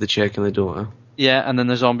and saved the chick and the daughter. Yeah, and then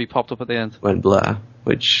the zombie popped up at the end. Went blur,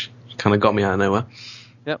 which kind of got me out of nowhere.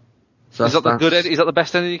 Yep. So is that the good? Is that the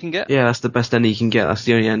best ending you can get? Yeah, that's the best ending you can get. That's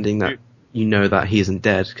the only ending that you know that he isn't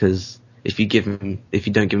dead, because if you don't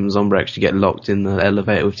give him Zombrex, you get locked in the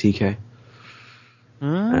elevator with TK.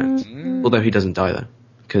 Although he doesn't die though,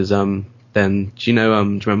 because then do you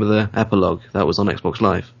remember the epilogue that was on Xbox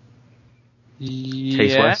Live? Yes.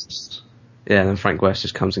 Case West. Yeah, then Frank West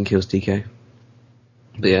just comes and kills TK.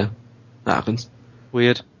 But yeah, that happens.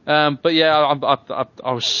 Weird. But yeah,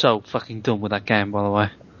 I was so fucking done with that game, by the way.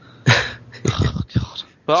 Oh god.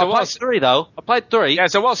 But so I played 3 though. I played 3. Yeah.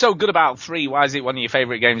 So what's so good about 3? Why is it one of your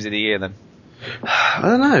favourite games of the year then? I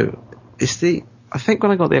don't know. I think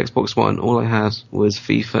when I got the Xbox One, all I had was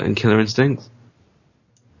FIFA and Killer Instinct.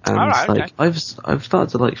 And okay. I've started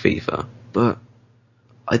to like FIFA, but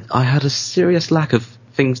I had a serious lack of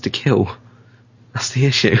things to kill. That's the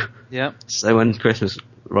issue. Yeah. So when Christmas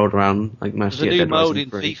rolled around, like most there's a new mode in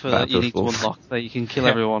FIFA that you need to unlock that you can kill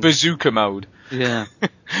everyone. Bazooka mode. Yeah.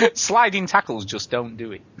 Sliding tackles just don't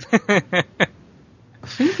do it. I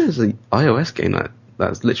think there's an iOS game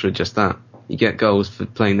that's literally just that. You get goals for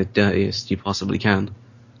playing the dirtiest you possibly can.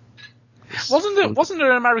 Wasn't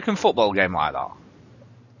there an American football game like that?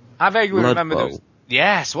 I vaguely remember there was.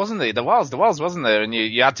 Yes, wasn't there? There was, wasn't there? And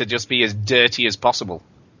you had to just be as dirty as possible.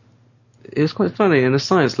 It was quite funny. In a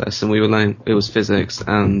science lesson, we were learning, it was physics,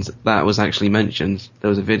 and that was actually mentioned. There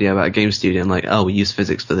was a video about a game studio, and we use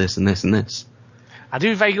physics for this and this and this. I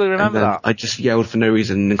do vaguely remember that. I just yelled for no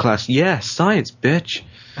reason in class, yeah, science, bitch.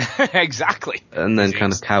 Exactly. And then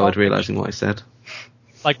kind of cowered, realising what I said.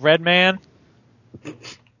 Like Red Man?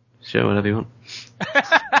 Sure, whatever you want.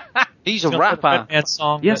 He's a rapper. Red Man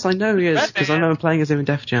song, yes, I know he is, because I know I'm playing as him in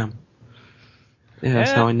Def Jam. Yeah,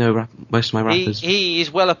 that's how I know most of my rappers. He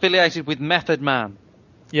is well affiliated with Method Man.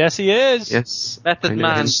 Yes, he is. Yes. Method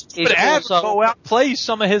Man is also... go out and play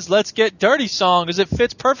some of his Let's Get Dirty song, because it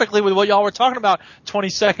fits perfectly with what y'all were talking about 20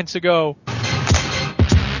 seconds ago.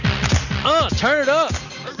 Turn it up.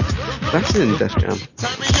 That's in Def Jam.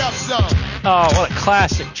 Oh, what a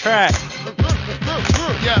classic track.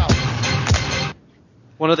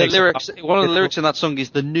 One of the lyrics in that song is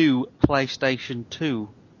the new PlayStation 2.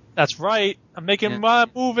 That's right. I'm making my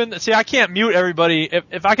move in. See, I can't mute everybody.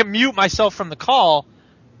 If I can mute myself from the call,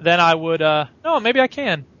 then I would. No, maybe I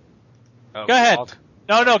can. Oh, go ahead. God.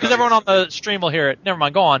 No, because everyone on the stream will hear it. Never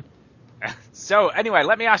mind. Go on. So, anyway,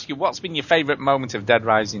 let me ask you, what's been your favourite moment of Dead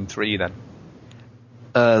Rising 3 then?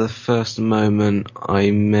 The first moment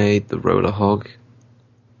I made the roller hog,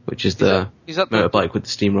 which is the motorbike with the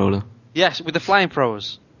steamroller. Yes, with the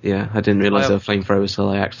flamethrowers. Yeah, I didn't realise they were flamethrowers, so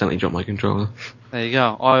I accidentally dropped my controller. There you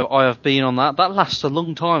go. I have been on that. That lasts a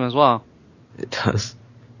long time as well. It does.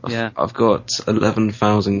 Yeah. I've got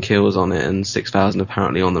 11,000 kills on it and 6,000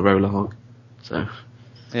 apparently on the roller hog. So,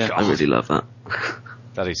 yeah, I really love that.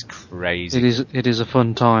 That is crazy. It is a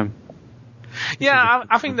fun time. Yeah,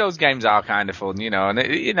 I think those games are kind of fun,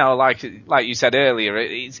 and like you said earlier,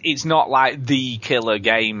 it's not like the killer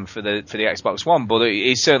game for the Xbox One, but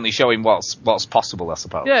it's certainly showing what's possible, I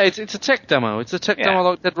suppose. Yeah, it's a tech demo. It's a tech demo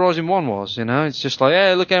like Dead Rising 1 was. It's just like,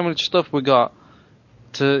 hey, look how much stuff we got.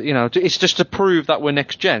 It's just to prove that we're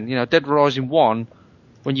next gen. Dead Rising 1,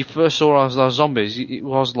 when you first saw those zombies, it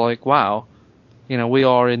was like, wow, we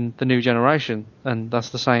are in the new generation, and that's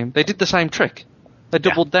the same. They did the same trick. They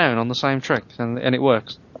doubled down on the same trick, and it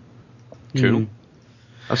works. Cool.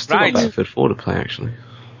 I've still got Battlefield 4 to play, actually.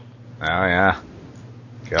 Oh, yeah.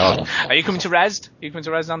 God. Are you coming to Res? Are you coming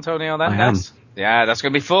to Res, Antonio, then? I am. Yeah, that's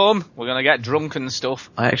going to be fun. We're going to get drunk and stuff.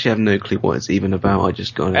 I actually have no clue what it's even about. I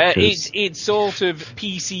just got it. It's sort of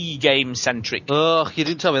PC game-centric. Ugh, you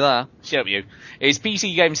didn't tell me that. Shut up, you. It's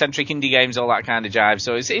PC game-centric, indie games, all that kind of jive,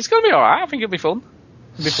 so it's going to be alright. I think it'll be fun.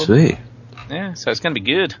 Sweet. Yeah, so it's going to be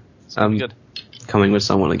good. It's going to be good. Coming with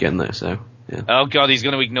someone again, though, so, yeah. Oh, God, he's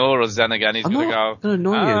going to ignore us then again. He's going to go, I'm not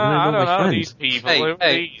annoying you. I don't know friend. these people.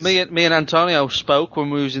 Hey, me and Antonio spoke when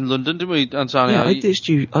we was in London, didn't we, Antonio? Yeah, I ditched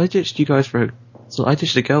you guys I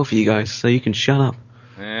ditched a girl for you guys, so you can shut up.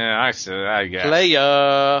 Yeah, I guess.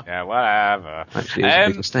 Player. Yeah, whatever. Actually, it was a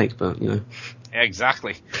big mistake, but,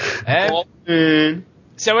 Exactly.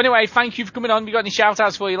 So anyway, thank you for coming on. Have you got any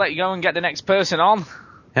shout-outs before you let you go and get the next person on?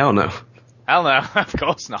 Hell no. Hell no, of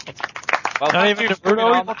course not. Well, thank you for coming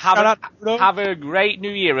on. Have a great New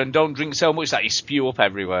Year, and don't drink so much that you spew up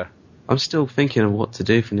everywhere. I'm still thinking of what to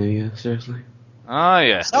do for New Year, seriously. Oh,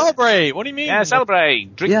 yeah. Celebrate! What do you mean? Yeah,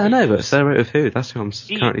 celebrate. Drink. Yeah, I know, but celebrate with who? That's who I'm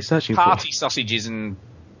currently searching for. Party sausages and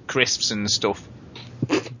crisps and stuff.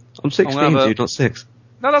 I'm 16, dude, not 6.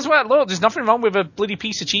 No, that's what. Look, there's nothing wrong with a bloody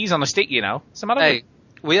piece of cheese on a stick, What's the matter with it?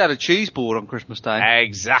 We had a cheese board on Christmas Day.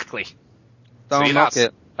 Exactly. Don't knock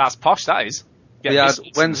it. That's posh, that is. We had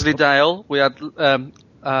Wensleydale. We had something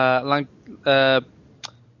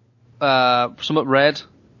red.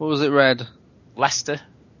 What was it? Red. Leicester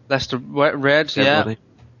red. Yeah.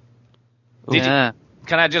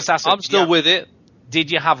 Can I just ask? I'm still with it.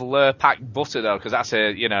 Did you have Lurpak butter though? Because that's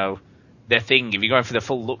their thing. If you're going for the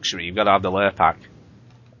full luxury, you've got to have the Lurpak.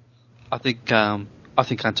 I think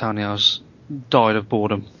Antonio's died of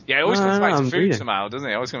boredom. Yeah, it always comes back to food somehow, doesn't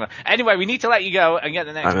it? Always comes back. Anyway, we need to let you go and get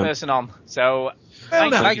the next person on. So,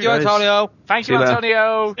 thank you, Antonio. Thank you,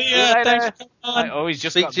 Antonio. See you later. He's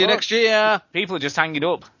just speak to you next year. People are just hanging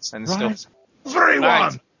up and stuff. Everyone!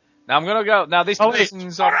 Right. Now I'm going to go. Now this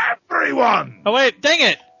person's for everyone! Oh wait, dang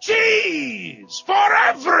it! Cheese! For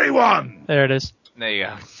everyone! There it is. There you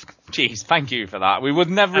go. Jeez, thank you for that. We would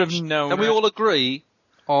never have known. And we all agree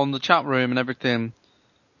on the chat room and everything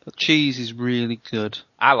that cheese is really good.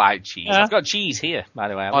 I like cheese. Yeah. I've got cheese here, by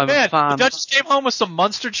the way. I'm a fan. The Duchess came home with some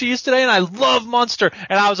Munster cheese today, and I love Munster.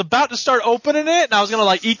 And I was about to start opening it, and I was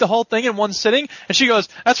going to eat the whole thing in one sitting. And she goes,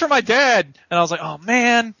 "That's for my dad." And I was like, "Oh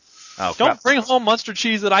man, don't bring home Munster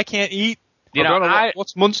cheese that I can't eat."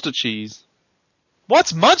 What's Munster cheese?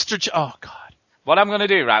 What's Munster cheese? Oh God. What I'm going to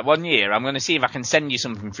do, right, one year, I'm going to see if I can send you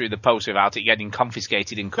something through the post without it getting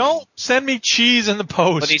confiscated in custody. Don't send me cheese in the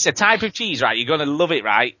post. But it's a type of cheese, right? You're going to love it,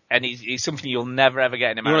 right? And it's something you'll never ever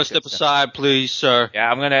get in America. You want to step aside, please, sir?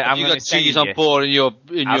 Yeah, I'm going to got cheese on board in your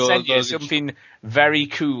I'll send you something very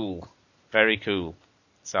cool. Very cool.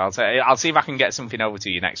 So I'll see if I can get something over to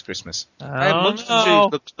you next Christmas. Munster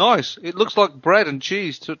cheese looks nice. It looks like bread and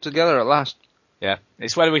cheese together at last. Yeah,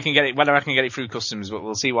 it's whether I can get it through customs, but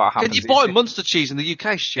we'll see what happens. Can you buy Munster cheese in the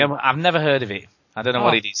UK, Stu? Yeah, I've never heard of it. I don't know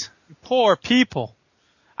what it is. Poor people.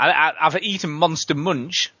 I've eaten Monster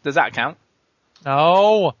Munch. Does that count?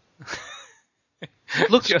 No. It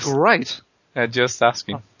looks great. Just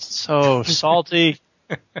asking. Oh, so salty.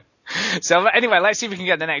 So anyway, let's see if we can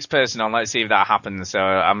get the next person on. Let's see if that happens. So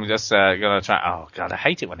I'm just going to try. Oh God, I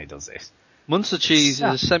hate it when he does this. Munster cheese is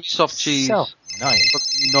a semi-soft cheese so from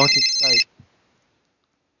the United States.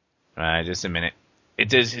 Right, just a minute.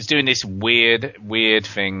 It's doing this weird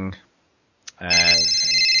thing.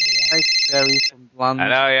 Very from bland. I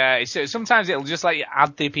know, yeah. Sometimes it'll just let you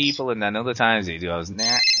add the people, and then other times it goes, nah,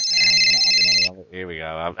 you're not adding any of it. Here we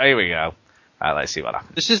go. Right, let's see what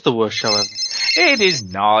happens. This is the worst show ever. It is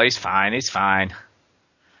not. It's fine.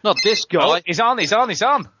 Not this guy. Oh, he's on.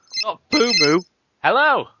 Not Boo-Moo.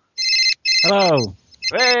 Hello.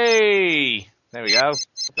 Hey! There we go.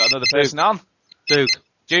 Got another person on. Duke,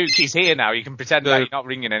 he's here now. You can pretend that you're not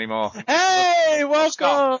ringing anymore. Hey, welcome!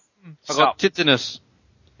 Stop. I got titinus.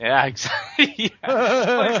 Yeah, exactly.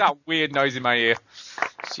 Yeah. What is that weird noise in my ear?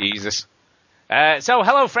 Jesus. So,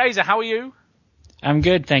 hello, Fraser. How are you? I'm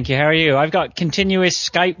good, thank you. How are you? I've got continuous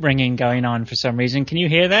Skype ringing going on for some reason. Can you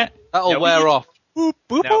hear that? That'll wear off. Boop,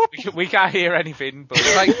 boop, No, boop. we can't hear anything. But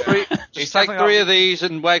Take three of these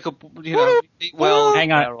and wake up, eat well.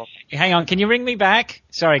 Hang on. Can you ring me back?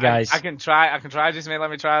 Sorry, guys. I can try. Just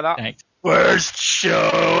let me try that. Thanks. Worst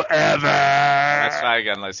show ever. Let's try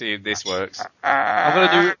again. Let's see if this works.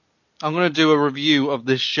 I'm gonna do a review of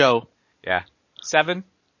this show. Yeah. 7?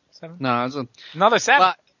 No, it's Another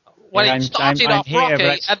 7. Well, Yeah, it started I'm off here, rocky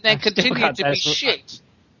but and then I've still continued got to be that. shit.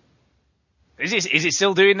 Is it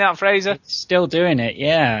still doing that, Fraser? It's still doing it,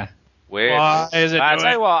 yeah. Weird. Why is it I'll doing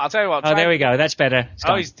tell you what. Oh, there we go. That's better. It's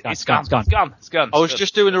gone. It's gone. I was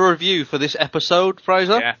just doing a review for this episode,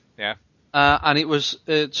 Fraser. Yeah. And it was,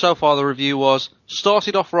 so far the review was,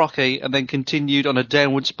 started off rocky and then continued on a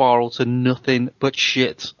downward spiral to nothing but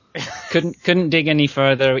shit. Couldn't dig any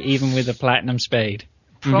further, even with a platinum spade.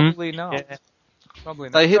 Probably not. Yeah. Probably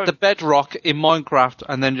not. They hit the bedrock in Minecraft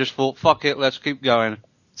and then just thought, fuck it, let's keep going.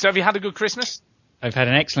 So have you had a good Christmas? I've had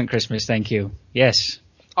an excellent Christmas, thank you. Yes.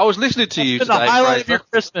 I was listening to you It's today, the highlight of Fraser. your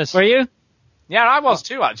Christmas. Were you? Yeah, I was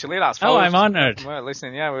too, actually. That's Oh, I'm honoured. We're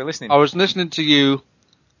listening. Yeah, we're listening. I was listening to you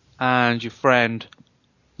and your friend.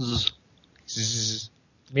 My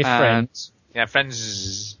friends. Yeah,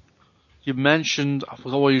 friends. You mentioned, I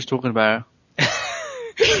forgot what you was talking about.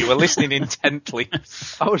 You were listening intently.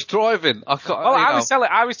 I was driving.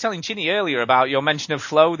 I was telling Chinny earlier about your mention of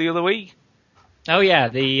Flow the other week. Oh, yeah,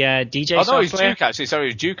 the DJ Oh, no, software. it was Duke, actually. Sorry, it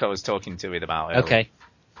was Duke I was talking to it about earlier. Okay.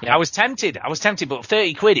 Yeah. I was tempted, but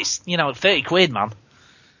 30 quid, it's 30 quid, man.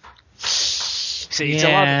 It's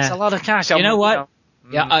a lot of cash. You know what?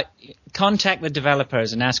 Yeah, contact the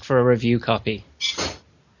developers and ask for a review copy.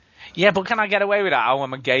 Yeah, but can I get away with that?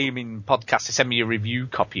 I'm a gaming podcast to send me a review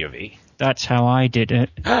copy of it. That's how I did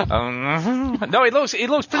it. No, it looks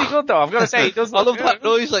pretty good though. I've got to say, it does. I love that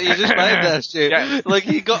noise that you just made there, Stu. Yeah. Like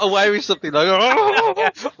he got away with something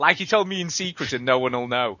like, like he told me in secret and no one will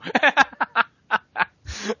know.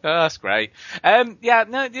 That's great. Yeah,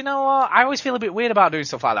 no, you know what? I always feel a bit weird about doing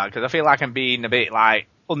stuff like that because I feel like I'm being a bit like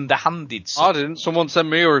underhanded. I didn't. Someone sent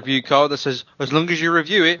me a review card that says, as long as you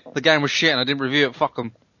review it, the game was shit and I didn't review it, fuck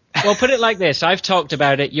them. Well, put it like this. I've talked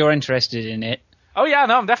about it. You're interested in it. Oh yeah,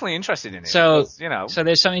 no, I'm definitely interested in it. So, because, so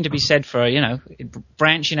there's something to be said for,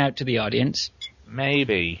 branching out to the audience.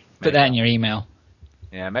 Maybe. Put that in your email.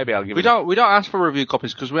 Yeah, maybe I'll give We don't ask for review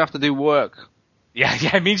copies because we have to do work. Yeah,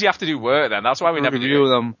 it means you have to do work then. That's why we never review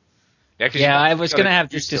them. Yeah, I was going to have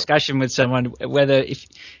this discussion with someone whether if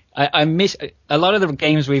I miss a lot of the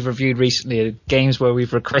games we've reviewed recently are games where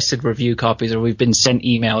we've requested review copies or we've been sent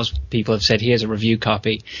emails. People have said, here's a review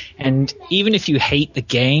copy. And even if you hate the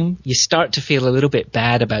game, you start to feel a little bit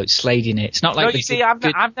bad about slating it. It's not like... No, you see, I've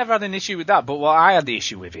never had an issue with that, but what I had the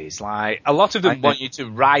issue with is, like, a lot of them want you to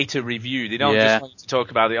write a review. They don't just want you to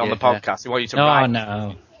talk about it on the podcast. They want you to write... Oh,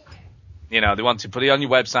 no. They want to put it on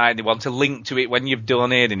your website, they want to link to it when you've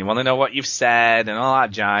done it, and you want to know what you've said and all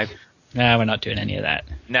that jive. No, we're not doing any of that.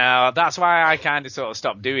 No, that's why I kind of sort of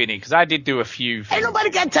stopped doing it, because I did do a few things. Ain't nobody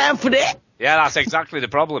got time for that. Yeah, that's exactly the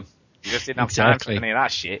problem. You just didn't have time for any of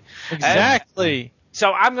that shit. Exactly.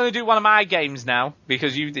 So I'm going to do one of my games now,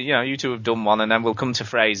 because you two have done one, and then we'll come to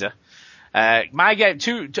Fraser. My game,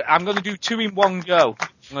 I'm going to do 2 in one go.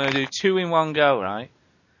 I'm going to do 2 in one go, right?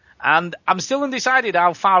 And I'm still undecided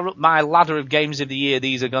how far up my ladder of games of the year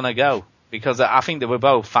these are going to go, because I think they were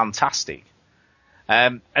both fantastic.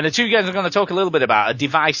 And the 2 games I'm going to talk a little bit about are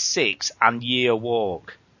Device 6 and Year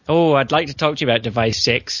Walk. Oh, I'd like to talk to you about Device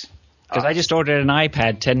 6, because I just ordered an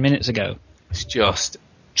iPad 10 minutes ago. It's just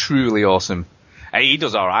truly awesome. Hey, he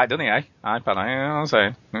does alright, doesn't he, iPad, I'll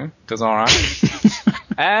say. Does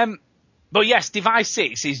alright. But yes, Device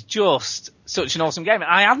 6 is just such an awesome game.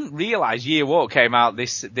 I hadn't realised Year Walk came out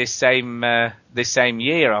this same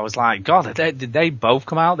year. I was like, God, did they both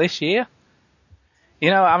come out this year?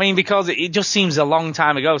 I mean, because it just seems a long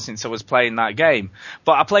time ago since I was playing that game.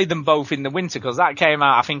 But I played them both in the winter because that came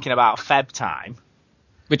out, I think, in about Feb time.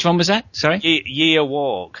 Which one was that? Sorry? Year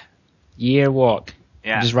Walk. Year Walk.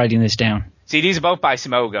 Yeah. I'm just writing this down. See, these are both by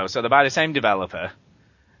Simogo, so they're by the same developer.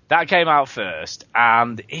 That came out first,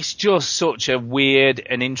 and it's just such a weird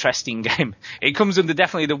and interesting game. It comes under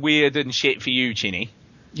definitely the weird and shit for you, Chinny.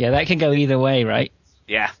 Yeah, that can go either way, right?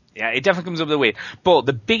 Yeah, it definitely comes under the weird. But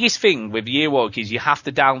the biggest thing with Year Walk is you have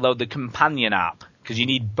to download the companion app, because you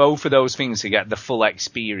need both of those things to get the full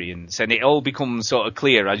experience, and it all becomes sort of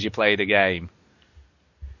clear as you play the game.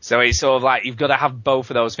 So it's sort of like you've got to have both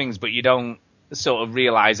of those things, but you don't sort of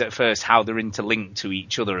realise at first how they're interlinked to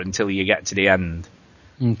each other until you get to the end.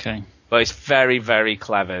 Okay. But it's very, very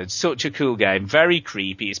clever. It's such a cool game. Very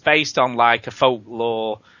creepy. It's based on like a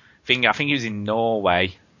folklore thing. I think it was in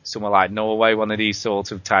Norway. Somewhere like Norway, one of these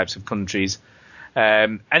sorts of types of countries.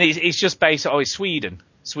 And it's just based on, it's Sweden.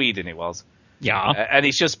 Sweden it was. Yeah. And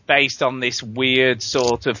it's just based on this weird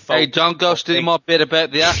sort of folklore. Hey, don't go stealing my bit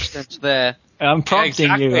about the accents there. I'm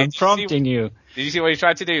prompting you. I'm prompting you. Did you see what he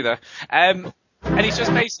tried to do there? And it's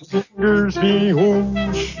just basically...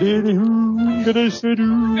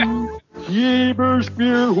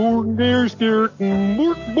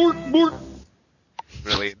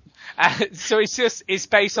 Brilliant. So it's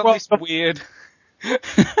based on this weird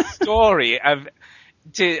story of...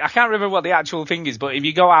 I can't remember what the actual thing is, but if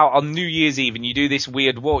you go out on New Year's Eve and you do this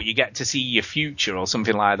weird walk, you get to see your future or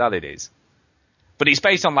something like that it is. But it's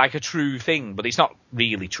based on like a true thing, but it's not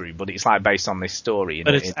really true, but it's like based on this story.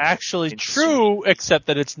 But it's actually true, except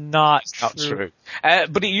that it's not true.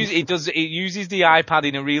 But it uses the iPad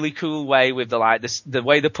in a really cool way with the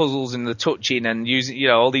way the puzzles and the touching and using,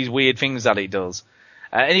 all these weird things that it does.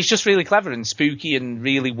 And it's just really clever and spooky and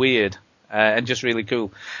really weird. And just really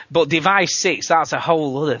cool. But Device 6, that's a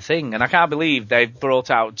whole other thing. And I can't believe they've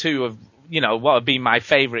brought out two of, what have been my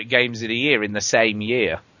favourite games of the year in the same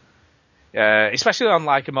year. Especially on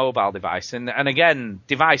like a mobile device. And again,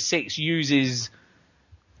 Device 6 uses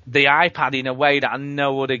the iPad in a way that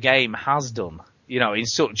no other game has done. In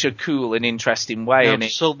such a cool and interesting way. Now, and to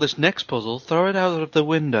solve this next puzzle, throw it out of the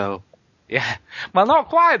window. Yeah, well, not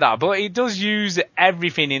quite that, but it does use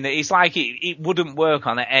everything in it. It's like it wouldn't work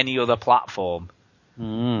on any other platform.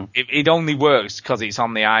 It only works because it's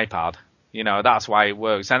on the iPad. That's why it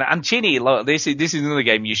works. And Chinny, look, this is another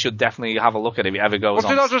game you should definitely have a look at if it ever goes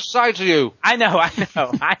on. What did I just say to you? I know.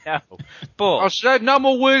 But I said no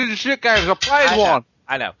more weird and shit games. I played one.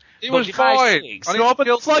 I know. It was fine. You opened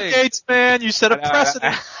the floodgates, man. You set a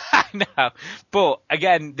precedent. I know. But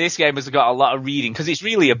again, this game has got a lot of reading because it's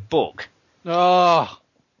really a book. Oh.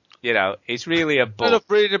 It's really a book. Instead of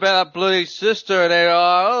reading about that bloody sister and then,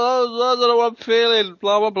 I don't know what I'm feeling,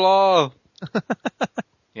 blah, blah, blah.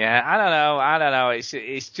 Yeah, I don't know.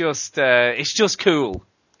 It's just cool.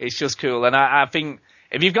 It's just cool. And I think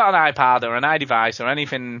if you've got an iPad or an iDevice or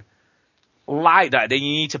anything like that, then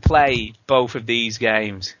you need to play both of these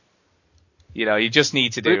games. You just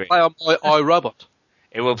need to do it. Will it play on my iRobot?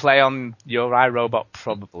 It will play on your iRobot,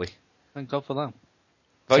 probably. Thank God for that.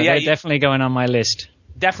 But so yeah, they're definitely going on my list.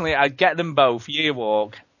 Definitely, I'd get them both, Year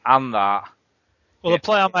Walk and that. Will it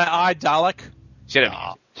play on my iDalek? Should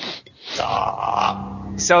have.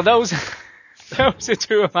 So those are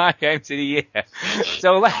two of my games of the year.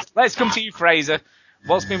 So let's come to you, Fraser.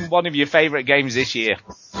 What's been one of your favourite games this year?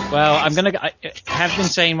 Well, I have been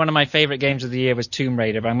saying one of my favourite games of the year was Tomb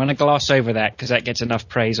Raider, but I'm going to gloss over that because that gets enough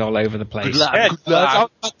praise all over the place. Good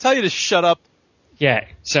luck. I'll tell you to shut up. Yeah,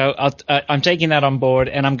 so I'm taking that on board,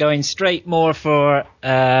 and I'm going straight more for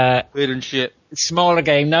weird and shit. Smaller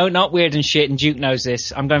game. No, not weird and shit, and Duke knows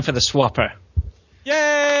this. I'm going for the Swapper.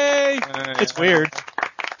 Yay! It's weird,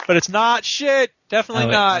 but it's not shit.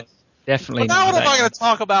 Definitely not. Definitely not. Now what am I going to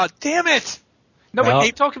talk about? Damn it! No, we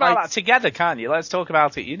can talk about that together, can't you? Let's talk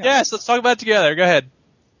about it. Yes, let's talk about it together. Go ahead.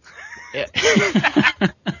 Yeah.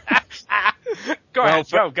 Go.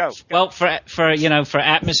 Well, for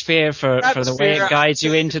atmosphere, for the way it guides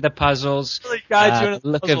you into the puzzles, really guides you into the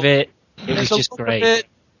look puzzle. of it, it was just great.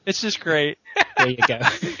 It's just great. There you go.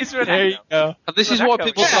 There you go. And this is why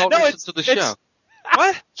people don't listen to the show.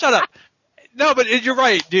 What? Shut up. No, but you're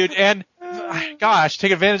right, dude. And gosh,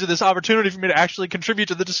 take advantage of this opportunity for me to actually contribute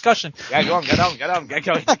to the discussion. Yeah, go on, get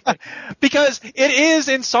going. Because it is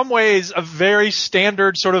in some ways a very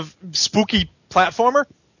standard sort of spooky platformer.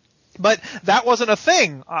 But that wasn't a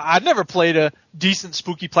thing. I'd never played a decent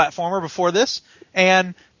spooky platformer before this.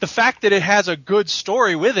 And the fact that it has a good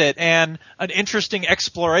story with it and an interesting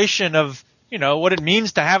exploration of, what it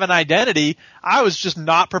means to have an identity, I was just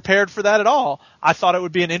not prepared for that at all. I thought it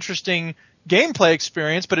would be an interesting gameplay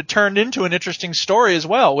experience, but it turned into an interesting story as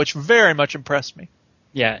well, which very much impressed me.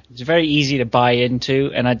 Yeah, it's very easy to buy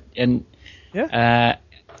into, and I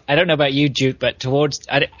don't know about you, Duke, but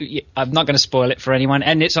I'm not going to spoil it for anyone,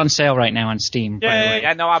 and it's on sale right now on Steam.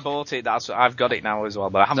 Yeah, no, I bought it. I've got it now as well,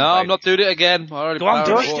 but I haven't. No, I'm not doing it again. I already Go on,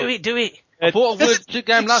 do it. I bought a good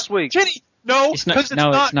game last week. Jenny, no, because it's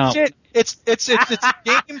not shit. It's a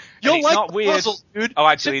game. You'll like the puzzles, dude. Oh,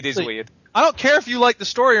 actually, it is weird. I don't care if you like the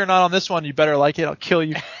story or not on this one. You better like it. I'll kill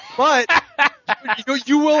you. But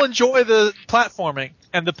you will enjoy the platforming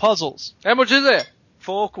and the puzzles. How much is it?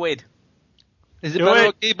 £4. Is it better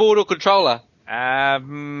on keyboard or controller?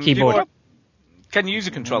 Keyboard. Can you use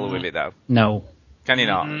a controller with it though? No. Can you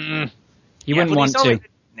not? You wouldn't want to.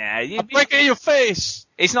 I'm breaking your face.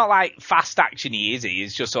 It's not like fast actiony, is it?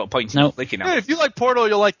 It's just sort of pointing and clicking. Dude, if you like Portal,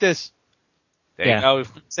 you'll like this. There you go.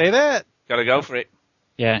 Say that. Gotta go for it.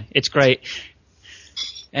 Yeah, it's great.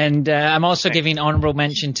 And I'm also giving honorable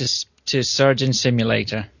mention to Surgeon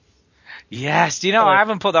Simulator. Yes, do you know, I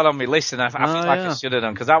haven't put that on my list, and I feel like I should have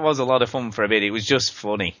done, because that was a lot of fun for a bit. It was just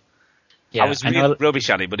funny. Yeah, I was really rubbish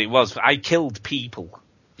at it, but I killed people.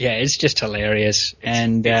 Yeah, it's just hilarious.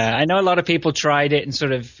 And I know a lot of people tried it and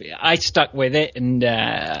I stuck with it and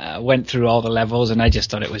went through all the levels, and I just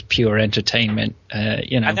thought it was pure entertainment.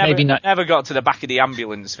 Maybe not. I never got to the back of the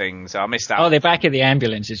ambulance thing, so I missed out. Oh, the back of the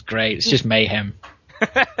ambulance is great. It's just mayhem.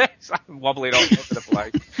 It's like wobbling all over the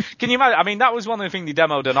place. Can you imagine? I mean, that was one of the things they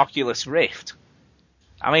demoed on Oculus Rift.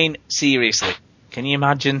 I mean, seriously, can you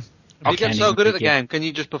imagine? If you get so good at the game, can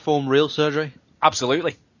you just perform real surgery?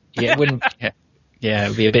 Absolutely. Yeah, it wouldn't. Yeah, it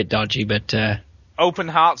would be a bit dodgy, but open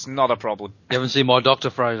heart's not a problem. You haven't seen my Dr.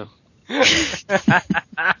 Fraser. Do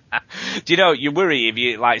you know, you worry if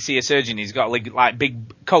you see a surgeon, he's got like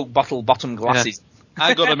big Coke bottle bottom glasses. Yeah.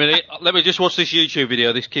 Hang on a minute. Let me just watch this YouTube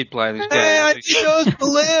video. This kid playing this game. Hey, I chose to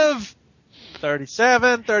live.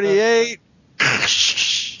 37, 38.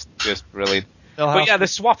 Just brilliant. But yeah, the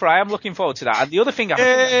swapper, I am looking forward to that. And the other thing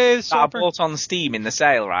I bought on Steam in the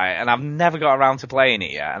sale, right, and I've never got around to playing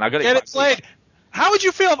it yet, and I got it. Get it played. How would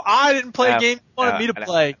you feel if I didn't play a game you wanted me to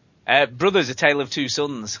play? Brothers: A Tale of Two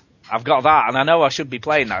Sons. I've got that, and I know I should be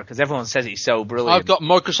playing that because everyone says it's so brilliant. I've got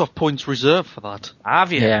Microsoft points reserved for that.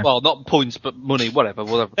 Have you? Yeah. Well, not points, but money, whatever.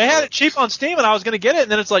 They had it cheap on Steam, and I was going to get it,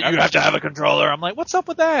 and then it's like, you have to have a controller. I'm like, what's up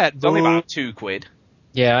with that? It's only about £2.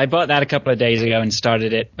 Yeah, I bought that a couple of days ago and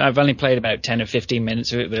started it. I've only played about 10 or 15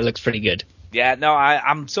 minutes of it, but it looks pretty good. Yeah, no,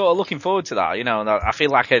 I'm sort of looking forward to that, I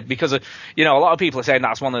feel like because a lot of people are saying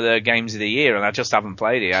that's one of the games of the year, and I just haven't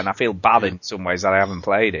played it, and I feel bad in some ways that I haven't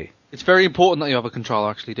played it. It's very important that you have a controller,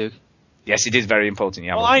 actually, Duke. Yes, it is very important.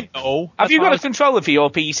 Well, I know. Have you got a controller for your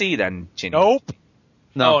PC then, Chinny? Nope.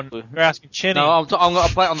 No. Oh, you're asking Chinny. No, I'm going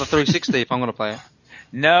to play it on the 360 if I'm going to play it.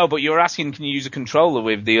 No, but you're asking can you use a controller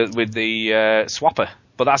with the swapper?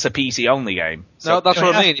 But that's a PC only game. So, no, that's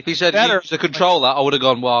what I mean. If he said use a controller, I would have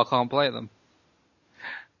gone, well, I can't play them.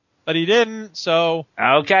 But he didn't, so...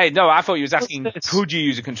 Okay, no, I thought you was asking could you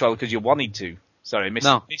use a controller because you wanted to. Sorry, I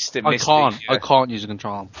can't use a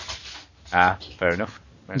controller. Ah, fair enough.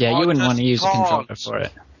 Yeah, you wouldn't want to use a controller for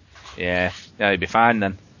it. Yeah, it'd be fine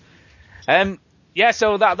then. Yeah,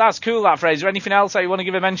 so that's cool, that Fraser. Anything else that you want to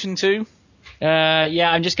give a mention to? Yeah,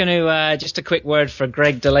 I'm just going to, just a quick word for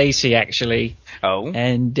Greg DeLacy, actually. Oh.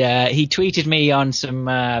 And he tweeted me on some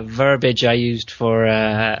verbiage I used for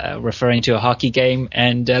referring to a hockey game.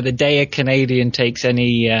 And the day a Canadian takes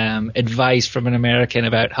any advice from an American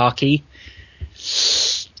about hockey,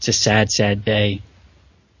 it's a sad, sad day.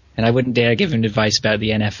 And I wouldn't dare give him advice about the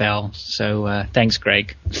NFL. So thanks,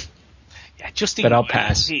 Greg. Yeah, but I'll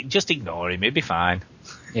pass. Just ignore him. He'll be fine.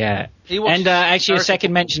 Yeah. And actually a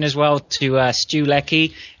second mention as well to Stu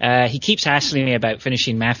Leckie. He keeps hassling me about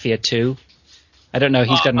finishing Mafia 2. I don't know.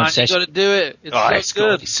 He's got an obsession. You got to do it. It's so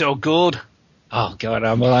good. It's so good. Oh, God.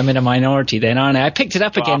 Well, I'm in a minority then, aren't I? I picked it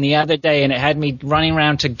up again the other day, and it had me running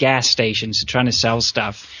around to gas stations trying to sell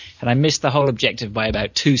stuff. And I missed the whole objective by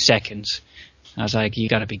about 2 seconds. I was like, you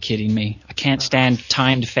got to be kidding me. I can't stand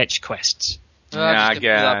timed fetch quests. Yeah, I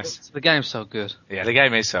guess. The game's so good. Yeah, the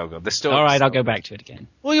game is so good. The story. All right, I'll go back to it again.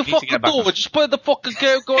 Well, you fucking do it. Just play the fucking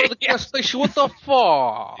game, go to the gas station. What the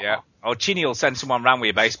fuck? Yeah. Oh, Chinny will send someone round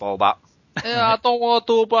with a baseball bat. Yeah, I don't want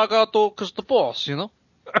to do it, but I got to do it because the boss,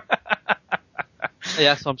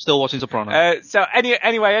 Yes, I'm still watching Sopranos. So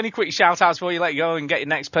anyway, any quick shout-outs before you let go and get your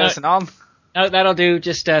next person on? No, that'll do.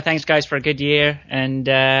 Just thanks, guys, for a good year, and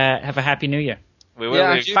have a happy new year. We will.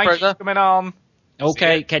 Yeah, thank you for coming on.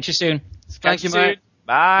 Okay, catch you soon. Thank you, mate.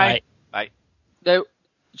 Bye. Bye. Now,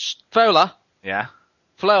 Fowler. Yeah.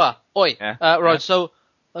 Flower. Oi. Yeah. Right, so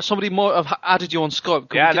Somebody might have added you on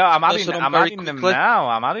Skype. Yeah, no, I'm adding them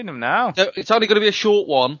now. So it's only going to be a short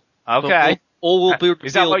one. Okay. All will be.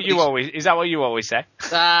 Is that what you always say?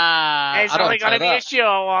 It's only going to be a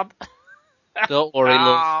short one. Don't worry,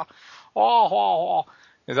 love.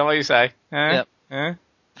 Is that what you say? Yep. Anyway.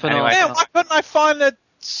 Man, why couldn't I find the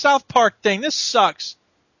South Park thing? This sucks.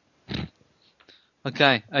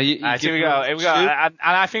 Okay. Here we go. And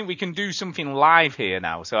I think we can do something live here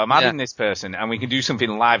now. So I'm adding this person, and we can do something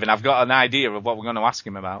live, and I've got an idea of what we're going to ask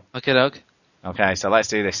him about. Okay, Doug. Okay, so let's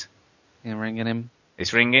do this. You're ringing him.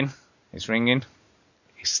 It's ringing.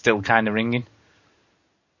 It's still kind of ringing.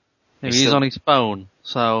 He's on his phone,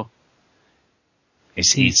 so...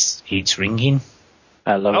 It's ringing.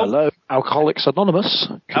 Hello. Alcoholics Anonymous.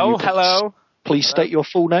 Hello. Please state your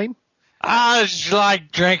full name. I just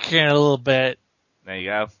like drinking a little bit. There you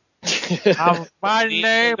go. My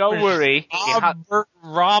name Don't worry. Robert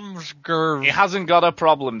Romsger. He hasn't got a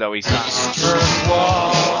problem, though, he said.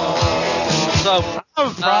 So,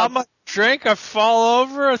 I drink, I fall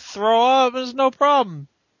over, I throw up, there's no problem.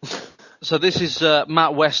 So this is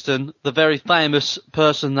Matt Weston, the very famous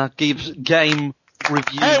person that gives game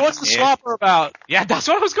reviews. Hey, what's the swapper about? Yeah, that's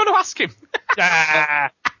what I was going to ask him.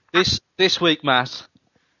 This week, Matt,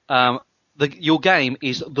 your game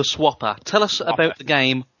is The Swapper. Tell us about the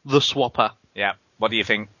game The Swapper. Yeah, what do you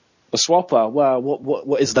think? The Swapper? Well,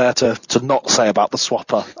 what is there to not say about The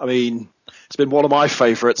Swapper? I mean, it's been one of my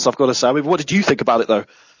favourites, I've got to say. I mean, what did you think about it, though?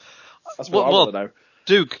 That's what I want to know.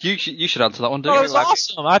 Duke, you should answer that one, Duke. Oh, it was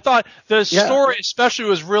awesome. I thought the story especially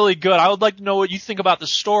was really good. I would like to know what you think about the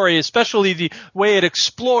story, especially the way it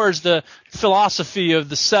explores the philosophy of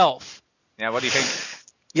the self. Yeah, what do you think?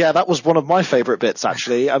 Yeah, that was one of my favourite bits,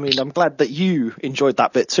 actually. I mean, I'm glad that you enjoyed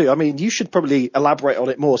that bit too. I mean, you should probably elaborate on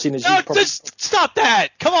it more, seeing as you probably... Stop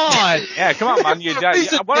that! Come on! Yeah, come on, man.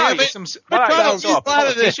 What are you?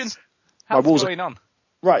 What's going on?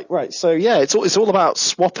 Right. So yeah, it's all about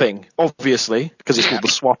swapping, obviously, because it's called the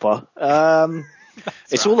Swapper.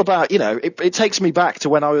 It's all about, it takes me back to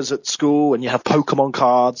when I was at school and you have Pokemon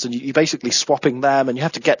cards and you're basically swapping them and you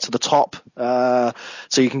have to get to the top, so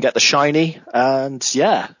you can get the shiny. And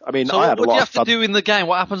yeah, I mean, I had a lot of fun. What do you have to do in the game?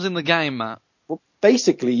 What happens in the game, Matt? Well,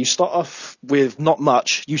 basically, you start off with not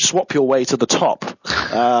much. You swap your way to the top.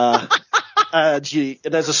 And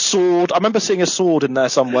there's a sword. I remember seeing a sword in there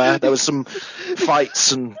somewhere. There was some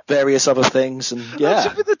fights and various other things, and yeah.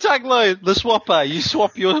 What's with the tagline? The Swapper. You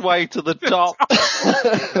swap your way to the top.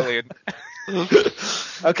 Brilliant.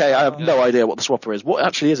 Okay, I have no idea what the Swapper is. What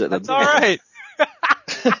actually is it then? That's all right.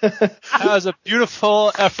 That was a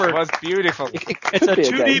beautiful effort. It was beautiful. It's a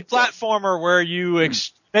 2D platformer where you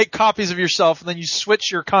make copies of yourself, and then you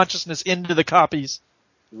switch your consciousness into the copies.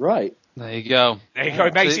 Right. There you go.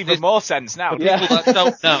 It makes even more sense now. For people that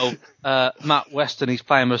don't know, Matt Weston is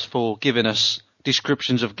famous for giving us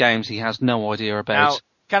descriptions of games he has no idea about. Now,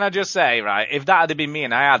 can I just say, right, if that had been me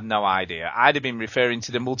and I had no idea, I'd have been referring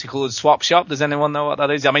to the multicoloured swap shop. Does anyone know what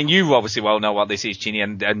that is? I mean, you obviously well know what this is, Chinny,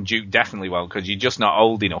 and Duke definitely won't, because you're just not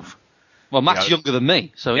old enough. Well, Matt's younger than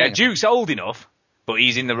me, so yeah. Duke's old enough, but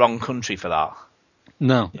he's in the wrong country for that.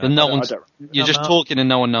 No, you're just talking and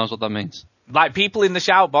no one knows what that means. Like people in the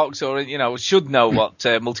shout box or, should know what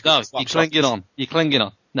multicoloured swap shop is. You're clinging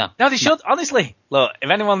on. No, they should, honestly. Look, if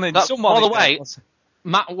anyone... By the way,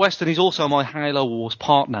 Matt Weston is also my Halo Wars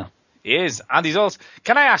partner. He is, and he's also...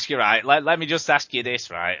 Can I ask you, right? Let me just ask you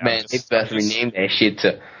this, right? Man, they better rename that shit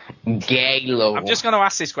to Galo. I'm just going to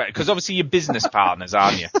ask this question, because obviously you're business partners,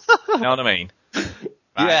 aren't you? You know what I mean? Right.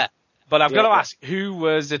 Yeah. But I've got to ask, who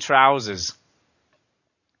wears the trousers?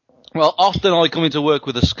 Well, often I come into work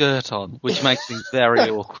with a skirt on, which makes things very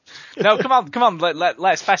awkward. No, come on.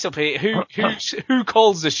 Let's fess up here. Who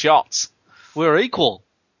calls the shots? We're equal.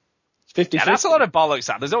 50-50. Yeah, that's a lot of bollocks.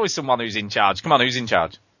 That there's always someone who's in charge. Come on, who's in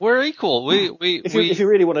charge? We're equal. If you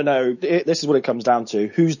really want to know, this is what it comes down to.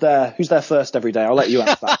 Who's there first every day? I'll let you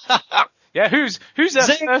answer that. Yeah, who's there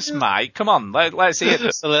first, Mike? Come on, let's hear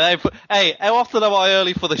this. Hey, how often am I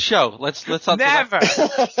early for the show? Let's answer Never.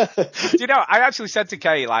 I actually said to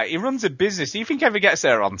Kay, he runs a business. Do you think he ever gets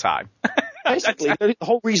there on time? Basically, the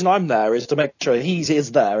whole reason I'm there is to make sure he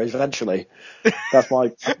is there eventually. That's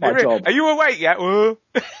my job. Are you awake yet?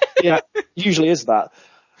 Yeah, usually is that.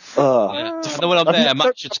 And then when I'm there,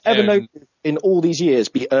 Matt should ever know in all these years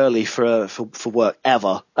be early for work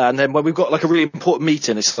ever, and then when we've got a really important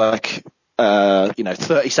meeting, it's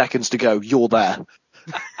 30 seconds to go, you're there.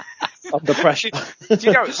 Under pressure. Do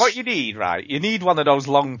you know what you need, right? You need one of those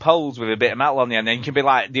long poles with a bit of metal on the end, and you can be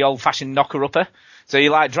like the old-fashioned knocker-upper. So you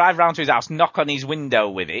like drive round to his house, knock on his window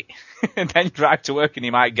with it, and then drive to work, and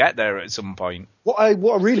he might get there at some point. What I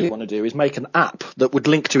really want to do is make an app that would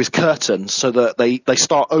link to his curtains so that they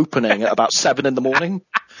start opening at about 7 in the morning.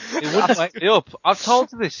 It wouldn't wake me up. I've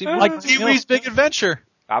told you this. It Like Pee-wee's Big Adventure.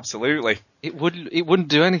 Absolutely. It wouldn't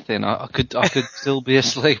do anything. I could still be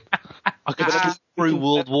asleep. I could sleep through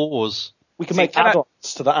World Wars. We can make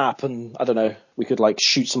add-ons to the app, and I don't know, we could like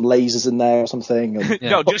shoot some lasers in there or something. And,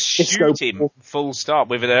 No, just shoot him full stop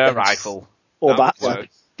with an air rifle. Or that.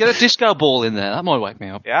 Get a disco ball in there. That might wake me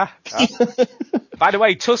up. Yeah. By the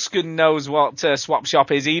way, Tuscan knows what Swap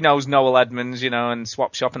Shop is. He knows Noel Edmonds, and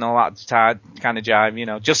Swap Shop and all that kind of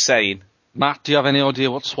jive, just saying. Matt, do you have any idea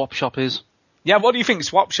what Swap Shop is? Yeah, what do you think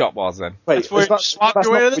Swap Shop was then? Wait, That's where you swap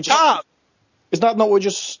your way to the top. Is that not what we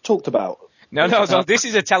just talked about? No, so this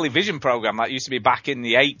is a television program that used to be back in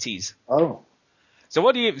the 80s. Oh. So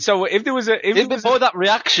if there was a... Before that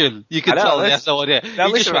reaction, you could tell he has no idea. Now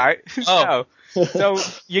listen, right? Oh. So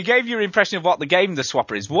you gave your impression of what the game The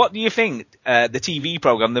Swapper is. What do you think the TV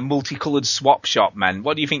program, the multicoloured Swap Shop, man?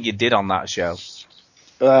 What do you think you did on that show?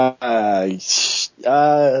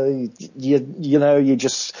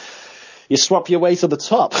 You swap your way to the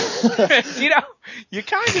top. You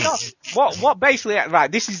kind of not. What basically, right,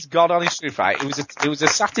 this is God honest truth, right? It was a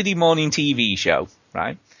Saturday morning TV show,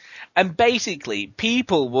 right? And basically,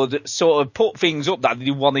 people would sort of put things up that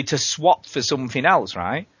they wanted to swap for something else,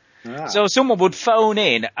 right? Ah. So someone would phone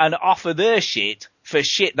in and offer their shit for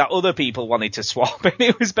shit that other people wanted to swap. And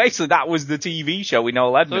it was basically, that was the TV show with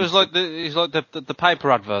Noel Edmonds. So it was like the paper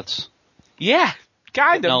adverts. Yeah.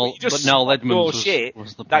 Kind of. But Noel Edmonds shit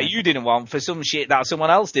was the that you didn't want for some shit that someone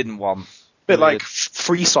else didn't want. Bit like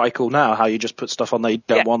Free Cycle now, how you just put stuff on that you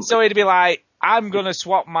don't want. So it'd be like, I'm going to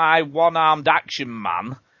swap my one-armed action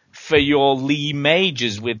man for your Lee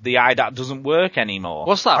Majors with the eye that doesn't work anymore.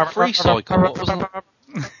 What's that? Free Cycle? What was that?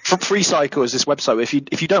 Free Cycle is this website.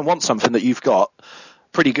 If you don't want something that you've got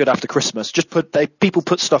pretty good after Christmas, just people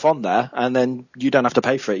put stuff on there, and then you don't have to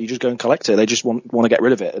pay for it. You just go and collect it. They just want to get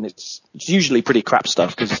rid of it, and it's usually pretty crap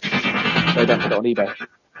stuff because they don't put it on eBay.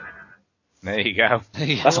 There you go.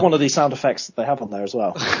 That's one of the sound effects that they have on there as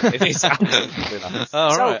well. It is.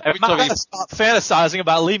 All right. Every time you stop fantasizing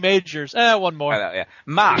about Lee Majors. One more. Yeah.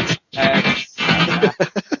 Matt. I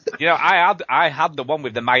had the one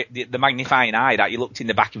with the magnifying eye that you looked in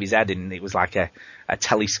the back of his head and it was like a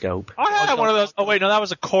telescope. I had one of those. Oh wait, no, that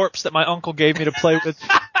was a corpse that my uncle gave me to play with.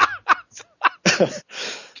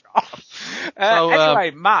 Anyway,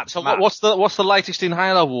 Matt. So what's the latest in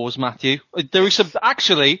Halo Wars, Matthew? There is some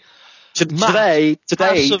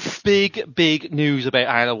today. Some big news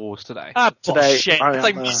about Halo Wars today. Bullshit. It's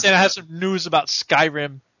like me saying I have some news about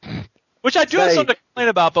Skyrim, which I do have something to complain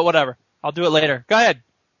about, but whatever. I'll do it later. Go ahead.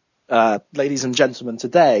 Ladies and gentlemen,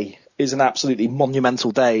 today is an absolutely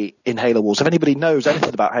monumental day in Halo Wars. If anybody knows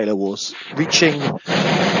anything about Halo Wars, reaching...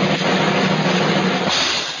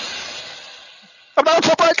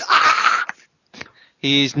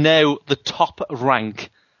 He is now the top rank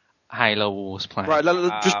Halo Wars player. Right,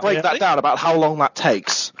 just break that down about how long that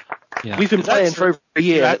takes. Yeah. We've been playing for over a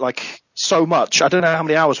year, like so much. I don't know how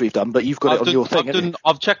many hours we've done, but you've got it on your thing.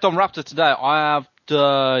 I've checked on Raptor today. I have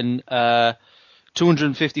done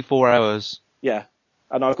 254 hours. Yeah,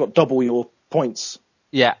 and I've got double your points.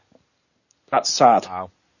 Yeah. That's sad. Wow.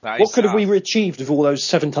 What could have we achieved with all those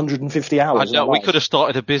 750 hours? I know, we could have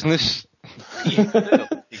started a business. You could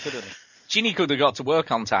have. Ginny could have got to work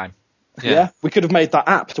on time. Yeah, we could have made that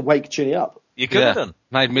app to wake Ginny up. You could have done.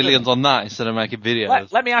 Made millions on that instead of making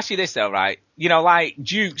videos. Let me ask you this though, right? Like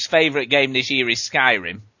Duke's favourite game this year is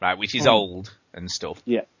Skyrim, right, which is old and stuff.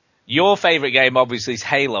 Yeah. Your favourite game obviously is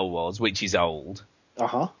Halo Wars, which is old.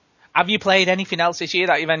 Uh-huh. Have you played anything else this year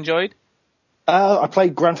that you've enjoyed? I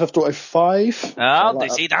played Grand Theft Auto 5. Oh,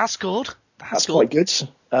 see, that's good. That's quite good.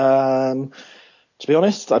 To be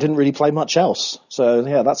honest, I didn't really play much else. So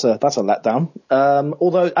yeah, that's a letdown.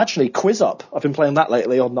 Although actually, Quiz Up, I've been playing that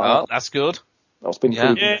lately on that. Oh, that's good. That's been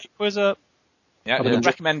pretty good. Yeah, Quiz Up. Yeah, good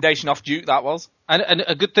recommendation off Duke that was. And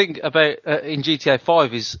a good thing about in GTA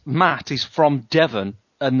 5 is Matt is from Devon,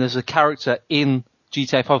 and there's a character in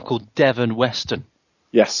GTA 5 called Devon Weston.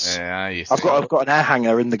 Yes. Yeah, I've got an air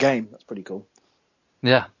hanger in the game. That's pretty cool.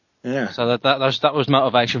 Yeah. Yeah. So that was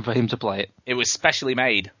motivation for him to play it. It was specially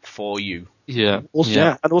made for you. Yeah.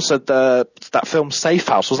 Also, and also that film Safe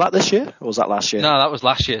House, was that this year or was that last year? No, that was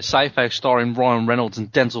last year. Safe House starring Ryan Reynolds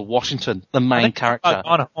and Denzel Washington, the main character.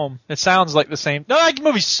 On Home. It sounds like the same. No, that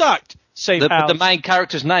movie sucked. Safe House. The main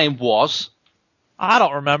character's name was? I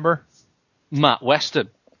don't remember. Matt Weston.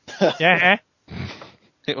 Yeah.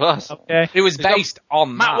 It was. Okay. It was based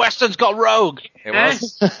on Matt Weston's got Rogue. It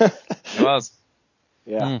was. It was.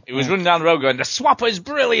 Yeah. It was running down the road going, the swapper is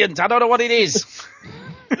brilliant. I don't know what it is.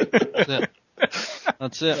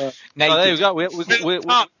 That's it. So Naked. there we go.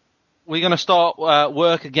 We're going to start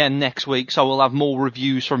work again next week, so we'll have more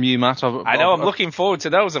reviews from you, Matt. I know. I'm looking forward to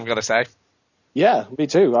those, I've got to say. Yeah, me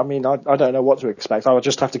too. I mean, I don't know what to expect. I would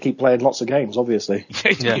just have to keep playing lots of games, obviously.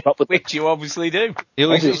 Which you obviously do.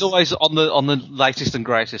 He's always on the latest and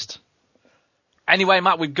greatest. Anyway,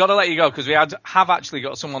 Matt, we've got to let you go because we have actually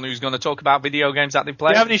got someone who's going to talk about video games that they play.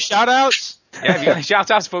 Do you have any shout-outs? Yeah, have you got any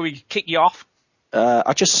shout-outs before we kick you off? I'd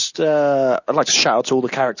like to shout out to all the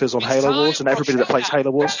characters on Halo Wars and everybody that plays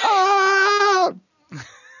Halo Wars.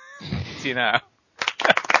 Do you know?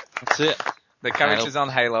 That's it. The characters on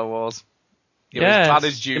Halo Wars. You're Yes. as bad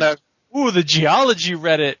as juice. Ooh, the geology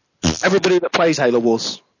Reddit. Everybody that plays Halo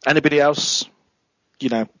Wars. Anybody else,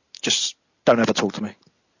 just don't ever talk to me.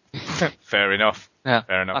 Fair enough. Yeah,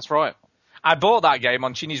 fair enough. That's right. I bought that game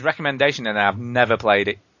on Chinny's recommendation and I've never played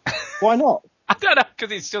it. Why not? I don't know,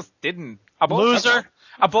 because it just didn't. I bought Loser.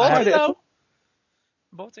 I bought it, though.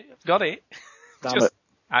 Bought it. Got it. Damn it.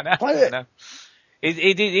 I know. I know.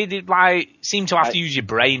 It like seemed to have to use your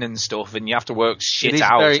brain and stuff, and you have to work shit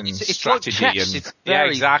out and it's strategy like chess. and It's very,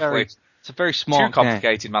 exactly. it's a very smart Too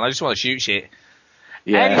complicated, game. man. I just want to shoot shit.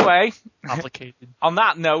 Yeah. Anyway, Complicated. on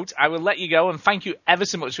that note, I will let you go and thank you ever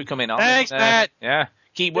so much for coming on. Thanks, Matt. Yeah,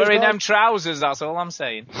 keep wearing them trousers. That's all I'm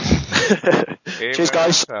saying. Cheers,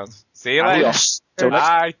 guys. See you later. Adios. Till next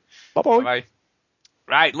Bye. Bye-bye. Bye.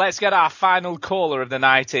 Right, let's get our final caller of the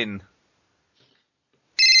night in.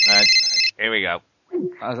 Right, here we go.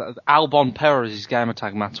 Albon Perez is gamer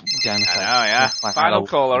tag, Matt. Gamer tag. I know, yeah. Final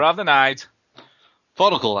caller of the night.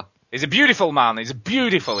 Final caller. He's a beautiful man. He is.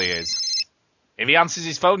 If he answers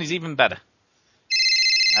his phone, he's even better.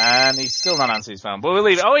 And he's still not answering his phone. But we'll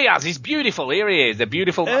leave it. Oh, he has. He's beautiful. Here he is. The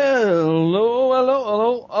beautiful man.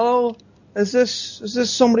 Hello. Is this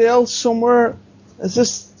somebody else somewhere? Is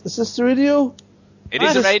this the radio? It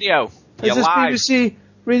is a radio. You're Is this live. BBC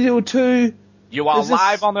Radio 2? You are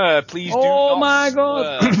live on air. Please do not. Oh my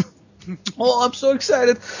God. Oh, I'm so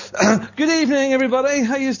excited. Good evening, everybody.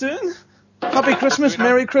 How you doing? Happy Christmas.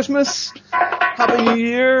 Merry Christmas. Happy New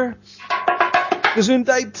Year.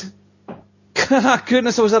 Gesundheit.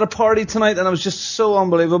 Goodness, I was at a party tonight and it was just so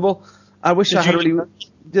unbelievable. I wish I had really...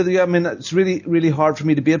 I mean, it's really, really hard for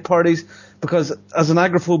me to be at parties because as an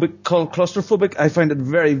agoraphobic, claustrophobic, I find it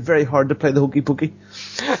very, very hard to play the hokey pokey.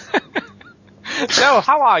 So,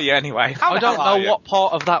 how are you anyway? I don't know what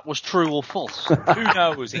part of that was true or false. Who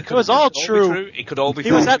knows? It was all true. It could all be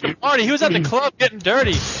He was at the party. He was at the club getting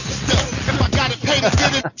dirty. If I gotta pay to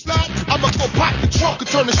get in the club, I'ma go pop the trunk and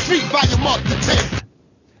turn the street volume up to 10.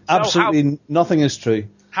 Absolutely nothing is true.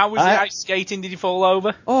 How was the ice skating? Did you fall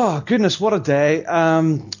over? Oh, goodness, what a day.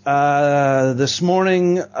 This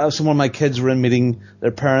morning, some of my kids were in meeting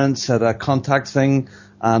their parents at a contact thing,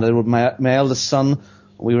 and it was my eldest son.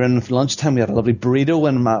 We were in for lunchtime. We had a lovely burrito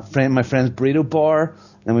in my friend's burrito bar,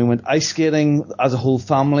 and we went ice skating as a whole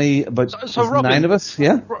family, about Robin, 9 of us,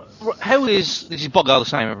 yeah? How is... This is Bongo the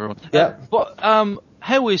same, everyone. Yeah. But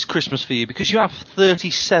how is Christmas for you? Because you have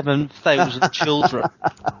 37,000 children.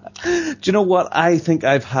 Do you know what? I think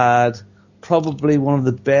I've had probably one of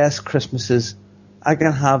the best Christmases I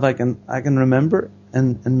can remember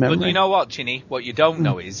in memory. But you know what, Chinny? What you don't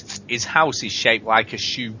know is his house is shaped like a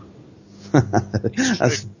shoe.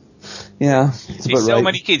 It's He's so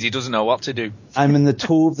many kids, he doesn't know what to do. I'm in the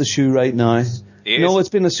toe of the shoe right now. No, it's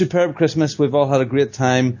been a superb Christmas. We've all had a great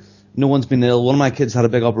time. No one's been ill. One of my kids had a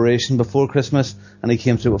big operation before Christmas, and he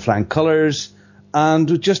came through with flying colours. And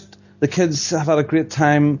the kids have had a great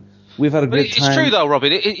time. We've had a great time. It's true though,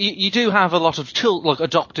 Robin. You do have a lot of children, like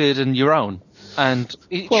adopted and your own. And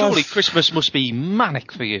surely Christmas must be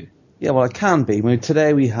manic for you. Yeah, well, it can be. I mean,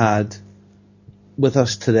 today we had with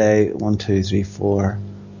us today 1, 2, 3, 4,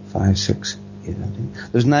 5, 6, 8, 9.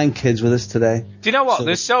 There's 9 kids with us today. Do you know what?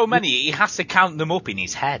 There's so many, he has to count them up in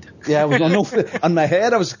his head. Yeah, on my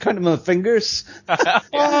head, I was counting my fingers.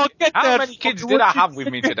 How many kids did I have with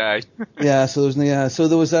me today? So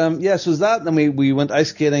there was that. Then we went ice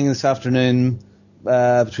skating this afternoon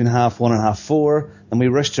between 1:30 and 4:30. Then we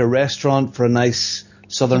rushed to a restaurant for a nice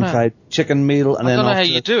southern fried chicken meal. And I don't know how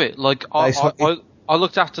you do it. Like I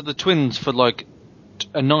looked after the twins for like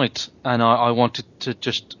a night, and I wanted to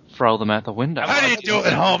just throw them out the window. How do you do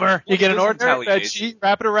it, Homer? You get an ordinary bed sheet,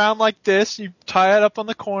 wrap it around like this, you tie it up on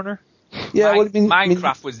the corner. Yeah,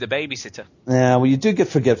 Minecraft was the babysitter. Yeah, well, you do get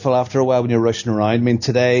forgetful after a while when you're rushing around. I mean,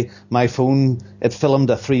 today my phone it filmed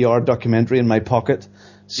a 3-hour documentary in my pocket,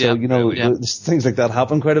 So, there's things like that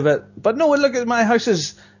happen quite a bit. But no, look, my house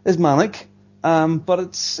is manic. But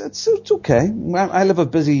it's okay. I live a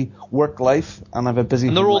busy work life, and I have a busy.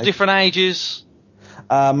 And they're all life. different ages.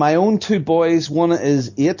 My own 2 boys. One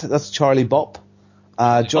is 8. That's Charlie Bop.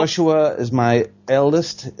 Joshua is my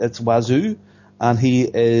eldest. It's Wazoo, and he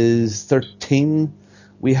is 13.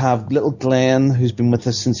 We have little Glenn, who's been with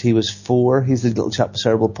us since he was 4. He's the little chap with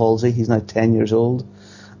cerebral palsy. He's now 10 years old.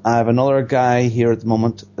 I have another guy here at the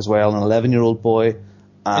moment as well, an 11-year-old boy.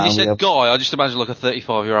 And you said guy, I just imagine like a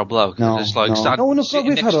 35-year-old bloke. No, just like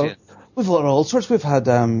we've had all sorts. We've had,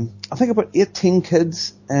 I think about 18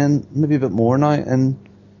 kids, and maybe a bit more now in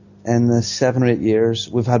the 7 or 8 years.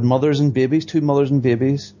 We've had mothers and babies, 2 mothers and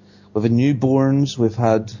babies. We've had newborns. We've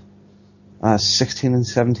had 16 and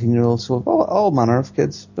 17-year-olds. So all manner of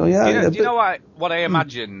kids. So yeah. Do you know what I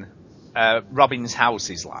imagine Robin's house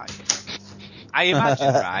is like? I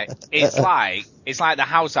imagine, right? It's like the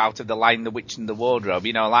house out of The Lion, the Witch, and the Wardrobe.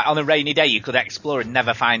 Like on a rainy day, you could explore and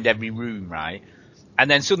never find every room, right? And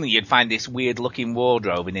then suddenly you'd find this weird-looking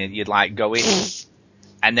wardrobe, and you'd like go in,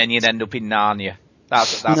 and then you'd end up in Narnia.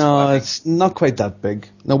 That's no, it's not quite that big.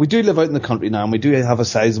 No, we do live out in the country now, and we do have a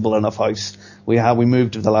sizable enough house. We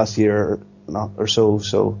moved over the last year or so.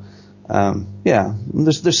 So, yeah,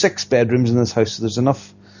 there's 6 bedrooms in this house, so there's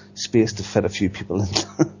enough space to fit a few people in.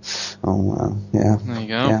 Yeah. There you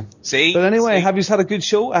go. Yeah. See? But anyway, have you had a good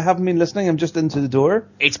show? I haven't been listening. I'm just into the door.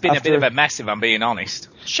 It's been a bit of a mess, if I'm being honest.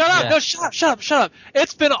 Shut up! Yeah. No, shut up!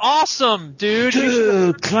 It's been awesome, dude.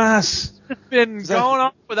 Dude, class. It's been going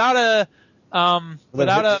on without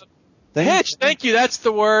a hitch. Thank you. That's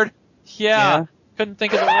the word. Yeah. Couldn't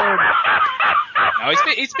think of the word. No,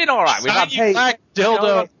 it's been all right. We've had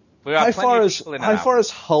dildo. How far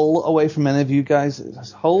is Hull away from any of you guys?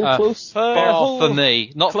 Is Hull close? Far for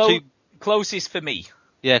me. Not too closest for me.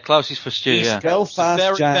 Yeah, closest for Stu. Yeah. Belfast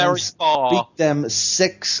very, Giants very far. beat them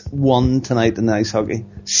 6-1 tonight in the ice hockey.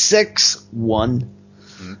 6-1.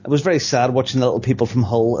 It was very sad watching the little people from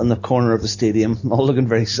Hull in the corner of the stadium, all looking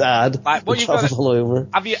very sad. Right, all over.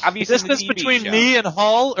 Have you the distance between me and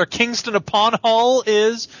Hull, or Kingston upon Hull,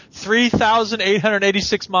 is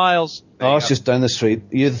 3,886 miles. Oh, it's just down the street.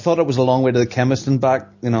 You thought it was a long way to the chemist and back.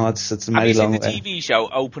 It's a mighty long way. Have you seen the TV show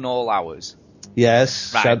Open All Hours?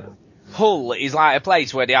 Yes. Right. Hull is like a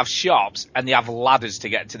place where they have shops and they have ladders to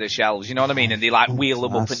get to the shelves. You know what I mean? And they like wheel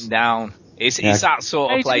them up and down. It's that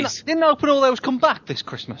sort of place. Didn't Open All Hours come back this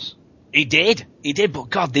Christmas? He did, but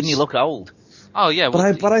God, didn't he look old? Oh yeah.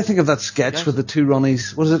 Well, but I think of that sketch with the 2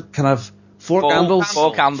 Ronnies. What is it? Kind of Four candles.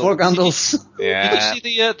 Four candles. Yeah. Did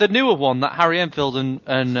you see the newer one that Harry Enfield and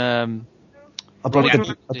about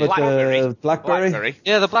the Blackberry?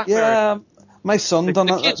 Yeah, the Blackberry. Yeah. My son done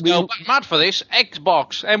that. Kids go mad for this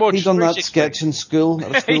Xbox. He done that sketch in school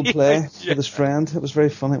at a school play with his friend. It was very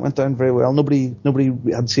funny. It went down very well. Nobody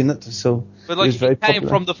had seen it, so but like it was very popular. Came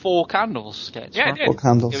from the 4 candles sketch. Yeah, right? it did. 4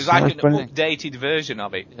 candles. It was like an updated version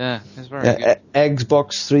of it. Yeah, it's very good.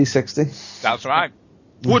 Xbox 360. That's right.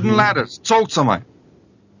 Wooden ladders. Talk to me.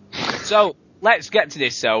 So let's get to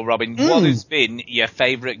this. So, Robin, what has been your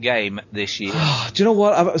favourite game this year? Do you know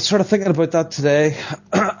what? I was sort of thinking about that today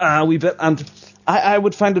a wee bit, and I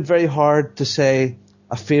would find it very hard to say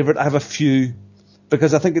a favourite. I have a few,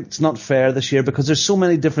 because I think it's not fair this year, because there's so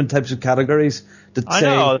many different types of categories that I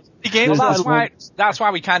know. The game that's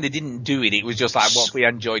why we kind of didn't do it. It was just like what we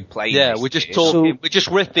enjoyed playing. Yeah, we're just talking. We're just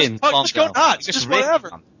ripping. Just go nuts. Just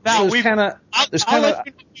whatever. Now, I'll let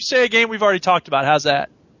you say a game we've already talked about. How's that?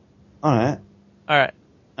 All right.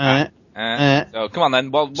 So come on then.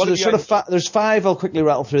 Well, so there's 5 I'll quickly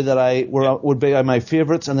rattle through that would be my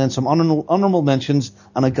favourites, and then some honourable mentions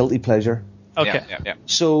and a guilty pleasure. Okay. Yeah.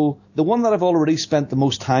 So the one that I've already spent the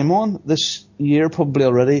most time on this year, probably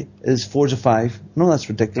already, is Forza 5. No, that's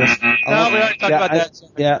ridiculous. No, we already talked about that.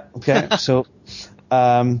 Yeah. Okay. So,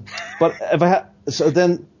 but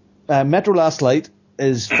then Metro Last Light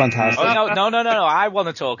is fantastic. Oh, no. I want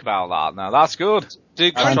to talk about that now. That's good.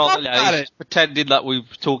 Dude, pretending that we've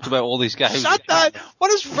talked about all these games. Shut that! What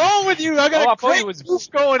is wrong with you? I got a great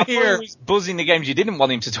move going here. He was buzzing the games you didn't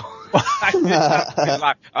want him to talk about.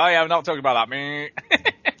 Like, oh yeah, I'm not talking about that.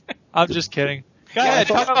 I'm just kidding. Go ahead,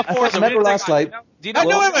 talk about Forza. Metro Last Light. Wait.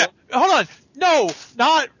 Hold on. No,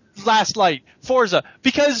 not Last Light. Forza.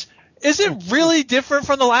 Because is it really different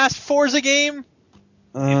from the last Forza game?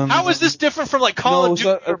 How is this different from like Call of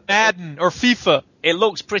Duty or Madden or FIFA? It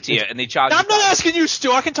looks prettier, and they charge. I'm not asking you,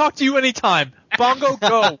 Stu. I can talk to you anytime. Bongo,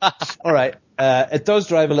 go. All right. It does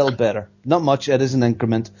drive a little better. Not much. It is an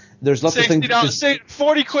increment. There's lots of things.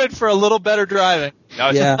 $40 for a little better driving.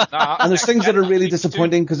 Yeah. And there's things that are really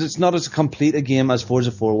disappointing because it's not as complete a game as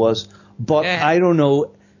Forza 4 was. But I don't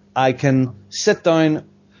know. I can sit down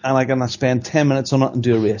and I can spend 10 minutes on it and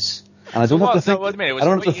do a race. And I don't have to think. I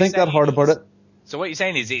don't have to think that hard about it. So what you're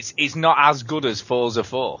saying is it's not as good as Forza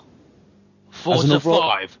 4. Forza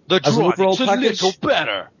 5, the driving's a little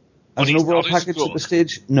better. As an overall package at this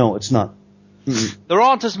stage, no, it's not. There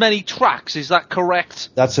aren't as many tracks, is that correct?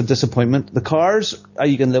 That's a disappointment. The cars,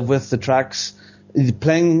 you can live with. The tracks,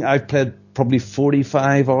 I've played probably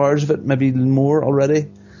 45 hours of it, maybe more already.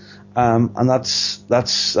 And that's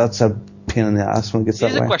a pain in the ass when it gets that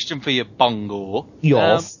way. Here's a question for you, Bongo.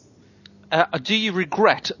 Yes. Do you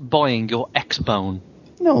regret buying your X-Bone?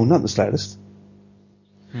 No, not in the slightest.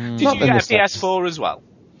 Did you get a PS4 as well?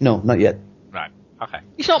 No, not yet. Right, okay.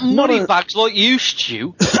 It's not money bags like you,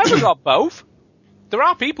 Stu. I've got both. There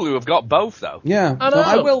are people who have got both, though. Yeah, I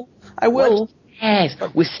know. I will. Yes,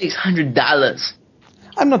 with $600.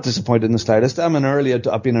 I'm not disappointed in the slightest. I've been an early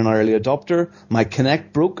adopter. My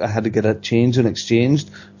Kinect broke. I had to get it changed and exchanged.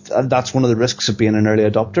 That's one of the risks of being an early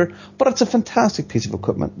adopter. But it's a fantastic piece of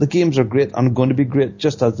equipment. The games are great and going to be great,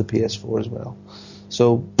 just as the PS4 as well.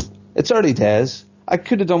 So it's early days. I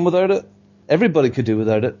could have done without it. Everybody could do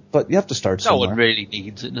without it, but you have to start somewhere. No one really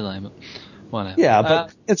needs it, do they? But whatever. Yeah,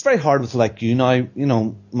 but it's very hard with like you now,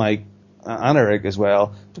 Mike and Eric as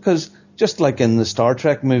well, because just like in the Star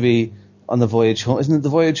Trek movie on the Voyage Home, isn't it the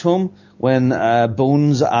Voyage Home, when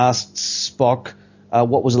Bones asked Spock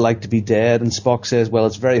what was it like to be dead, and Spock says, well,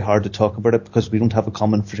 it's very hard to talk about it because we don't have a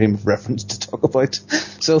common frame of reference to talk about.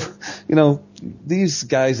 So, these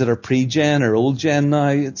guys that are pre-gen or old-gen now,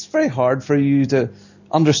 it's very hard for you to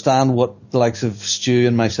understand what the likes of Stu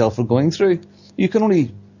and myself are going through. You can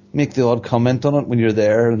only make the odd comment on it when you're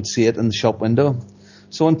there and see it in the shop window.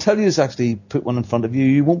 So until you actually put one in front of you,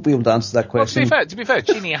 you won't be able to answer that question. Well, to be fair,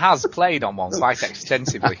 Genie has played on one quite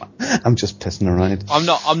extensively. I'm just pissing around.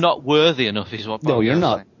 I'm not worthy enough, is what. No, you're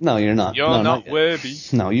not. No, you're not. You're not worthy.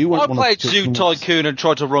 No, you weren't. I played Zoo Tycoon and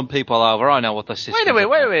tried to run people over. I know what the system. Wait a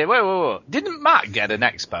minute. Didn't Matt get an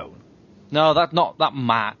X-Bone? No, not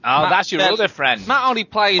Matt. Oh, that's your other friend. Matt only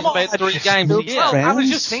plays about 3 games a year. I was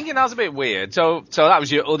just thinking that was a bit weird. So that was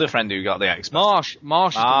your other friend who got the Xbox.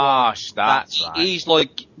 Marsh, that's right. He's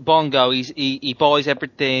like Bongo. He buys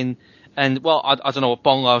everything, and well, I don't know what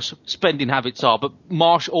Bongo's spending habits are, but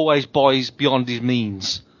Marsh always buys beyond his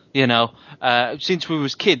means. Since we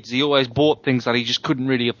was kids, he always bought things that he just couldn't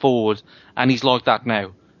really afford, and he's like that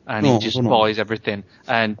now, and he just buys everything.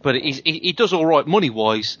 But he does all right money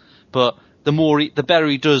wise. But the better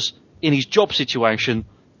he does in his job situation,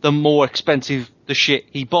 the more expensive the shit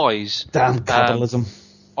he buys. Damn capitalism.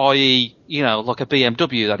 I.e., like a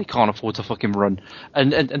BMW that he can't afford to fucking run,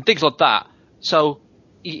 and things like that. So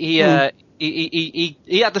he had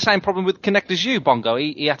the same problem with Kinect as you, Bongo.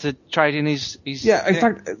 He had to trade in his. Yeah, in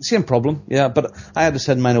fact, same problem. Yeah, but I had to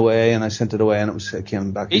send mine away, and I sent it away, and it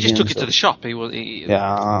came back. He again, just took it to the shop.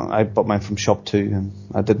 I bought mine from shop too, and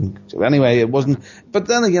I didn't. Anyway, it wasn't. But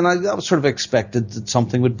then again, I was sort of expected that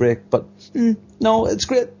something would break. But no, it's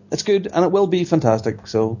great. It's good, and it will be fantastic.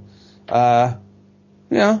 So,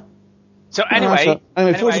 yeah. So anyway,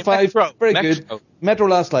 Forza 5, very good. Metro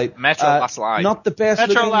Last Light. Not the best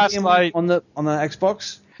looking game on the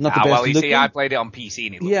Xbox. Not the best well, you looking. see, I played it on PC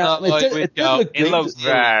and it it looks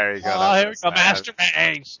very good. Oh, here we go, Master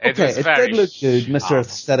Maze. It did look good, Mr.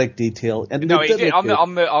 Aesthetic Detail. On the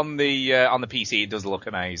PC, it does look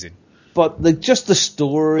amazing. But just the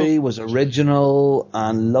story was original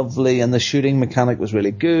and lovely, and the shooting mechanic was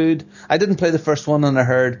really good. I didn't play the first one, and I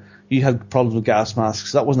heard you had problems with gas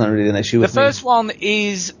masks. That wasn't really an issue with me. The first one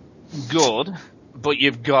is good, but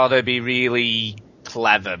you've got to be really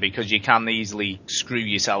clever because you can easily screw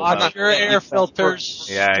yourself over. Your air filters.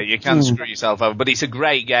 Yeah, you can screw yourself over, but it's a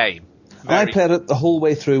great game. I played it the whole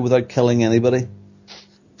way through without killing anybody.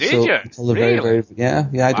 Did you? Until the very, yeah,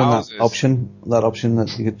 I done that option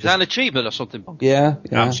that you could. Is that an achievement or something? Yeah.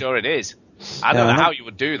 I'm sure it is. I don't know how you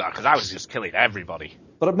would do that because I was just killing everybody.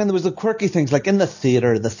 But I mean, there was the quirky things like in the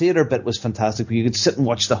theater. The theater bit was fantastic, where you could sit and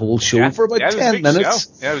watch the whole show for about 10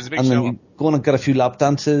 minutes. Yeah, it was a big show. And then you go on and get a few lap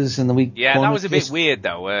dances in the week. Yeah, that was a bit weird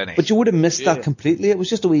though, weren't it? But you would have missed that completely. It was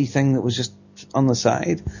just a wee thing that was just on the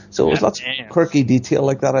side. So it was lots of quirky detail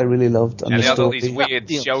like that I really loved. And they had all these weird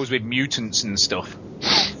shows with mutants and stuff.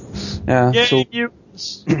 Yeah.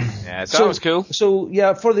 Mutants. Yeah, so that was cool. So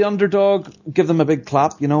yeah, for the underdog, give them a big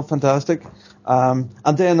clap. Fantastic.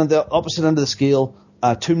 And then on the opposite end of the scale,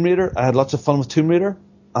 Tomb Raider. I had lots of fun with Tomb Raider.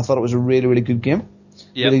 I thought it was a really, really good game.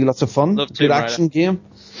 Yep. Really lots of fun. Good action game.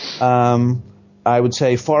 I would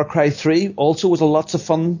say Far Cry 3 also was a lots of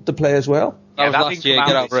fun to play as well. That was last year.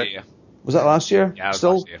 Get over it. Was that last year? Yeah,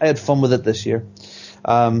 Still, last year. I had fun with it this year.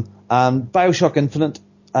 And BioShock Infinite,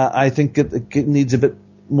 I think it needs a bit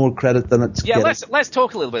more credit than it's getting. Let's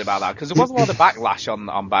talk a little bit about that, because there was a lot of backlash on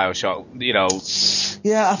BioShock, you know.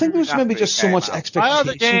 Yeah, I think there was maybe just so much expectation.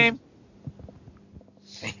 The game.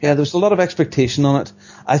 Yeah, there was a lot of expectation on it.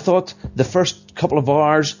 I thought the first couple of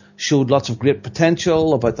hours showed lots of great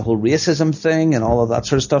potential about the whole racism thing and all of that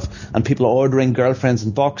sort of stuff, and people ordering girlfriends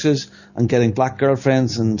in boxes and getting black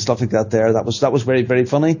girlfriends and stuff like that there. That was very, very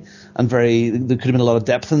funny, and there could have been a lot of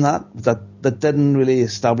depth in that didn't really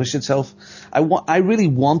establish itself. I really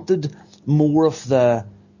wanted more of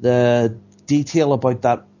the detail about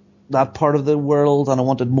that part of the world, and I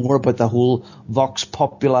wanted more about the whole Vox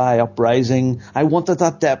Populi uprising. I wanted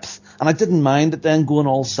that depth, and I didn't mind it then going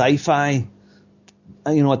all sci-fi,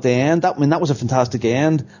 you know, at the end. That was a fantastic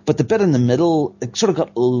end, but the bit in the middle, it sort of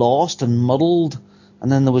got lost and muddled, and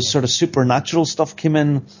then there was sort of supernatural stuff came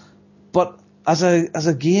in. But as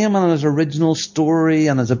a game and as an original story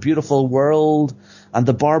and as a beautiful world and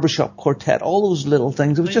the barbershop quartet, all those little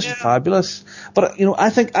things, it was just fabulous. But, you know, I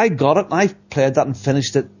think I got it, and I played that and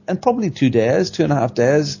finished it in probably 2.5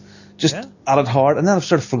 days, just at it hard, and then I've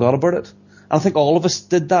sort of forgot about it. And I think all of us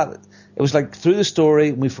did that. It was like through the story,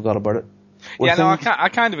 and we forgot about it. I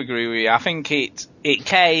kind of agree with you. I think it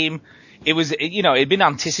came, it was, you know, it'd been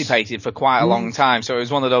anticipated for quite a long time, so it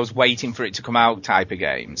was one of those waiting for it to come out type of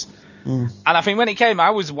games. And I think when it came, I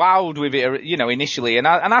was wowed with it, you know, initially, and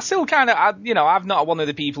I still kind of, you know, I'm not one of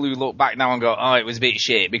the people who look back now and go, oh, it was a bit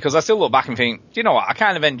shit, because I still look back and think, you know what, I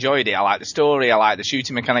kind of enjoyed it. I like the story, I like the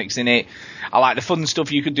shooting mechanics in it, I like the fun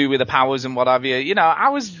stuff you could do with the powers and what have you. You know, I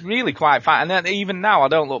was really quite fan, and then even now I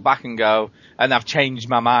don't look back and go, and I've changed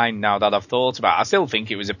my mind now that I've thought about it. I still think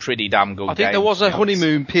it was a pretty damn good game. I think there was a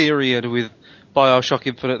honeymoon period with BioShock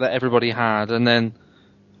Infinite that everybody had, and then,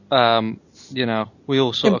 you know, we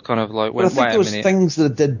all sort of kind of like went, wait a minute. I think there was things that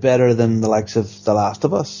it did better than the likes of The Last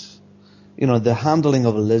of Us. You know, the handling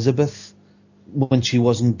of Elizabeth when she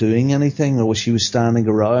wasn't doing anything, or when she was standing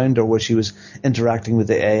around, or where she was interacting with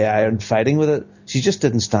the AI and fighting with it. She just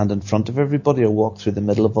didn't stand in front of everybody or walk through the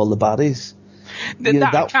middle of all the baddies.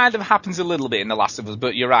 That kind of happens a little bit in The Last of Us,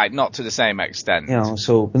 but you're right, not to the same extent. You know,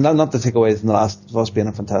 so not to take away from The Last of Us being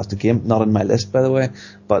a fantastic game, not on my list, by the way,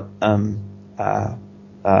 but yeah,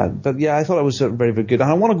 I thought it was very, very good. And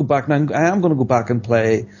I want to go back now. I am going to go back and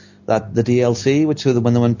play the DLC, which was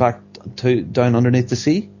when they went back to down underneath the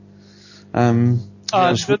sea. That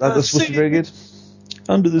was very good.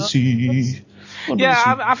 Under the sea.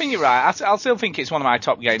 I think you're right. I still think it's one of my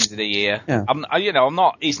top games of the year. Yeah.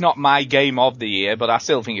 It's not my game of the year, but I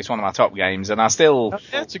still think it's one of my top games, and I still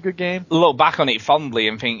it's a good game. Look back on it fondly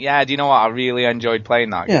and think, do you know what? I really enjoyed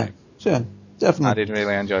playing that game. Yeah, definitely. I did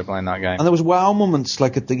really enjoy playing that game. And there was wow moments,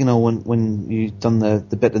 like at the, you know, when you done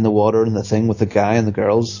the bit in the water and the thing with the guy and the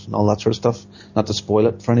girls and all that sort of stuff. Not to spoil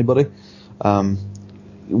it for anybody,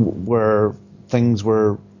 where things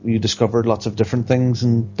were. You discovered lots of different things,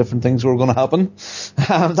 and different things were going to happen.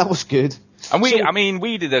 That was good. And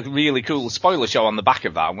we did a really cool spoiler show on the back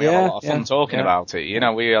of that, and we had a lot of fun talking about it. You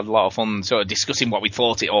know, we had a lot of fun sort of discussing what we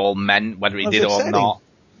thought it all meant, whether it did or not.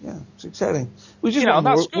 Yeah, it's exciting. We just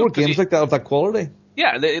want more games like that of that quality.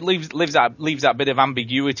 Yeah, it leaves that bit of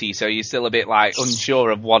ambiguity, so you're still a bit like unsure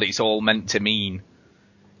of what it's all meant to mean.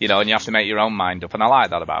 You know, and you have to make your own mind up, and I like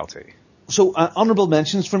that about it. So honourable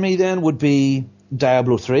mentions for me then would be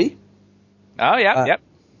Diablo 3. Oh, yeah, yep.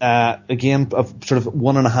 Again, sort of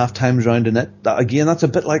 1.5 times round in it. Again, that's a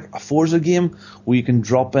bit like a Forza game where you can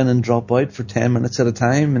drop in and drop out for 10 minutes at a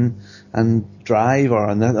time and drive, or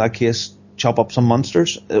in that case, chop up some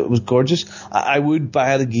monsters. It was gorgeous. I would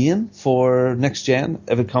buy it again for next gen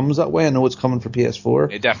if it comes that way. I know it's coming for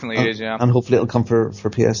PS4. It definitely is, yeah. And hopefully it'll come for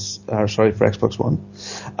Xbox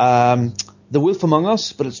One. The Wolf Among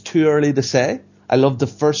Us, but it's too early to say. I loved the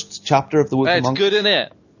first chapter of The Wolf Among Us. It's good, isn't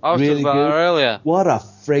it? I was really talking about it earlier. What a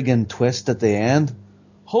friggin' twist at the end.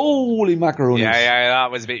 Holy macaroni. Yeah,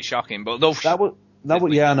 that was a bit shocking. But I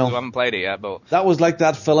know. I haven't played it yet, but that was like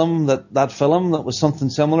that film that was something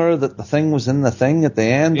similar, that the thing was in the thing at the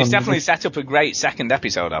end. It's definitely set up a great second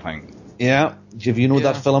episode, I think. Yeah. Do you know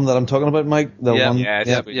that film that I'm talking about, Mike? We know.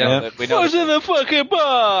 What's in the fucking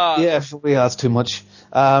bar? Yeah, that's too much.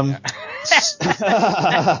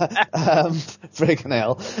 Freaking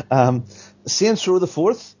hell. Saints Row the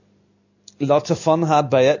 4th. Lots of fun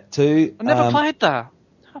had by it too. I never played that.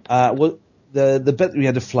 Well, the bit we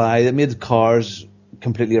had to fly, it made the cars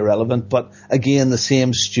completely irrelevant, but again, the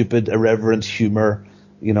same stupid, irreverent humor,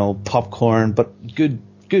 you know, popcorn, but good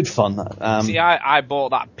fun. See, I bought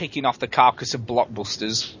that picking off the carcass of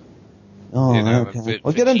blockbusters. Oh, okay.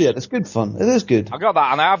 Well, get into it. It's good fun. It is good. I got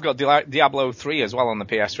that, and I've got Diablo 3 as well on the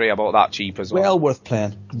PS3. I bought that cheap as well. Well worth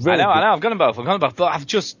playing. I know. I've got them both. But I've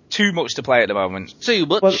just too much to play at the moment. Too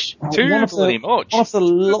much. Well, too bloody much. One of the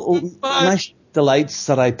little nice delights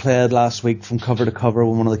that I played last week from cover to cover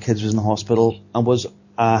when one of the kids was in the hospital and was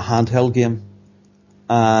a handheld game.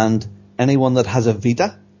 And anyone that has a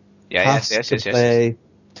Vita has to play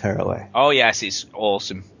Tearaway. Oh, yes, it's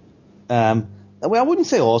awesome. Well, I wouldn't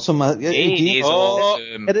say awesome. It is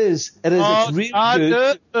awesome. It is. It's really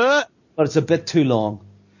good, but it's a bit too long.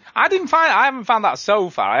 I haven't found that so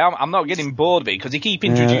far. I'm not getting bored of it because they keep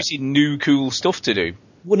introducing new cool stuff to do.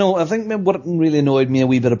 Well, no, I think what really annoyed me a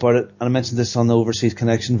wee bit about it, and I mentioned this on the Overseas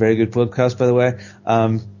Connection, very good podcast, by the way.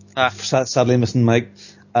 Sadly missing Mike.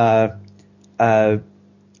 It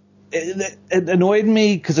annoyed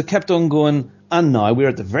me because it kept on going. And now we're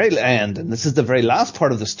at the very end, and this is the very last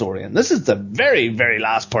part of the story, and this is the very, very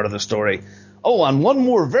last part of the story. Oh, and one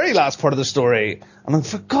more very last part of the story. And I'm,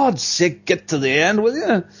 for God's sake, get to the end, will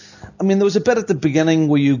you? I mean, there was a bit at the beginning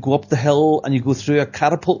where you go up the hill and you go through a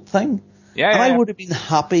catapult thing. Yeah. And I would have been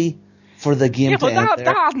happy for the game to end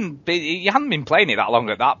there. You hadn't been playing it that long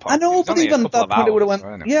at that point. I know, but even at that point I would have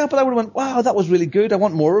went, yeah, but I would have went, wow, that was really good. I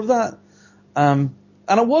want more of that.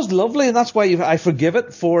 And it was lovely, and that's why I forgive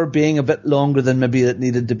it for being a bit longer than maybe it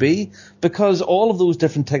needed to be, because all of those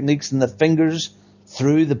different techniques and the fingers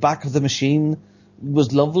through the back of the machine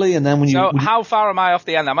was lovely. And then how far am I off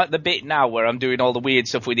the end? I'm at the bit now where I'm doing all the weird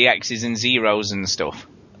stuff with the X's and zeros and stuff.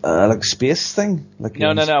 Like space thing?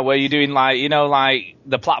 No, where you're doing like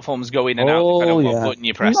the platforms go in and out depending on what button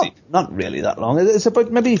you press it. Not really that long. It's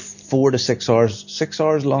about maybe 4 to 6 hours. 6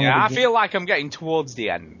 hours long. Yeah, I feel like I'm getting towards the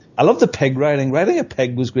end. I love the pig riding. Riding a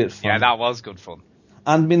pig was great fun. Yeah, that was good fun.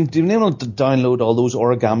 And being able to download all those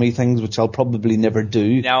origami things, which I'll probably never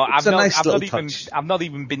do. No, I've not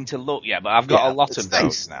even been to look yet, but I've got a lot of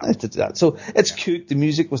those now. Nice to do that. So it's cute. The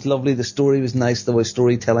music was lovely. The story was nice. There was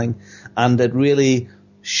storytelling, and it really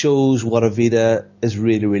shows what a Vita is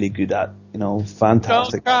really, really good at.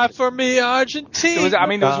 Fantastic. Don't cry for me, Argentina.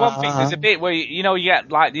 There's one thing. There's a bit where you get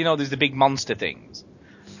there's the big monster things,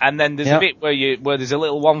 and then there's a bit where there's a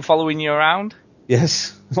little one following you around.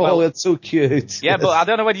 Yes. It's so cute. Yeah, but I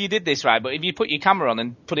don't know whether you did this right, but if you put your camera on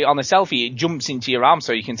and put it on a selfie, it jumps into your arms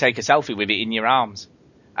so you can take a selfie with it in your arms.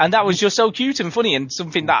 And that was just so cute and funny and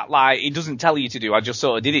something that it doesn't tell you to do. I just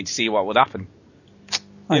sort of did it to see what would happen.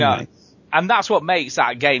 Nice. And that's what makes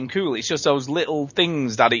that game cool. It's just those little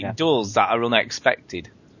things that it does that are unexpected.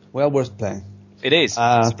 Well worth playing. It is.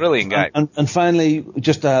 It's a brilliant game. And finally,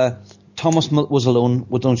 just Thomas was alone.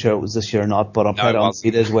 We don't sure it was this year or not, but I played on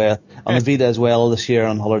Vita as well. On the Vita as well this year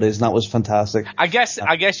on holidays, and that was fantastic. I guess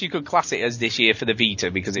you could class it as this year for the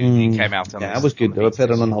Vita because it came out on. Yeah, it was good though. I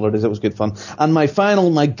played it on holidays. It was good fun. And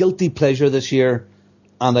my guilty pleasure this year,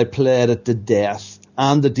 and I played it to death,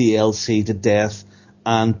 and the DLC to death,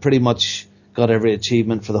 and pretty much got every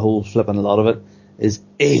achievement for the whole flipping lot of it, is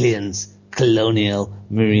Aliens Colonial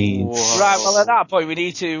Marines. Whoa. Right, well at that point we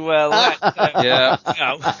need to let go.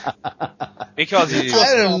 Because it's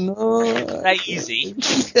just crazy.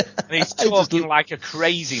 And he's talking like a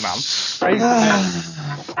crazy man. Do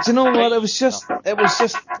you know what? It was just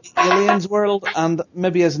Aliens World, and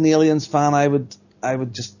maybe as an Aliens fan I would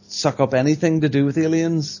just suck up anything to do with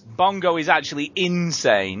Aliens. Bongo is actually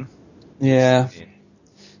insane. Yeah.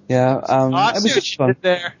 Yeah, it was just fun.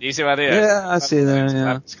 There. You see what I did? Yeah, I see there.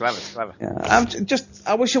 Yeah, it's clever. Yeah,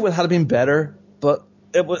 I wish it had been better, but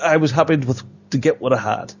I was happy to get what I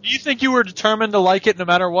had. Do you think you were determined to like it no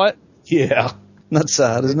matter what? Yeah, that's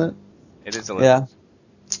sad, isn't it? It is a little. Yeah.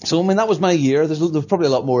 So that was my year. There's probably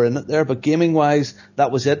a lot more in it there, but gaming wise,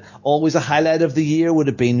 that was it. Always a highlight of the year would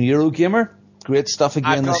have been Eurogamer. Great stuff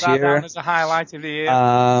again this year. I've got that down as a highlight of the year.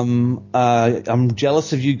 I'm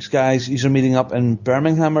jealous of you guys. You're meeting up in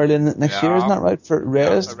Birmingham early next year, isn't that right? For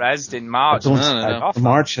Res? For Res in March.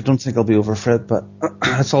 March. I don't think I'll be over for it, but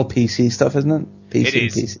it's all PC stuff, isn't it?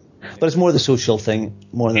 PC. But it's more the social thing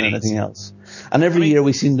more than anything else. And every year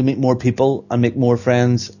we seem to meet more people and make more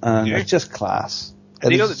friends, and it's just class.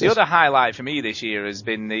 The other highlight for me this year has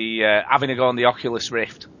been the having a go on the Oculus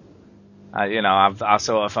Rift. I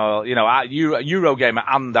sort of felt, Eurogamer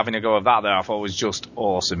and having a go of that there, I thought was just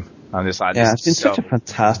awesome. I'm just like, it's been such a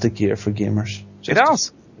fantastic year for gamers. It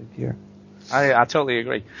has. Year. I totally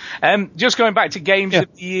agree. Just going back to games of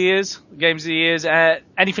the years.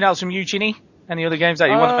 Anything else from you, Chinny? Any other games that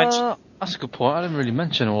you want to mention? That's a good point. I didn't really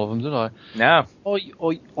mention all of them, did I? No. Oi.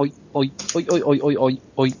 The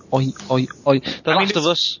Last of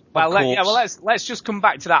Us. Well, let's just come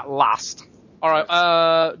back to that last. All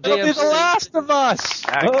right. It'll be The Last of Us.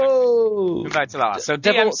 Okay. Oh. Back to that. So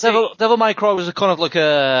Devil May Cry was a kind of like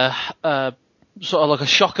a sort of like a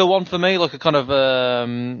shocker one for me, like a kind of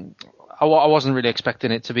I wasn't really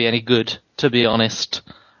expecting it to be any good, to be honest.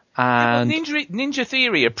 And Ninja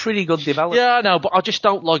Theory, a pretty good developer. Yeah, I know, but I just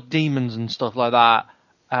don't like demons and stuff like that.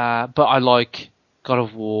 But I like God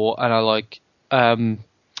of War, and I like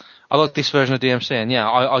this version of DMC, and yeah,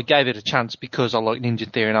 I gave it a chance because I like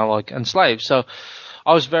Ninja Theory and I like Enslaved. So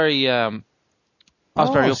I was very up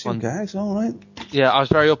on guys, all right. Yeah, I was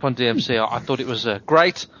very up on DMC. I thought it was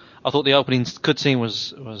great. I thought the opening cutscene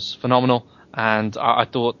was phenomenal, and I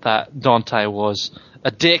thought that Dante was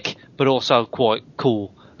a dick, but also quite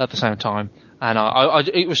cool at the same time. And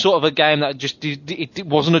it was sort of a game that just it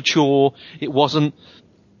wasn't a chore. It wasn't,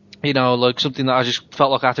 like something that I just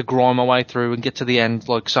felt like I had to grind my way through and get to the end,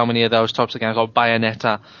 like so many of those types of games, like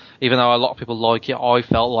Bayonetta. Even though a lot of people like it, I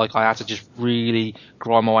felt like I had to just really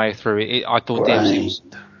grind my way through it. I thought DMC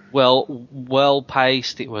was well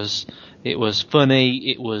paced. It was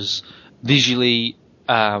funny. It was visually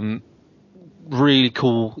really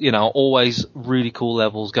cool. Always really cool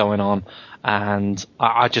levels going on, and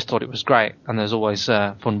I just thought it was great. And there's always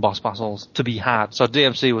fun boss battles to be had. So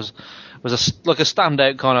DMC was like a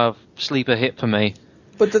standout kind of sleeper hit for me.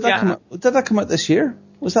 But did that come out this year?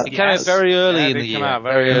 Was that? It came out very early in the year.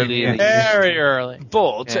 Very early. Very early.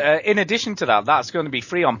 But in addition to that, that's going to be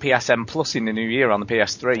free on PSN Plus in the new year on the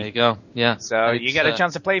PS3. There you go. Yeah. So you get a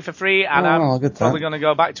chance to play it for free, and I'm probably going to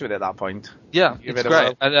go back to it at that point. Yeah, it's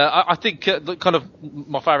great. And I think kind of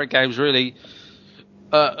my favourite games really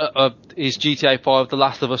is GTA 5, The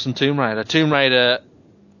Last of Us, and Tomb Raider. Tomb Raider,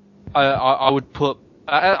 I would put.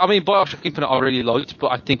 I mean, BioShock Infinite I really liked,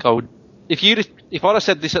 but I think I would. If I'd have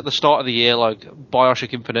said this at the start of the year, like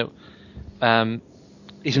BioShock Infinite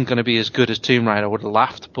isn't going to be as good as Tomb Raider, I would have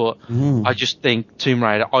laughed. But I just think Tomb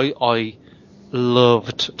Raider, I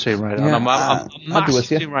loved Tomb Raider, and I'm a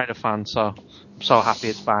massive Tomb Raider fan, so I'm so happy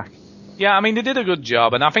it's back. Yeah, I mean they did a good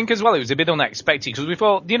job, and I think as well it was a bit unexpected because we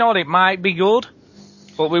thought, it might be good,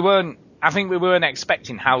 but we weren't. I think we weren't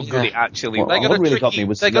expecting how good it actually was. What really got me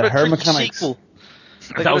was the her mechanics. Sequel.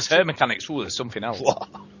 Those her mechanics were something else.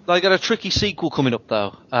 They got a tricky sequel coming up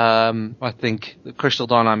though. I think Crystal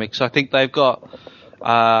Dynamics. I think they've got.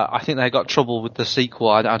 I think they got trouble with the sequel.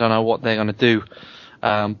 I don't know what they're going to do.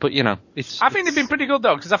 But it's. I think they've been pretty good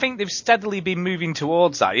though, because I think they've steadily been moving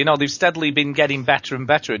towards that. They've steadily been getting better and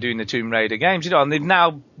better at doing the Tomb Raider games. And they've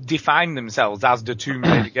now defined themselves as the Tomb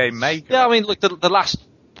Raider game maker. Yeah, I mean, look, the last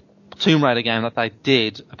Tomb Raider game that they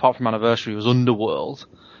did, apart from Anniversary, was Underworld.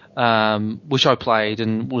 Which I played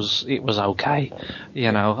and it was okay,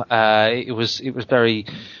 it was very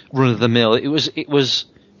run of the mill. It was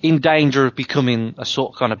in danger of becoming a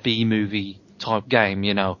sort of kind of B movie type game,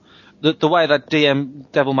 the way that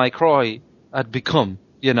Devil May Cry had become,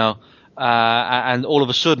 and all of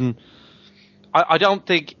a sudden, I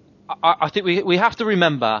think we have to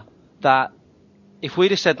remember that if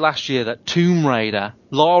we'd have said last year that Tomb Raider,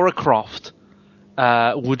 Lara Croft,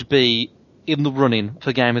 would be in the running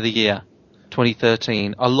for Game of the Year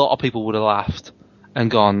 2013, a lot of people would have laughed and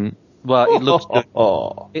gone, well, it looks good.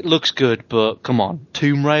 It looks good, but come on,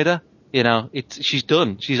 Tomb Raider, she's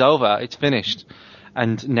done, she's over, it's finished,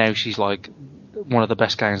 and now she's like one of the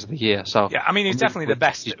best games of the year. So yeah, I mean, it's definitely the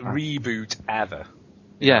best reboot ever.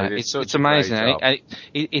 Yeah, it's amazing. And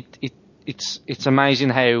it's amazing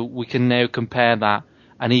how we can now compare that,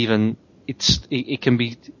 and even it can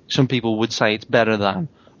be. Some people would say it's better than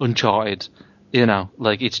Uncharted,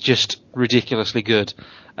 it's just ridiculously good.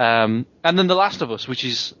 And then The Last of Us, which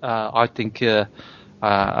is, I think, a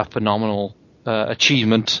phenomenal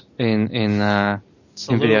achievement in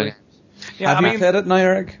video games. Yeah, Have you played it now,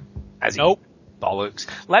 Eric? Nope. Bollocks.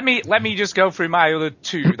 Let me just go through my other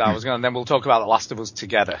two that I was going, and then we'll talk about The Last of Us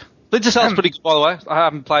together. Splinter Cell's pretty good, by the way. I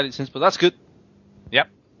haven't played it since, but that's good. Yep.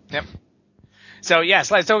 So yes,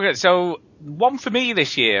 let's talk. So one for me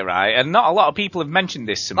this year, right, and not a lot of people have mentioned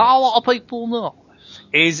this to me. Not a lot of people know.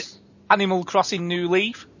 Is Animal Crossing New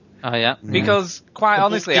Leaf. Oh yeah. Because quite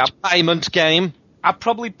honestly, it's a payment game. I've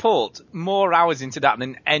probably put more hours into that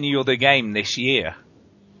than any other game this year.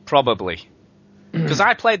 Probably. Because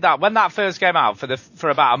I played that when that first came out for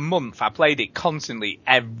about a month. I played it constantly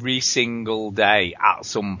every single day at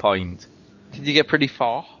some point. Did you get pretty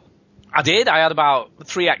far? I did. I had about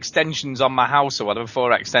 3 extensions on my house or whatever,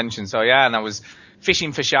 4 extensions. So yeah, and I was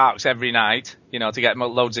fishing for sharks every night, to get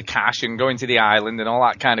loads of cash and going to the island and all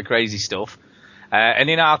that kind of crazy stuff. And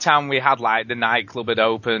in our town we had like the nightclub had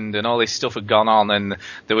opened and all this stuff had gone on, and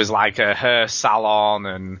there was like a hair salon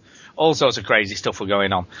and all sorts of crazy stuff were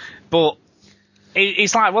going on. But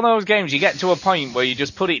It's like one of those games, you get to a point where you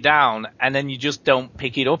just put it down and then you just don't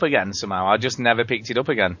pick it up again somehow. I just never picked it up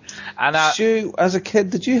again. And Stu, as a kid,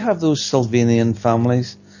 did you have those Sylvanian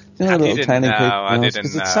families? You know, little tiny people? I didn't know.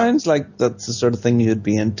 Because it sounds like that's the sort of thing you'd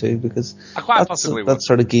be into, because I quite possibly that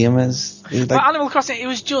sort of game is. But Animal Crossing, it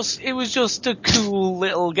was just a cool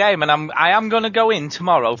little game, and I am going to go in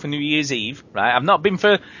tomorrow for New Year's Eve, right? I've not been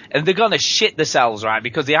and they're going to shit themselves, right?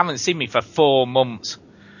 Because they haven't seen me for 4 months.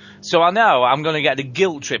 So I know I'm going to get the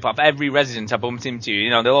guilt trip off every resident I bumped into.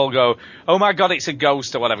 You know, they'll all go, "Oh my God, it's a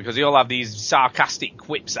ghost," or whatever, because they all have these sarcastic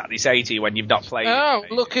quips that they say to you when you've not played. Oh,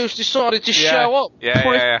 look who's decided to show up.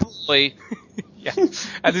 Yeah. Yeah.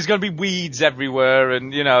 And there's going to be weeds everywhere,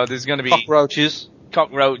 and, you know, there's going to be cockroaches,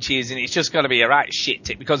 and it's just going to be a right shit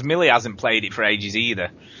tip, because Millie hasn't played it for ages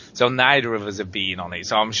either. So neither of us have been on it,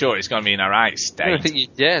 so I'm sure it's going to be in a right state. I don't think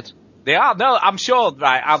you're dead. They are. No, I'm sure,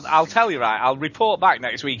 right, I'll tell you, right, I'll report back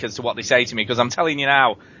next week as to what they say to me, because I'm telling you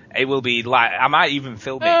now, it will be like, I might even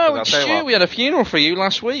film it. Oh, Stu, we had a funeral for you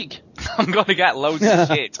last week. I'm going to get loads of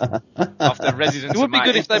shit off the residents. It would be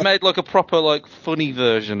good if they made like a proper, like, funny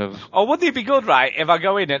version of... Oh, wouldn't it be good, right, if I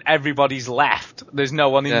go in and everybody's left, there's no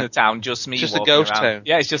one in the town, just me just walking a ghost around. town.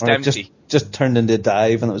 Yeah, it's just empty. Just turned into a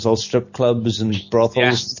dive, and it was all strip clubs and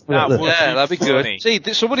brothels. Yeah, that'd be funny. good.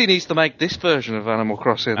 See, somebody needs to make this version of Animal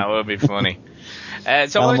Crossing. That would be funny.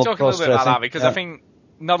 So I want to talk a little bit about that, because I think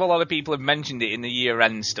not a lot of people have mentioned it in the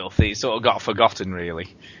year-end stuff. It sort of got forgotten,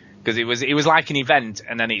 really. Because it was like an event,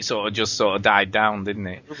 and then it sort of died down, didn't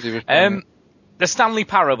it? The Stanley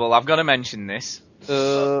Parable, I've got to mention this.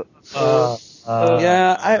 Yeah,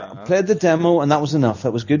 I played the demo, and that was enough.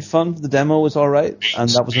 It was good fun. The demo was alright, and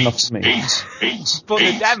that was enough for me. But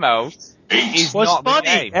the demo is not the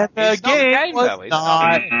game. And the game was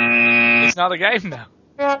not. It's not a game, though.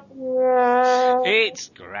 It's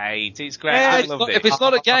great. I loved it. If it's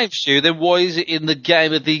not a game, Stu, then why is it in the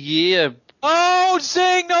Game of the Year? Oh,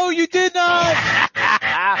 Zing! No, you did not.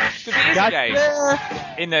 Because it is a game.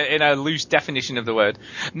 In a loose definition of the word.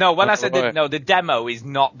 No, when I said the demo is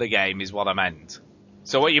not the game, is what I meant.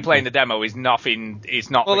 So what you're playing the demo is nothing. It's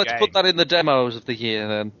not. Well, the let's game. put that in the demos of the year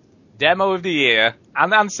then. Demo of the year,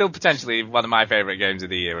 and still potentially one of my favourite games of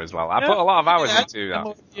the year as well. I put a lot of hours into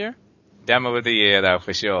that. Demo of the year, though,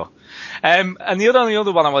 for sure. And the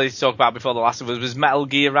other one I wanted to talk about before The Last of Us was Metal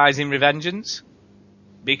Gear Rising: Revengeance.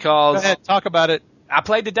 Because... Go ahead, talk about it. I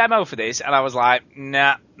played the demo for this, and I was like,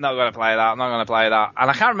 nah, not going to play that, I'm not going to play that.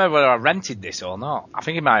 And I can't remember whether I rented this or not. I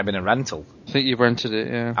think it might have been a rental. I think you rented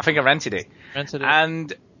it, yeah. I think I rented it.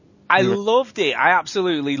 And I loved it. I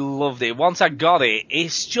absolutely loved it. Once I got it,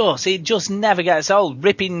 it just never gets old.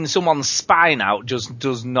 Ripping someone's spine out just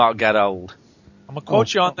does not get old. I'm going to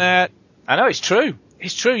quote you on that. I know, it's true.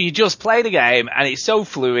 It's true. You just play the game, and it's so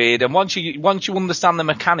fluid, and once you understand the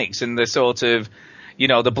mechanics and the sort of, you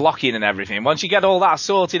know, the blocking and everything, once you get all that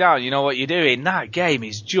sorted out, you know what you're doing, that game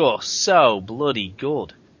is just so bloody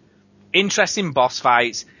good. Interesting boss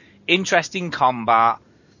fights, interesting combat,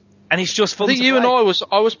 and it's just fun to play.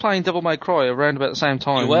 I was playing Devil May Cry around about the same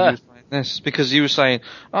time. You were? This, because you were saying,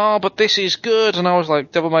 oh, but this is good, and I was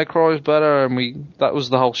like, Devil May Cry is better, and that was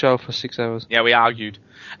the whole show for 6 hours. Yeah, we argued.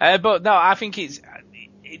 But no, I think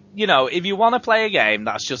you know, if you want to play a game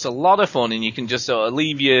that's just a lot of fun and you can just sort of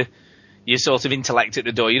leave your sort of intellect at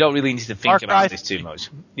the door, you don't really need to think about this too much.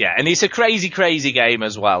 Yeah, and it's a crazy, crazy game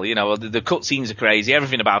as well. You know, the cutscenes are crazy,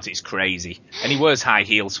 everything about it's crazy. And he wears high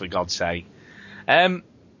heels, for God's sake. But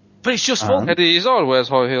it's just fun. Eddie Izzard wears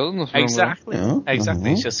high heels in the film. Exactly.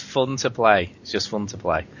 Exactly. It's just fun to play. So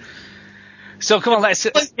come on, let's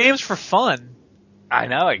play games for fun. I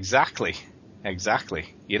know, exactly.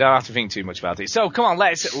 You don't have to think too much about it. So come on,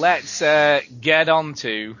 let's get on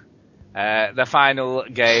to the final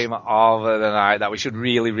game of the night that we should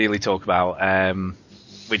really, really talk about,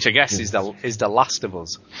 which I guess is the Last of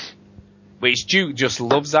Us. Which Duke just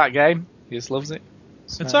loves that game. He just loves it.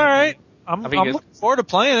 So, it's all right. I'm looking forward to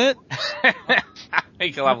playing it. I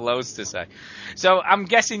think he'll have loads to say. So I'm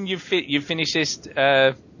guessing you've finished this,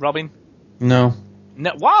 Robin? No.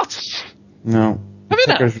 What? No. Have you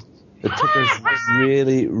not? The tickers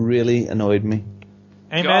really, really annoyed me.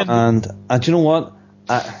 Amen. And do you know what?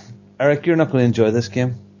 Eric, you're not going to enjoy this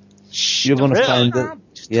game. You're going to find it.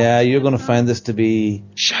 Yeah, you're going to find this to be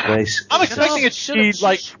very I'm expecting it to be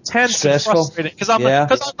like tense stressful. and frustrating because I'm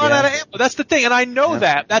run out of ammo. That's the thing, and I know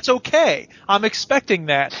that. That's okay. I'm expecting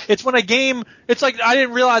that. It's when a game. It's like I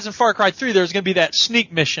didn't realize in Far Cry 3 there was going to be that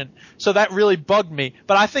sneak mission, so that really bugged me.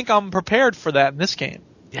 But I think I'm prepared for that in this game.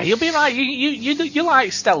 Yeah, you'll be right. You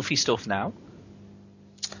like stealthy stuff now.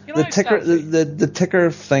 The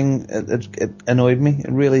ticker thing it annoyed me.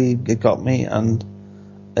 It got me, and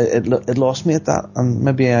it lost me at that, and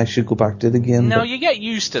maybe I should go back to it again. No, you get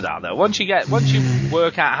used to that though. Once you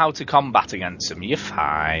work out how to combat against them, you're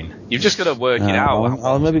fine. You've just got to work it out.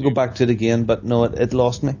 I'll maybe go back to it again, but no, it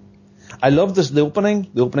lost me. I loved this. The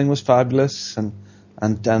opening was fabulous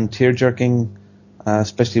and tear jerking,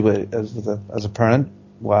 especially as a parent.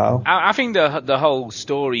 Wow. I think the whole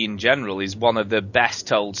story in general is one of the best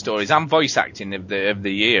told stories and voice acting of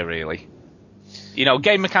the year, really.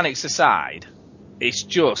 Game mechanics aside, it's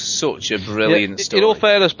just such a brilliant story. In all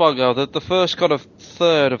fairness, Bongo, the first kind of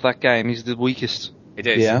third of that game is the weakest. It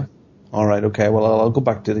is. Yeah. All right. Okay. Well, I'll go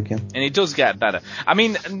back to it again. And it does get better. I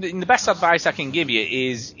mean, the best advice I can give you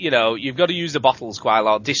is, you've got to use the bottles quite a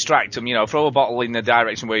lot, distract them. Throw a bottle in the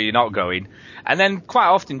direction where you're not going, and then quite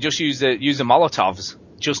often just use the Molotovs.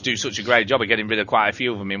 Just do such a great job of getting rid of quite a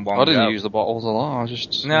few of them in one go. I didn't use the bottles a lot.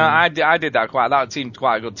 I did that quite. That seemed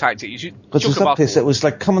quite a good tactic. You should. But there's that place. It was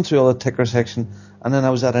like coming through all the ticker section, and then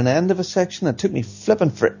I was at an end of a section. It took me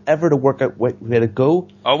flipping forever to work out where to go.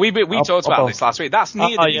 Oh, we talked about this last week. That's near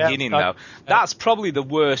the beginning, though. That's probably the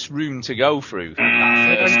worst room to go through. We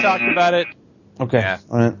already talked about it. Okay. Yeah.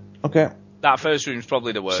 All right. Okay. That first room's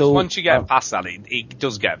probably the worst. So, once you get past that, it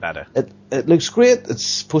does get better. It looks great.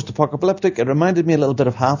 It's post-apocalyptic. It reminded me a little bit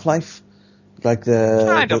of Half-Life, like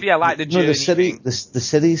like the journey. The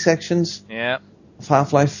city sections. Yeah. Of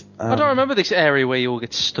Half-Life. I don't remember this area where you all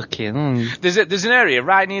get stuck in. There's an area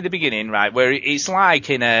right near the beginning, right, where there's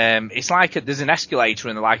an escalator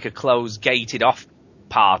and like a closed gated off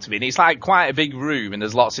part of it. And it's like quite a big room and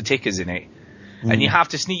there's lots of tickers in it, and you have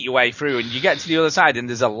to sneak your way through. And you get to the other side and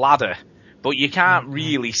there's a ladder. But you can't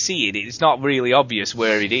really see it. It's not really obvious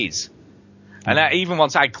where it is. And even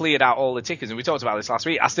once I cleared out all the tickets, and we talked about this last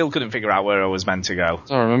week, I still couldn't figure out where I was meant to go. I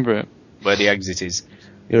don't remember it. Where the exit is.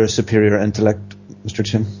 You're a superior intellect, Mr.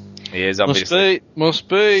 Tim. He is, obviously. Must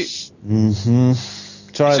be. Mm-hmm.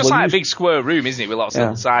 Sorry, it's just like a big square room, isn't it, with lots of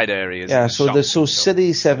little side areas. Yeah, so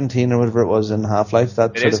City 17 or whatever it was in Half-Life,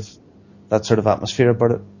 that sort of atmosphere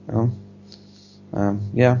about it.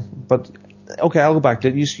 Yeah, but okay, I'll go back to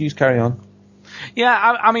it. You carry on.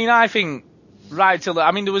 Yeah, I think right till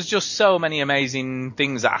there was just so many amazing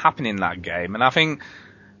things that happen in that game, and I think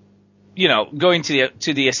going to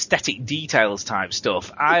the aesthetic details type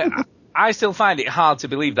stuff, I still find it hard to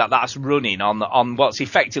believe that that's running on what's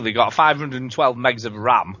effectively got 512 megs of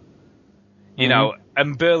RAM,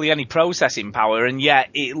 and barely any processing power, and yet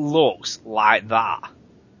it looks like that.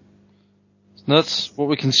 That's what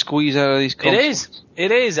we can squeeze out of these consoles.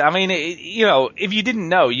 It is. I mean, if you didn't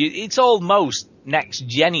know, it's almost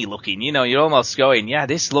next-gen-y looking. You're almost going, yeah,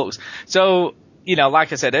 this looks... So,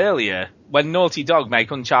 like I said earlier, when Naughty Dog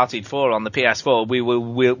make Uncharted 4 on the PS4,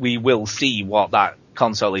 we will see what that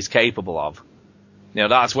console is capable of.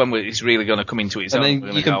 That's when it's really going to come into its own. And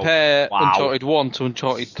then you compare Uncharted 1 to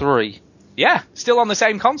Uncharted 3. Yeah, still on the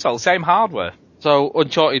same console, same hardware. So,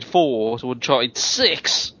 Uncharted 4 to Uncharted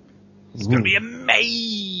 6... It's going to be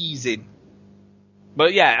amazing.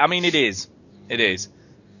 But yeah, I mean, it is. It is.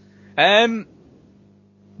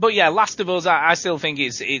 But yeah, Last of Us, I still think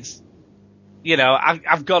it's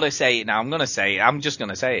I've got to say it now. I'm going to say it. I'm just going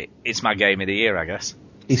to say it. It's my game of the year, I guess.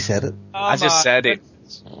 He said it. I just said it.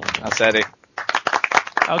 I said it.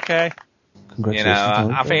 Okay.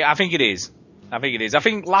 Congratulations. I think it is. I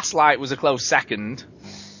think Last Light was a close second.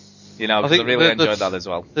 Because I really enjoyed that as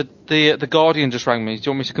well. The Guardian just rang me. Do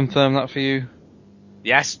you want me to confirm that for you?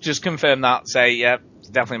 Yes, just confirm that. Say, yeah, it's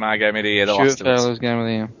definitely my game of the year. The Last of Us. Game of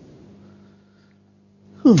the year.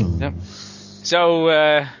 Yep.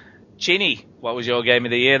 So, Chinny, what was your game of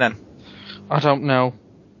the year then? I don't know.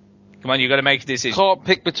 Come on, you've got to make a decision. Can't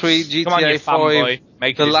pick between GTA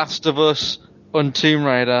 5, The Last of Us, and Tomb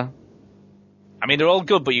Raider. I mean, they're all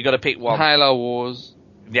good, but you've got to pick one. Halo Wars.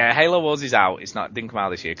 Yeah, Halo Wars is out. Didn't come out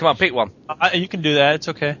this year. Come on, pick one. You can do that. It's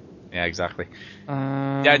okay. Yeah, exactly.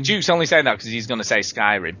 Yeah, Duke's only saying that because he's going to say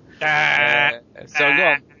Skyrim.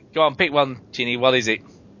 So go on, pick one, Ginny. What is it?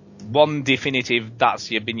 One definitive that's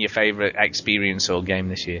been your favourite experience or game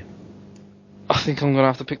this year. I think I'm going to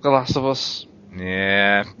have to pick The Last of Us.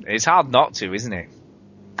 Yeah, it's hard not to, isn't it?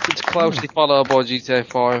 It's closely followed by GTA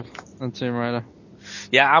 5 and Tomb Raider.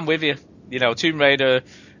 Yeah, I'm with you. Tomb Raider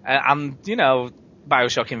and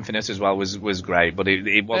BioShock Infinite as well was great, but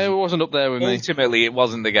it wasn't. It wasn't up there with me. Ultimately, it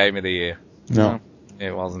wasn't the game of the year. No,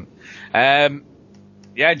 it wasn't.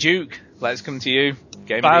 Yeah, Duke, let's come to you.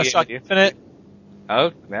 Game of the year. BioShock Infinite.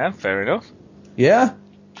 Oh, yeah, fair enough. Yeah.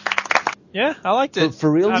 Yeah, I liked it. For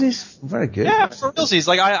realsies? Very good. Yeah, for realsies.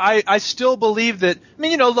 Like, I still believe that,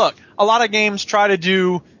 look, a lot of games try to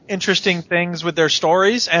do interesting things with their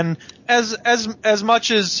stories, and as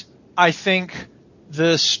much as I think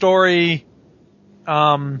the story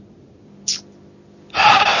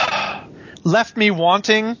left me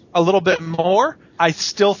wanting a little bit more. I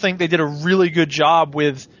still think they did a really good job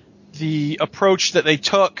with the approach that they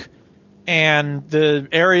took and the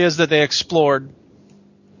areas that they explored.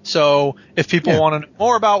 So if people want to know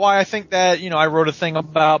more about why I think that, I wrote a thing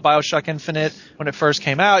about BioShock Infinite when it first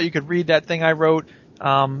came out. You could read that thing I wrote.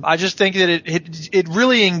 I just think that it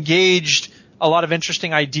really engaged a lot of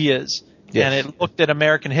interesting ideas. Yes. And it looked at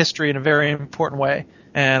American history in a very important way.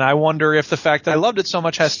 And I wonder if the fact that I loved it so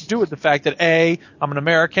much has to do with the fact that A, I'm an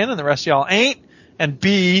American and the rest of y'all ain't, and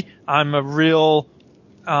B, I'm a real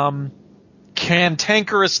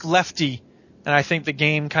cantankerous lefty, and I think the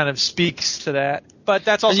game kind of speaks to that. But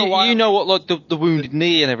that's also why you know what like the wounded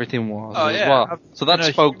knee and everything was as well. So that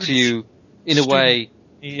spoke to you in a way.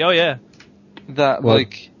 Oh yeah. That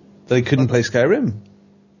they couldn't play Skyrim.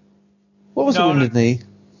 What was the Wounded Knee?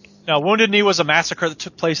 No, Wounded Knee was a massacre that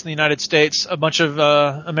took place in the United States. A bunch of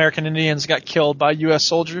American Indians got killed by U.S.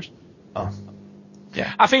 soldiers. Oh.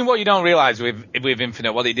 Yeah. I think what you don't realise with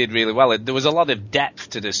Infinite, what it did really well, there was a lot of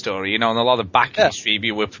depth to the story, and a lot of back history if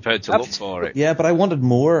you were prepared to look for it. Yeah, but I wanted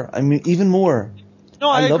more. I mean, even more. No,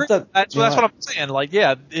 I loved agree. That. That's what I'm saying. There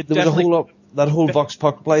was that whole Vox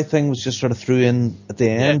Populi thing was just sort of threw in at the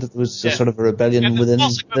end. It was sort of a rebellion within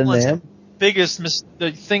them.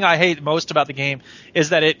 The thing I hate most about the game is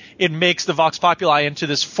that it makes the Vox Populi into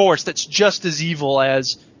this force that's just as evil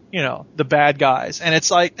as, the bad guys. And it's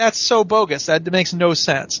like, that's so bogus. That makes no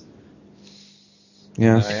sense.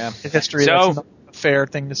 Yeah. In history, that's not a fair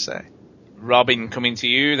thing to say. Robin, coming to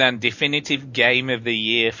you then, definitive game of the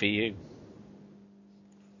year for you.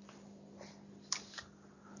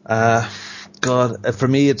 God, for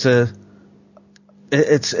me it's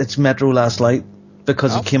Metro Last Light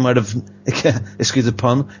because it came out of excuse the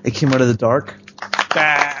pun, it came out of the dark.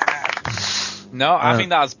 No, I think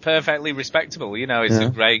that's perfectly respectable. It's a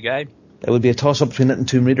great game. It would be a toss up between it and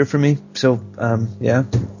Tomb Raider for me. So Metro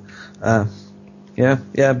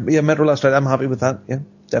Last Light. I'm happy with that. Yeah,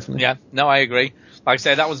 definitely. Yeah, no, I agree. Like I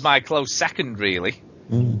say, that was my close second, really.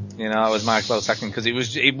 It was my close second because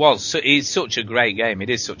it's such a great game. It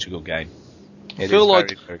is such a good game. I feel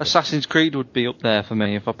like Assassin's Creed would be up there for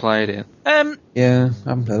me if I played it. Yeah, I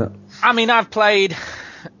haven't played it. I mean, I've played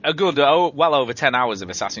a good, well over 10 hours of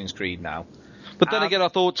Assassin's Creed now. But then again, I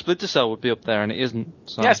thought Splinter Cell would be up there, and it isn't.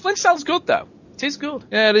 So. Yeah, Splinter Cell's good, though. It is good.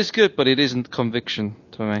 Yeah, it is good, but it isn't Conviction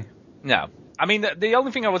to me. No. I mean, the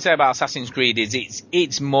only thing I would say about Assassin's Creed is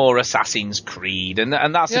it's more Assassin's Creed, and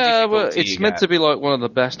that's the difficulty. Yeah, but it's meant to be like one of the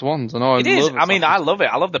best ones, and I love it. I mean, I love it.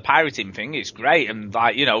 I love the pirating thing. It's great, and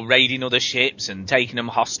raiding other ships and taking them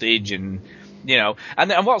hostage, and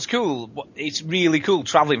and what's cool, it's really cool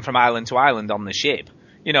traveling from island to island on the ship.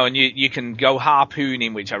 And you can go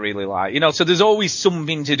harpooning, which I really like. So there's always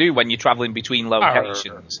something to do when you're traveling between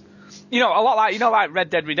locations. A lot like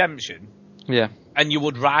Red Dead Redemption. Yeah. And you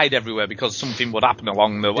would ride everywhere because something would happen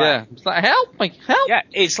along the way. Yeah, it's like, help me, help. Yeah,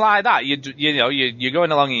 it's like that. You're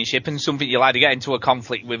going along in your ship and something, you'll either get into a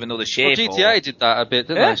conflict with another ship. Well, GTA did that a bit,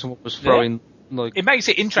 didn't they? Someone was throwing, it makes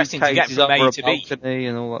it interesting to get from A to B.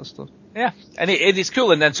 And all that stuff. Yeah, and it is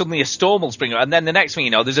cool, and then suddenly a storm will spring up, and then the next thing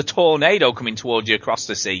you know, there's a tornado coming towards you across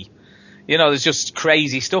the sea. There's just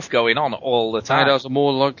crazy stuff going on all the time. Tornadoes are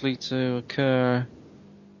more likely to occur.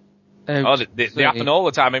 They happen all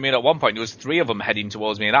the time. I mean, at one point there was 3 of them heading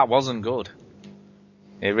towards me, and that wasn't good.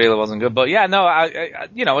 It really wasn't good. But yeah, no,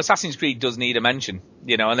 Assassin's Creed does need a mention.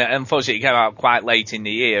 And unfortunately it came out quite late in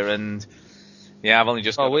the year, and yeah, I've only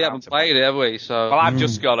just. We haven't played it, have we? So. Well, I've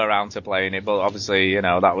just got around to playing it, but obviously,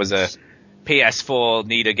 that was a PS4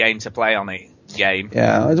 need a game to play on it game.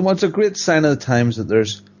 Yeah, it's a great sign of the times that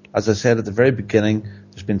there's, as I said at the very beginning,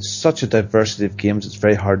 there's been such a diversity of games. It's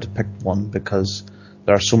very hard to pick one because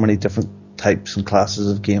there are so many different types and classes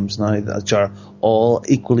of games now that are all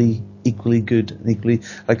equally good and equally.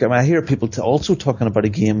 Like, I hear people also talking about a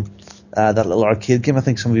game. That little arcade game, I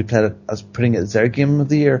think some of you played it as putting it as their game of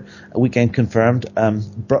the year. A weekend confirmed.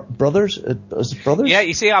 Brothers? Was it Brothers? Yeah,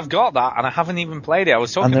 you see, I've got that, and I haven't even played it. I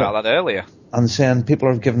was talking about that earlier. And saying people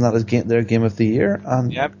are giving that as their game of the year,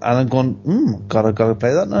 and I'm going, gotta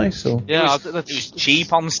play that now. So yeah, it was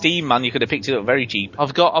cheap on Steam, man. You could have picked it up very cheap.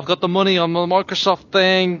 I've got the money on the Microsoft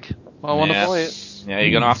thing. I want to play it. Yeah,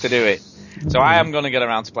 you're gonna have to do it. So I am going to get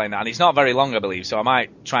around to playing that, and it's not very long, I believe. So I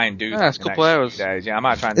might try and do that. Yeah, it's a couple hours. Days. Yeah, I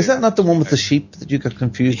might try and. Is that not the one with the sheep that you got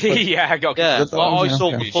confused with? Yeah, I got confused. I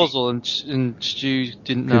solved the puzzle, and Stu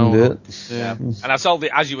didn't know. Do it. Yeah, and I solved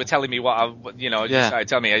it as you were telling me what you started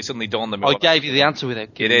telling me. It suddenly dawned on me. I gave you the answer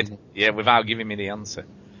without giving me. Yeah, without giving me the answer.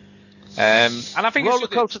 And I think Roller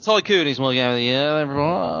Coaster Tycoon is my game of the year.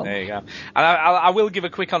 Everyone. There you go. And I will give a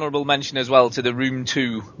quick honourable mention as well to the Room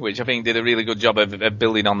 2, which I think did a really good job of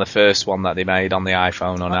building on the first one that they made on the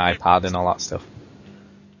iPhone, on iPad, and all that stuff.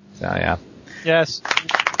 So yeah. Yes.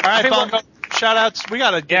 All right, Bongo. Shout-outs. We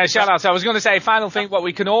got to... Yeah, shout-outs. I was going to say, final thing, what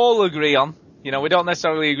we can all agree on. You know, we don't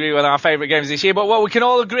necessarily agree with our favourite games this year, but what we can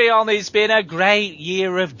all agree on is it's been a great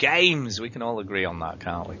year of games. We can all agree on that,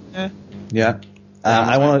 can't we? Yeah.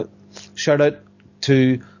 I want to shout out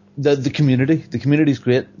to the community. The community's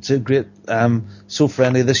great. It's a great, so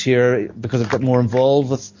friendly this year because I've got more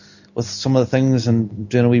involved with some of the things and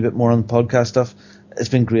doing a wee bit more on the podcast stuff. It's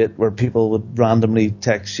been great where people would randomly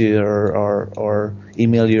text you or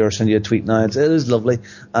email you or send you a tweet now. It is lovely,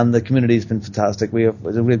 and the community has been fantastic. We have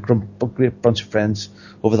a great bunch of friends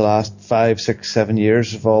over the last 5, 6, 7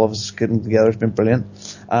 years of all of us getting together. It's been brilliant.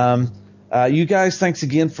 You guys, thanks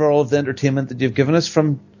again for all of the entertainment that you've given us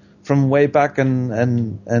from way back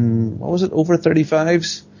and what was it, over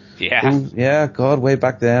 35s? Yeah. Yeah, God, way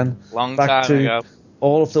back then. Long back time to ago.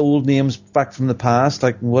 All of the old names back from the past,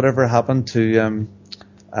 like whatever happened to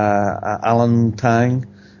Alan Tang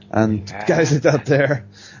and guys like that there.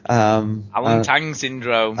 Alan Tang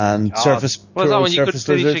syndrome. And Surface Pro, was that when you could Surface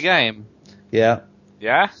finish Lizard. a game? Yeah.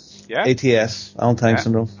 Yeah? Yeah. ATS, Alan Tang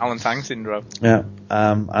syndrome. Alan Tang syndrome. Yeah.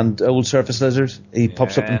 And old Surface Lizard. He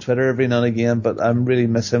pops up on Twitter every now and again, but I really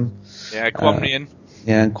miss him. Yeah, Quanrian.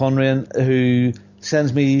 And Quanrian, who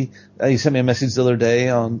sends me, he sent me a message the other day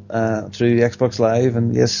on through Xbox Live,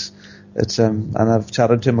 and yes, it's and I've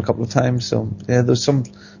chatted to him a couple of times. So yeah, there's some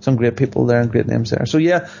great people there and great names there. So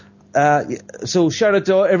yeah. So shout out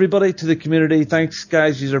to everybody, to the community. Thanks,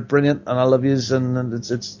 guys. You are brilliant, and I love yous, and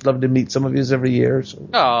it's lovely to meet some of yous every year. So.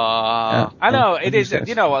 Aww. I know, it is.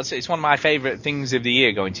 You know what? It's one of my favourite things of the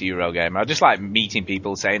year, going to Eurogamer. I just like meeting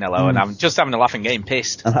people, saying hello, and I'm just having a laugh and getting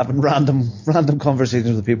pissed. And having random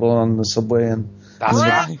conversations with people on the subway and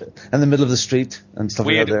in the middle of the street and stuff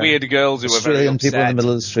like that. Weird girls who are very Australian upset. people in the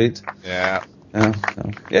middle of the street. Yeah.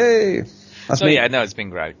 Yay! That's me. Yeah, no, it's been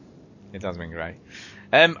great. It has been great.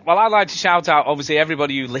 Well, I'd like to shout out, obviously,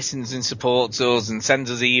 everybody who listens and supports us and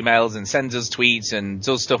sends us emails and sends us tweets and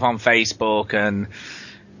does stuff on Facebook and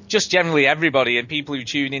just generally everybody and people who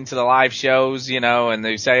tune into the live shows, you know, and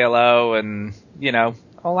who say hello and, you know,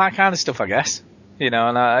 all that kind of stuff, I guess. You know,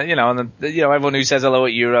 and everyone who says hello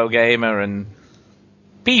at Eurogamer and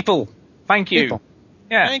people. Thank you. People.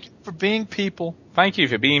 Yeah. Thank you for being people. Thank you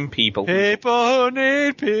for being people. People who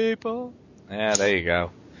need people. Yeah, there you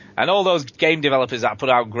go. And all those game developers that put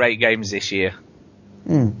out great games this year.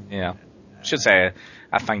 Yeah. Should say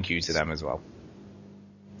a thank you to them as well.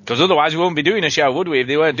 Because otherwise we wouldn't be doing a show, would we, if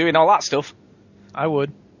they weren't doing all that stuff? I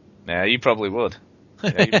would. Yeah, you probably would.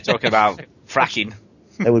 Yeah, you'd be talking about fracking.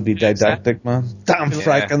 That would be didactic, man. Damn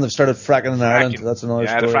fracking. They've started fracking in Ireland. That's another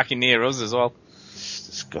story. Yeah, they're fracking near us as well. It's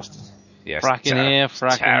disgusting. Yes, fracking here,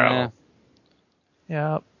 fracking terrible. there.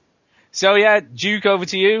 Yeah. So, yeah, Duke, over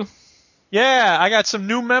to you. Yeah, I got some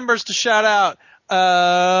new members to shout out.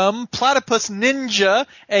 Platypus Ninja,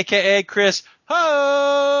 aka Chris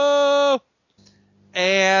Ho,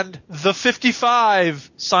 and the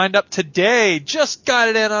 55 signed up today. Just got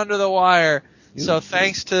it in under the wire. So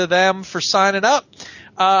thanks to them for signing up.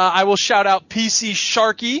 I will shout out PC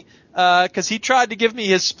Sharky, cause he tried to give me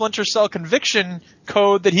his Splinter Cell Conviction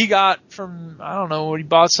code that he got from, I don't know, he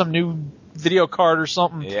bought some new video card or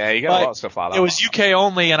something. Yeah, you got a lot of stuff like that. It was UK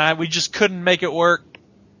only, and we just couldn't make it work.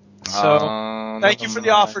 So, thank you for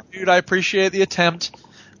the offer, dude. I appreciate the attempt.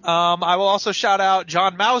 I will also shout out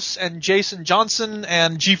John Mouse and Jason Johnson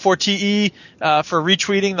and G4TE for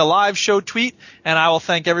retweeting the live show tweet, and I will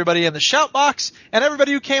thank everybody in the shout box and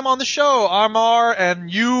everybody who came on the show, Amar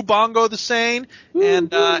and you, Bongo the Sane,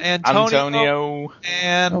 and Antonio,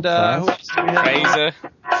 and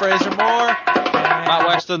Fraser Moore, Matt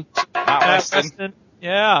Weston.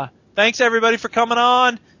 Yeah. Thanks everybody for coming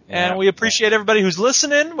on, and we appreciate everybody who's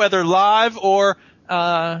listening, whether live or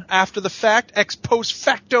after the fact, ex post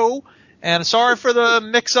facto. And sorry for the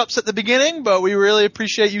mix-ups at the beginning, but we really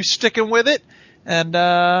appreciate you sticking with it. And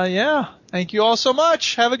thank you all so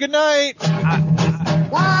much. Have a good night.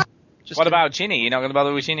 What about Chinny? You're not going to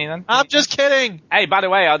bother with Chinny then? I'm just kidding. Hey, by the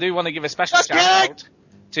way, I do want to give a special shout out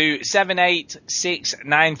to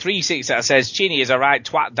 786936 that says Chinny is a right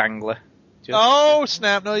twat dangler.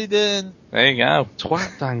 Snap! No, you didn't. There you go.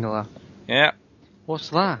 Twat dangler. Yeah. What's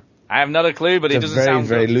that? I have not a clue, but it doesn't sound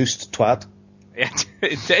very good. loose twat. Yeah,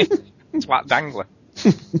 twat dangler.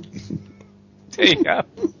 There you go. I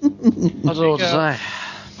don't know what to say.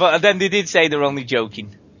 But then they did say they're only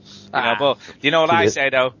joking. You know, but do you know what I say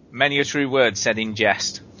though? Many a true word said in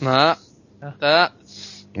jest. Nah.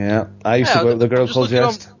 Yeah, I used to go with the girl called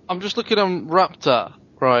Jest. I'm just looking on Raptor,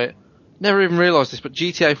 right? Never even realised this, but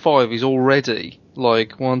GTA 5 is already,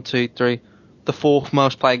 like, 1, 2, 3, the 4th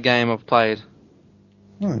most played game I've played.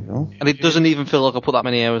 There you go. And it doesn't even feel like I put that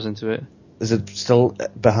many hours into it. Is it still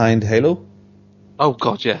behind Halo? Oh,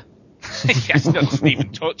 God, yeah. Yes, doesn't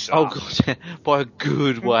even touch that. Oh, God, yeah. By a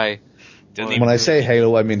good way. When I say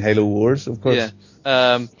Halo, I mean Halo Wars, of course.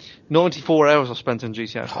 Yeah. 94 hours I spent on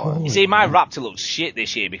GTA 5. You see, my Raptor looks shit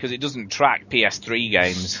this year because it doesn't track PS3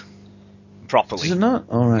 games properly. Is it not?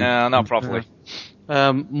 All right. No, not properly.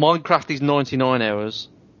 Minecraft is 99 hours.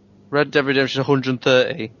 Red Dead Redemption is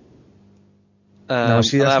 130. No,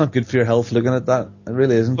 see, that's not good for your health looking at that. It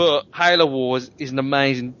really isn't. But Halo Wars is an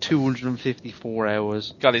amazing 254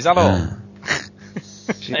 hours. God, is that all?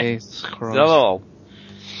 Jesus Christ. Is that all?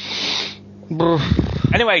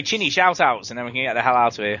 Anyway, Chinny, shout-outs, and then we can get the hell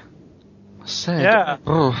out of here.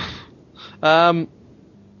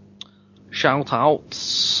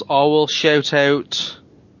 Shout-outs. I will shout out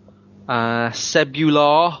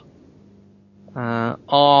Sebula,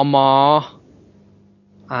 Amar,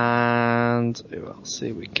 and who else?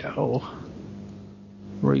 Here we go.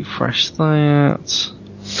 Refresh that.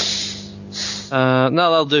 No,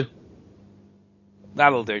 that'll do.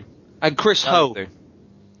 That'll do. And Chris Ho.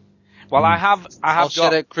 Well, I'll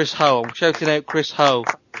shout out Chris Ho. I'm shouting out Chris Ho.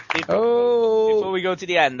 Before we go to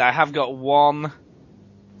the end, I have got one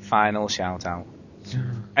final shout out.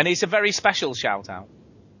 And it's a very special shout out.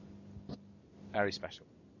 Very special.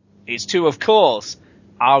 It's to, of course,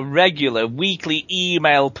 our regular weekly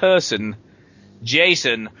email person,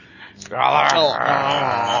 Jason.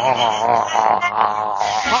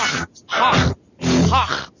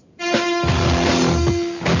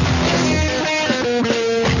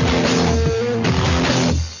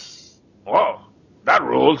 Whoa, that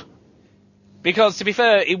ruled. Because, to be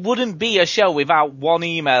fair, it wouldn't be a show without one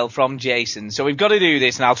email from Jason. So we've got to do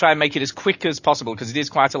this, and I'll try and make it as quick as possible, because it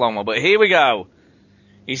is quite a long one. But here we go.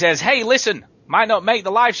 He says, hey, listen, might not make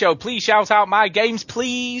the live show. Please shout out my games,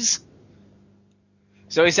 please.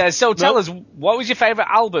 So he says, so tell us, what was your favourite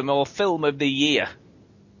album or film of the year?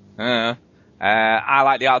 I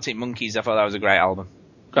like the Arctic Monkeys. I thought that was a great album.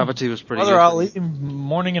 Gravity was pretty Brother good. Ali,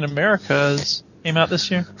 Morning in America came out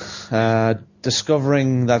this year.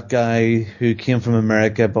 Discovering that guy who came from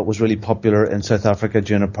America but was really popular in South Africa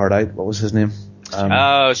during apartheid. What was his name?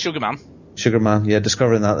 Sugarman. Sugarman, yeah.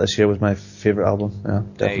 Discovering that this year was my favourite album. Yeah,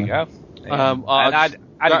 definitely. There you go. I'd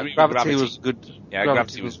agree with Gravity was good. Yeah,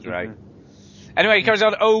 Gravity was great. Anyway, it carries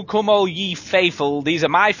on. Oh, come all ye faithful. These are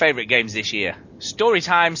my favourite games this year. Story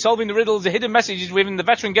time, solving the riddles, the hidden messages within the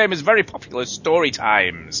veteran gamers' very popular story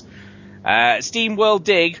times. Steam World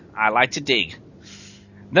Dig, I like to dig.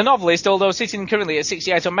 The Novelist, although sitting currently at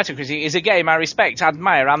 68 on Metacritic, is a game I respect,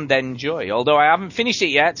 admire, and enjoy. Although I haven't finished it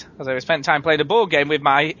yet, as I spent time playing a board game with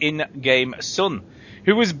my in-game son,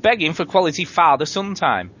 who was begging for quality father-son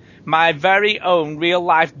time. My very own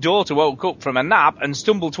real-life daughter woke up from a nap and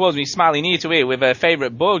stumbled towards me smiling ear to ear with her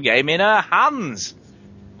favourite board game in her hands.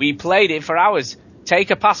 We played it for hours. Take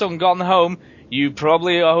a pass on Gone Home. You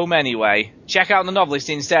probably are home anyway. Check out The Novelist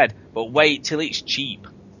instead, but wait till it's cheap.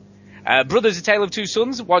 Brothers, A Tale of Two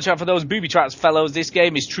Sons. Watch out for those booby traps, fellows. This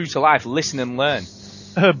game is true to life. Listen and learn.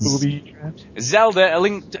 Booby traps. Zelda, A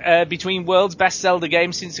Link Between Worlds. Best Zelda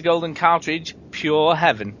game since the golden cartridge. Pure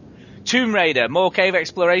heaven. Tomb Raider. More cave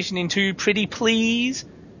exploration into pretty please.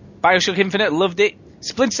 Bioshock Infinite. Loved it.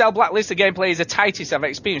 Splinter Cell Blacklist. The gameplay is the tightest I've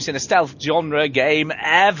experienced in a stealth genre game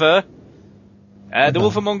ever. The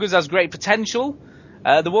Wolf Among Us has great potential.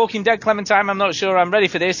 The Walking Dead Clementine, I'm not sure I'm ready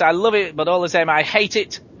for this. I love it, but all the same, I hate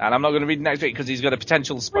it. And I'm not going to read it next week because he's got a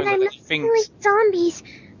potential spoiler When I'm that he thinks... like zombies,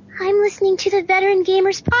 I'm listening to the Veteran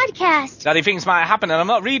Gamers podcast. That he thinks might happen, and I'm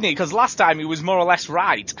not reading it because last time he was more or less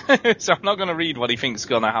right. So I'm not going to read what he thinks is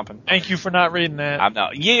going to happen. Thank you for not reading that. I'm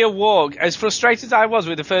not. Year Walk. As frustrated as I was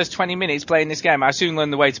with the first 20 minutes playing this game, I soon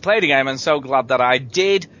learned the way to play the game, and so glad that I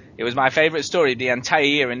did. It was my favourite story of the entire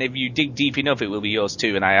year, and if you dig deep enough, it will be yours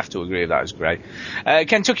too, and I have to agree with that. It was great.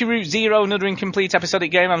 Kentucky Route Zero, another incomplete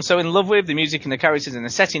episodic game I'm so in love with. The music and the characters and the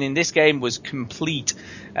setting in this game was complete.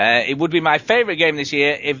 It would be my favourite game this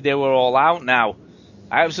year if they were all out now.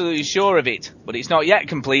 I'm absolutely sure of it, but it's not yet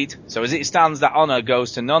complete, so as it stands, that honour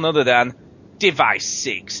goes to none other than Device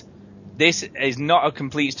 6. This is not a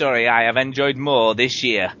complete story I have enjoyed more this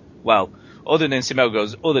year. Well, other than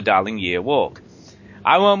Simogo's other darling Year Walk.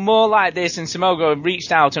 I want more like this, and Simogo have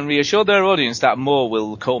reached out and reassured their audience that more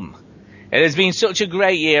will come. It has been such a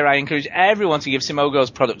great year. I encourage everyone to give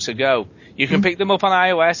Simogo's products a go. You can pick them up on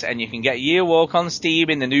iOS, and you can get Yearwalk on Steam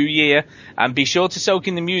in the new year. And be sure to soak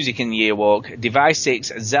in the music in Yearwalk, Device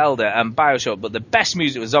 6, Zelda, and Bioshock. But the best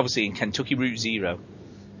music was obviously in Kentucky Route Zero.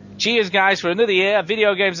 Cheers, guys, for another year.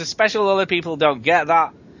 Video games are special. Other people don't get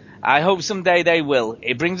that. I hope someday they will.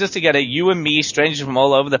 It brings us together, you and me, strangers from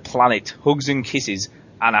all over the planet. Hugs and kisses,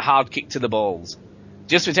 and a hard kick to the balls.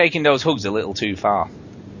 Just for taking those hugs a little too far.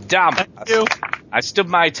 Damn. Thank you. I stubbed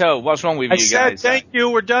my toe. What's wrong with you guys? I said thank you.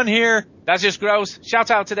 We're done here. That's just gross.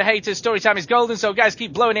 Shout out to the haters. Storytime is golden, so guys,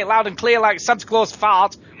 keep blowing it loud and clear like Santa Claus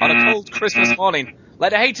fart on a cold Christmas morning. Let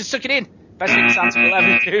the haters suck it in. Best thing Santa will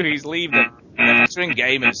ever do is leave them. And they're bettering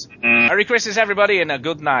gamers. Merry Christmas, everybody, and a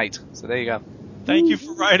good night. So there you go. Thank you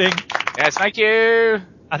for writing. Yes, thank you.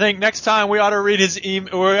 I think next time we ought to read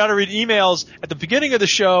emails at the beginning of the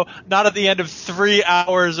show, not at the end of 3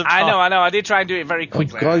 hours of time. I know. I did try and do it very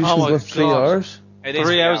quickly. Oh, God, you should 3 hours. It is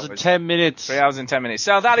 3 hours and 10 minutes. 3 hours and 10 minutes.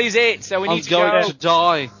 So that is it. So we need to go. I'm going to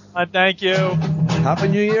die. Thank you. Happy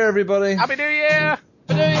New Year, everybody. Happy New Year.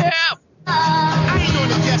 Happy New Year. I ain't on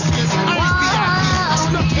the guest list. I ain't VIP.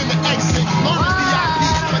 Snuck in the exit. On the VIP.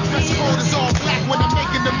 My dress code is all black when I'm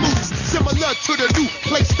making the moves. Similar to the new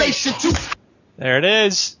PlayStation 2. There it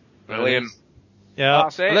is. Brilliant. Yeah.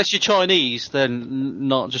 Unless you're Chinese, then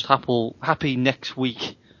not just happy next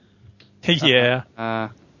week. Yeah.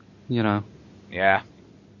 You know. Yeah.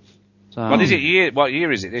 So, What is it? What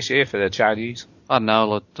year is it this year for the Chinese? I don't know.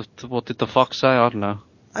 Like, what did the fox say? I don't know.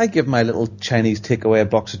 I give my little Chinese takeaway a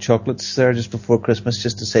box of chocolates there just before Christmas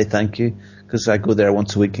just to say thank you, because I go there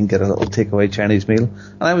once a week and get a little takeaway Chinese meal.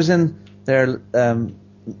 And I was in there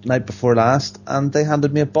night before last, and they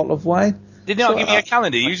handed me a bottle of wine. Did they not give me a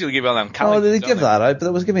calendar? You usually give all them calendars. Oh, they give that out, but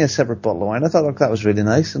they was giving me a separate bottle of wine. I thought, look, that was really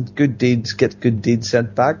nice, and good deeds get good deeds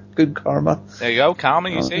sent back. Good karma. There you go, karma,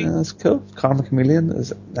 you see? Yeah, that's cool. Karma chameleon.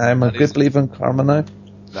 I'm a great believer in karma now.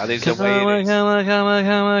 That is the way it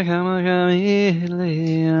is.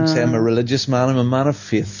 You say I'm a religious man, I'm a man of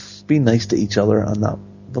faith. Be nice to each other, and that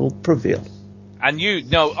will prevail. And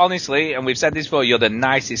honestly, and we've said this before, you're the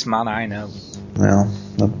nicest man I know. Well,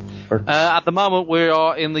 at the moment, we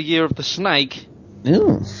are in the year of the snake.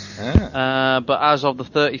 Ooh. But as of the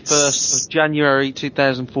 31st of January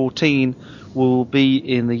 2014, we'll be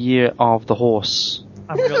in the year of the horse.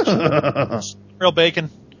 Real bacon.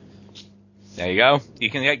 There you go. You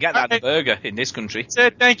can get that in a burger in this country. That's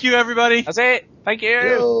it. Thank you, everybody. That's it. Thank you.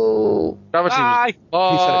 Yo. Bye.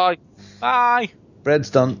 Bye. Bye. Bread's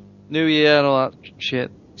done. New Year and all that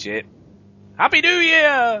shit. Happy New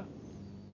Year!